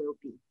and I will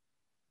be.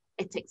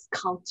 It takes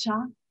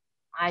culture.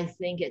 I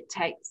think it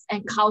takes,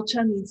 and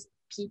culture means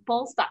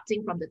people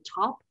starting from the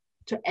top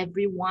to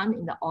everyone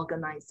in the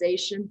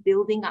organization,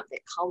 building up the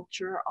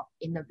culture of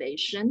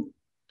innovation.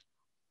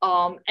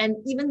 And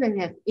even when we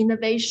have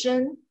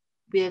innovation,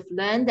 we have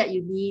learned that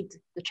you need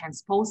the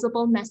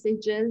transposable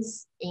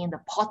messages and the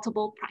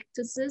portable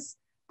practices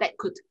that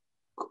could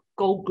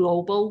go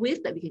global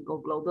with, that we can go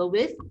global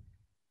with.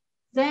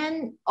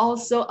 Then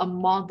also a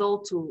model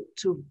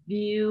to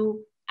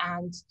view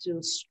and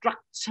to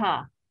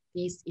structure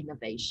these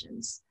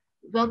innovations.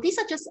 Well, this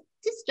is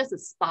just a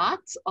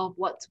start of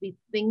what we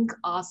think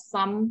are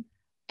some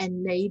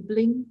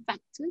enabling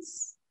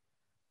factors.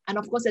 And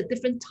of course, there are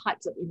different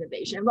types of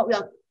innovation. What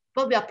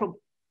we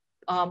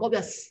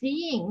are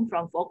seeing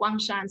from for Guang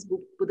Shan's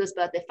Buddhist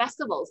birthday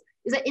festivals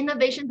is that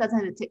innovation doesn't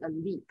have to take a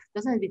leap,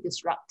 doesn't have to be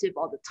disruptive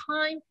all the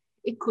time.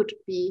 It could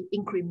be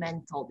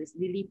incremental, this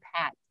lily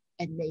pad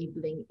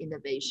enabling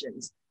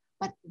innovations,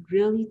 but it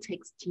really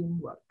takes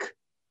teamwork.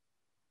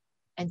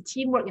 And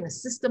teamwork in a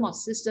system of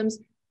systems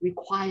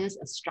requires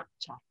a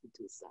structure to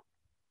do so.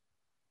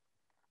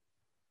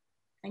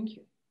 Thank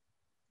you.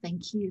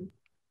 Thank you.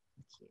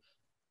 Thank you.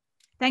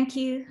 Thank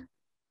you.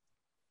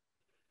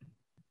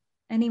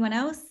 Anyone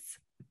else?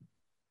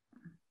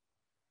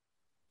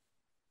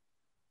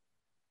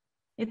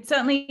 It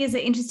certainly is an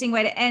interesting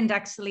way to end,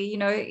 actually, you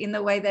know, in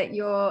the way that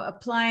you're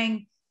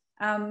applying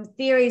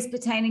theories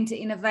pertaining to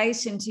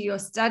innovation to your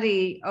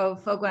study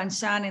of Guang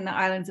Shan in the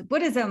Islands of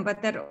Buddhism,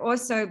 but that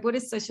also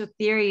Buddhist social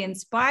theory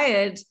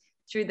inspired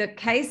through the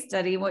case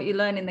study, what you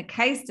learn in the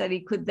case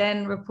study could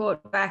then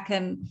report back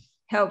and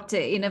help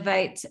to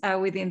innovate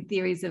within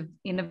theories of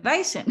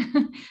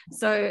innovation.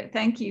 So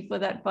thank you for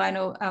that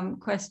final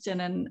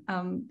question. And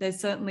there's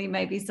certainly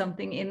maybe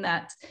something in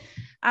that.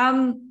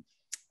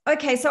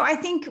 Okay, so I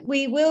think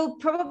we will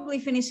probably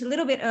finish a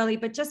little bit early,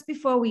 but just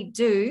before we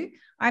do,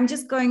 I'm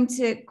just going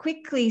to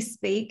quickly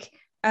speak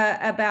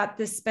about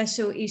the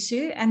special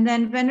issue, and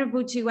then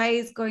Venerable Juewei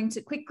is going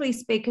to quickly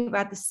speak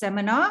about the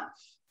seminar,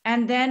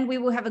 and then we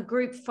will have a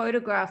group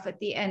photograph at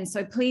the end.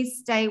 So please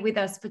stay with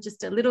us for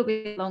just a little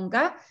bit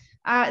longer.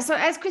 So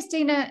as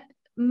Christina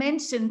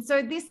mentioned,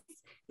 so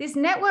this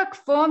network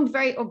formed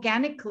very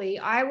organically.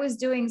 I was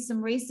doing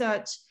some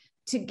research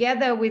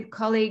together with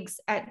colleagues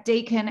at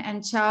Deakin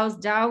and Charles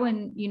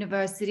Darwin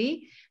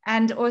University,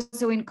 and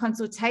also in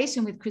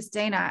consultation with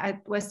Christina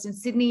at Western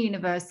Sydney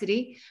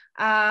University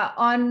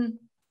on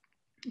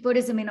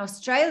Buddhism in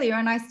Australia.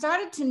 And I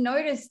started to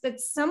notice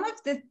that some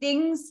of the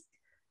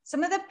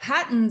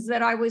patterns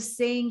that I was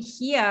seeing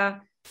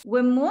here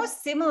were more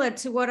similar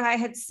to what I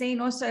had seen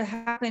also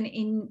happen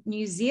in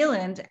New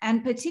Zealand,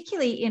 and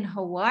particularly in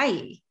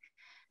Hawaii,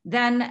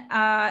 than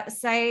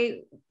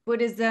say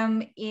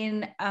Buddhism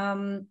in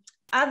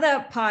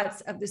other parts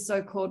of the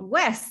so-called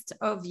West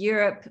of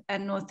Europe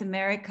and North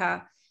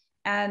America.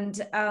 And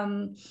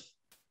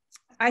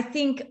I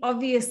think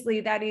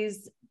obviously that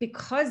is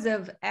because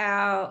of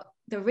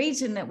the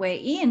region that we're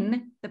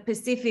in, the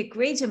Pacific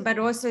region, but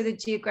also the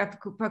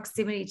geographical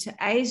proximity to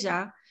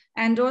Asia,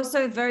 and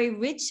also very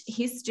rich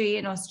history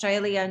in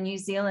Australia, New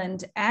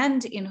Zealand,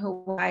 and in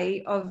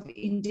Hawaii of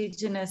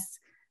indigenous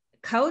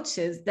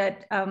cultures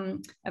that are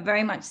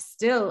very much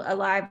still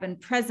alive and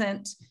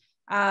present.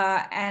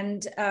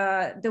 And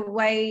the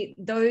way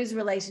those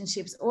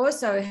relationships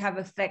also have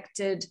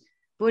affected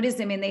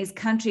Buddhism in these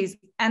countries,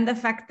 and the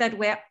fact that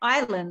we're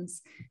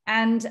islands,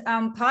 and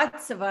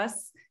parts of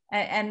us,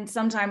 and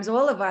sometimes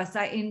all of us,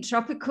 are in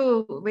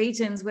tropical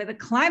regions where the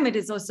climate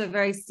is also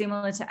very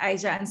similar to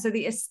Asia. And so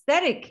the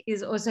aesthetic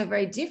is also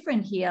very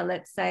different here,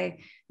 let's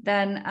say,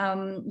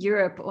 than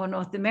Europe or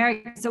North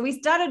America. So we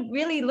started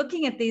really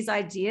looking at these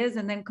ideas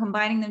and then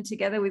combining them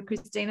together with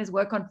Christina's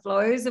work on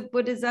flows of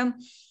Buddhism,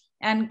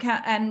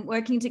 and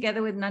working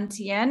together with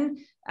Tien,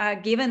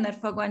 given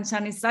that Guang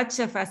Shan is such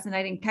a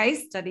fascinating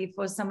case study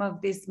for some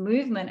of this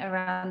movement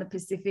around the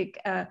Pacific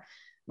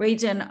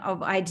region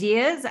of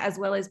ideas, as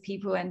well as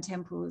people and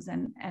temples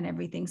and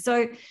everything.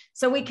 So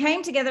we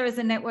came together as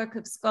a network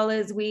of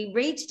scholars. We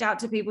reached out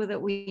to people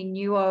that we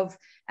knew of.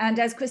 And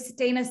as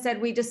Christina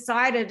said, we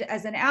decided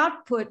as an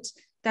output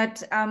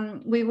that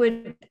we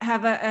would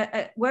have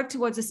a work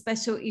towards a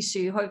special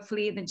issue,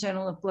 hopefully in the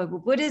Journal of Global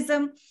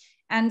Buddhism.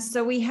 And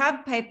so we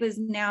have papers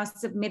now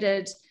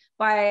submitted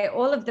by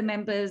all of the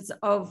members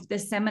of the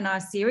seminar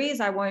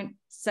series. I won't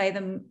say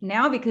them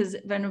now because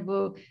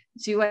Venerable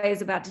Juewei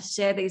is about to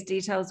share these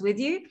details with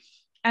you.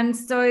 And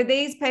so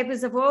these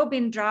papers have all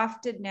been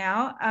drafted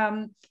now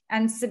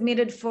and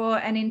submitted for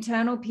an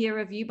internal peer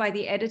review by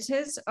the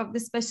editors of the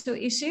special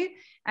issue.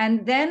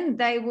 And then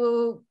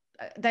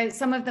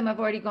some of them have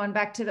already gone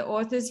back to the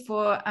authors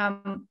for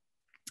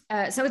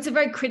so it's a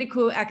very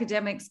critical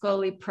academic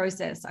scholarly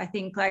process, I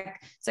think.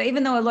 So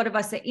even though a lot of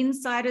us are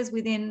insiders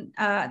within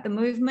the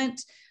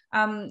movement,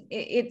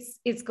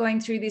 it's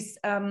going through this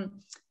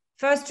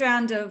first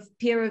round of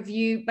peer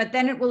review, but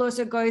then it will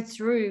also go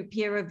through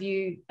peer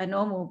review, a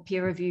normal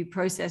peer review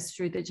process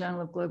through the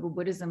Journal of Global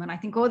Buddhism. And I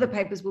think all the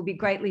papers will be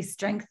greatly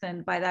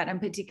strengthened by that, and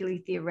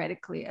particularly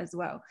theoretically as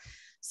well.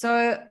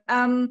 So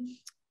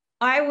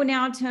I will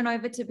now turn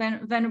over to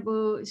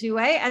Venerable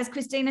Juewei. As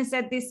Christina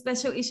said, this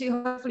special issue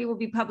hopefully will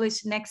be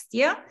published next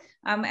year.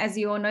 As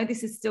you all know,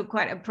 this is still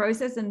quite a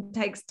process and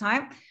takes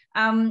time.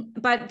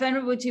 But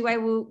Venerable Juewei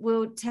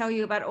will tell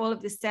you about all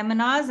of the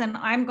seminars, and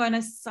I'm going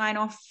to sign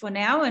off for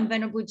now, and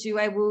Venerable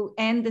Juewei will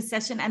end the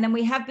session. And then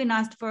we have been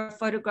asked for a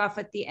photograph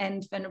at the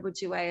end, Venerable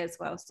Juewei as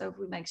well. So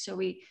we make sure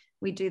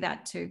we do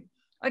that too.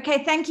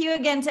 Okay, thank you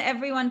again to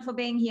everyone for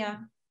being here.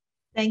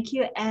 Thank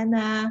you,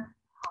 Anna.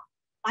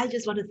 I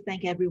just want to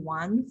thank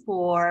everyone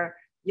for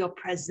your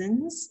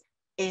presence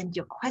and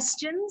your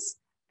questions.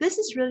 This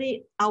is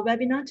really, our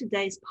webinar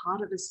today is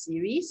part of a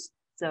series.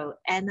 So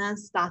Anna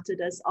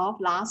started us off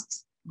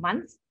last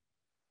month,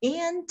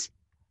 and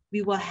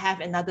we will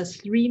have another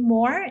 3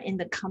 more in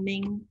the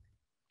coming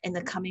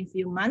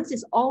few months.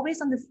 It's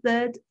always on the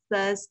 3rd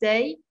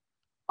Thursday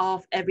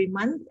of every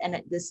month, and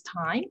at this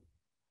time.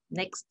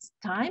 Next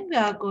time, we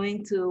are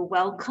going to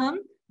welcome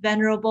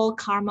Venerable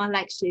Karma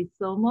Lakshe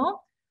Thomo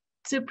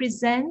to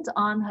present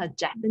on her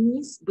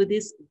Japanese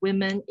Buddhist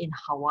women in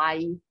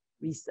Hawaii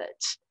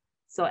research.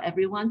 So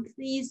everyone,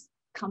 please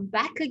come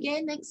back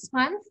again next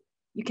month.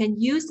 You can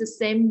use the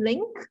same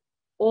link,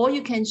 or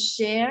you can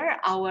share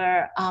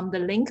our the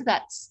link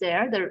that's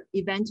there, the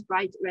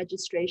Eventbrite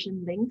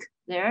registration link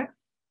there,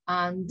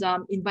 and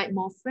invite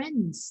more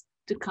friends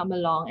to come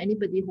along,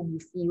 anybody whom you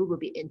feel will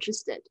be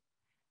interested.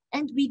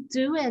 And we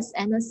do, as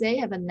Anna say,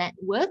 have a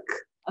network,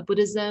 a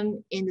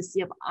Buddhism in the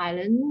Sea of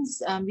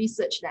Islands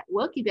research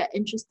network. If you're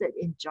interested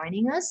in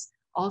joining us,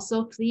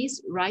 also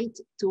please write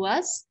to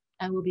us,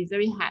 and we'll be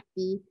very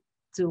happy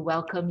to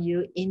welcome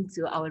you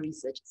into our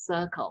research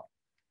circle.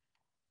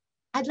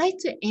 I'd like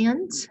to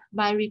end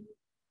by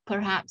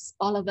perhaps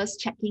all of us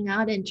checking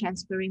out and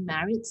transferring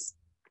merits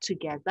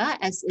together,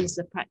 as is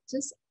the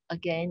practice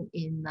again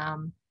in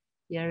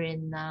here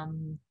in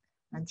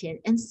Tien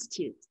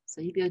Institute.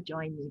 So if you'll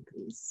join me,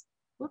 please.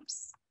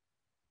 Whoops.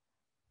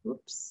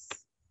 Whoops.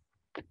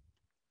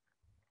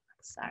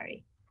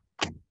 Sorry.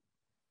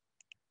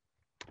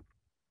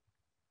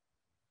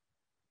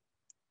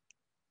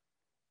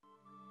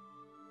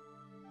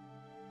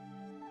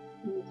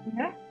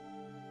 Here.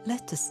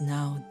 Let us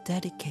now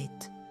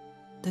dedicate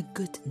the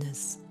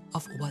goodness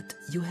of what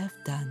you have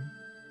done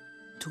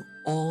to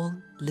all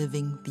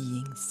living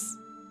beings.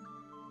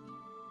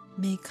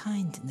 May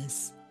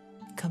kindness,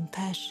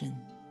 compassion,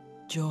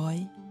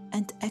 joy,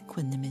 and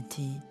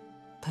equanimity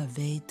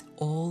pervade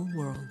all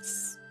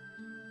worlds.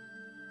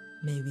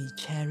 May we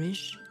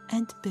cherish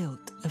and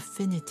build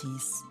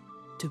affinities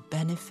to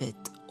benefit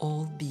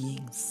all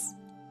beings.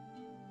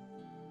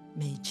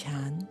 May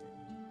Chan,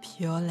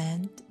 Pure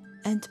Land,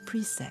 and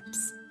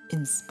precepts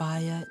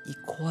inspire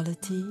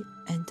equality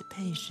and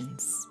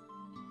patience.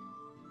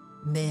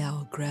 May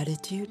our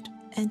gratitude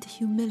and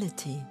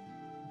humility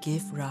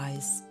give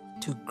rise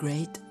to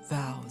great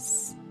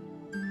vows.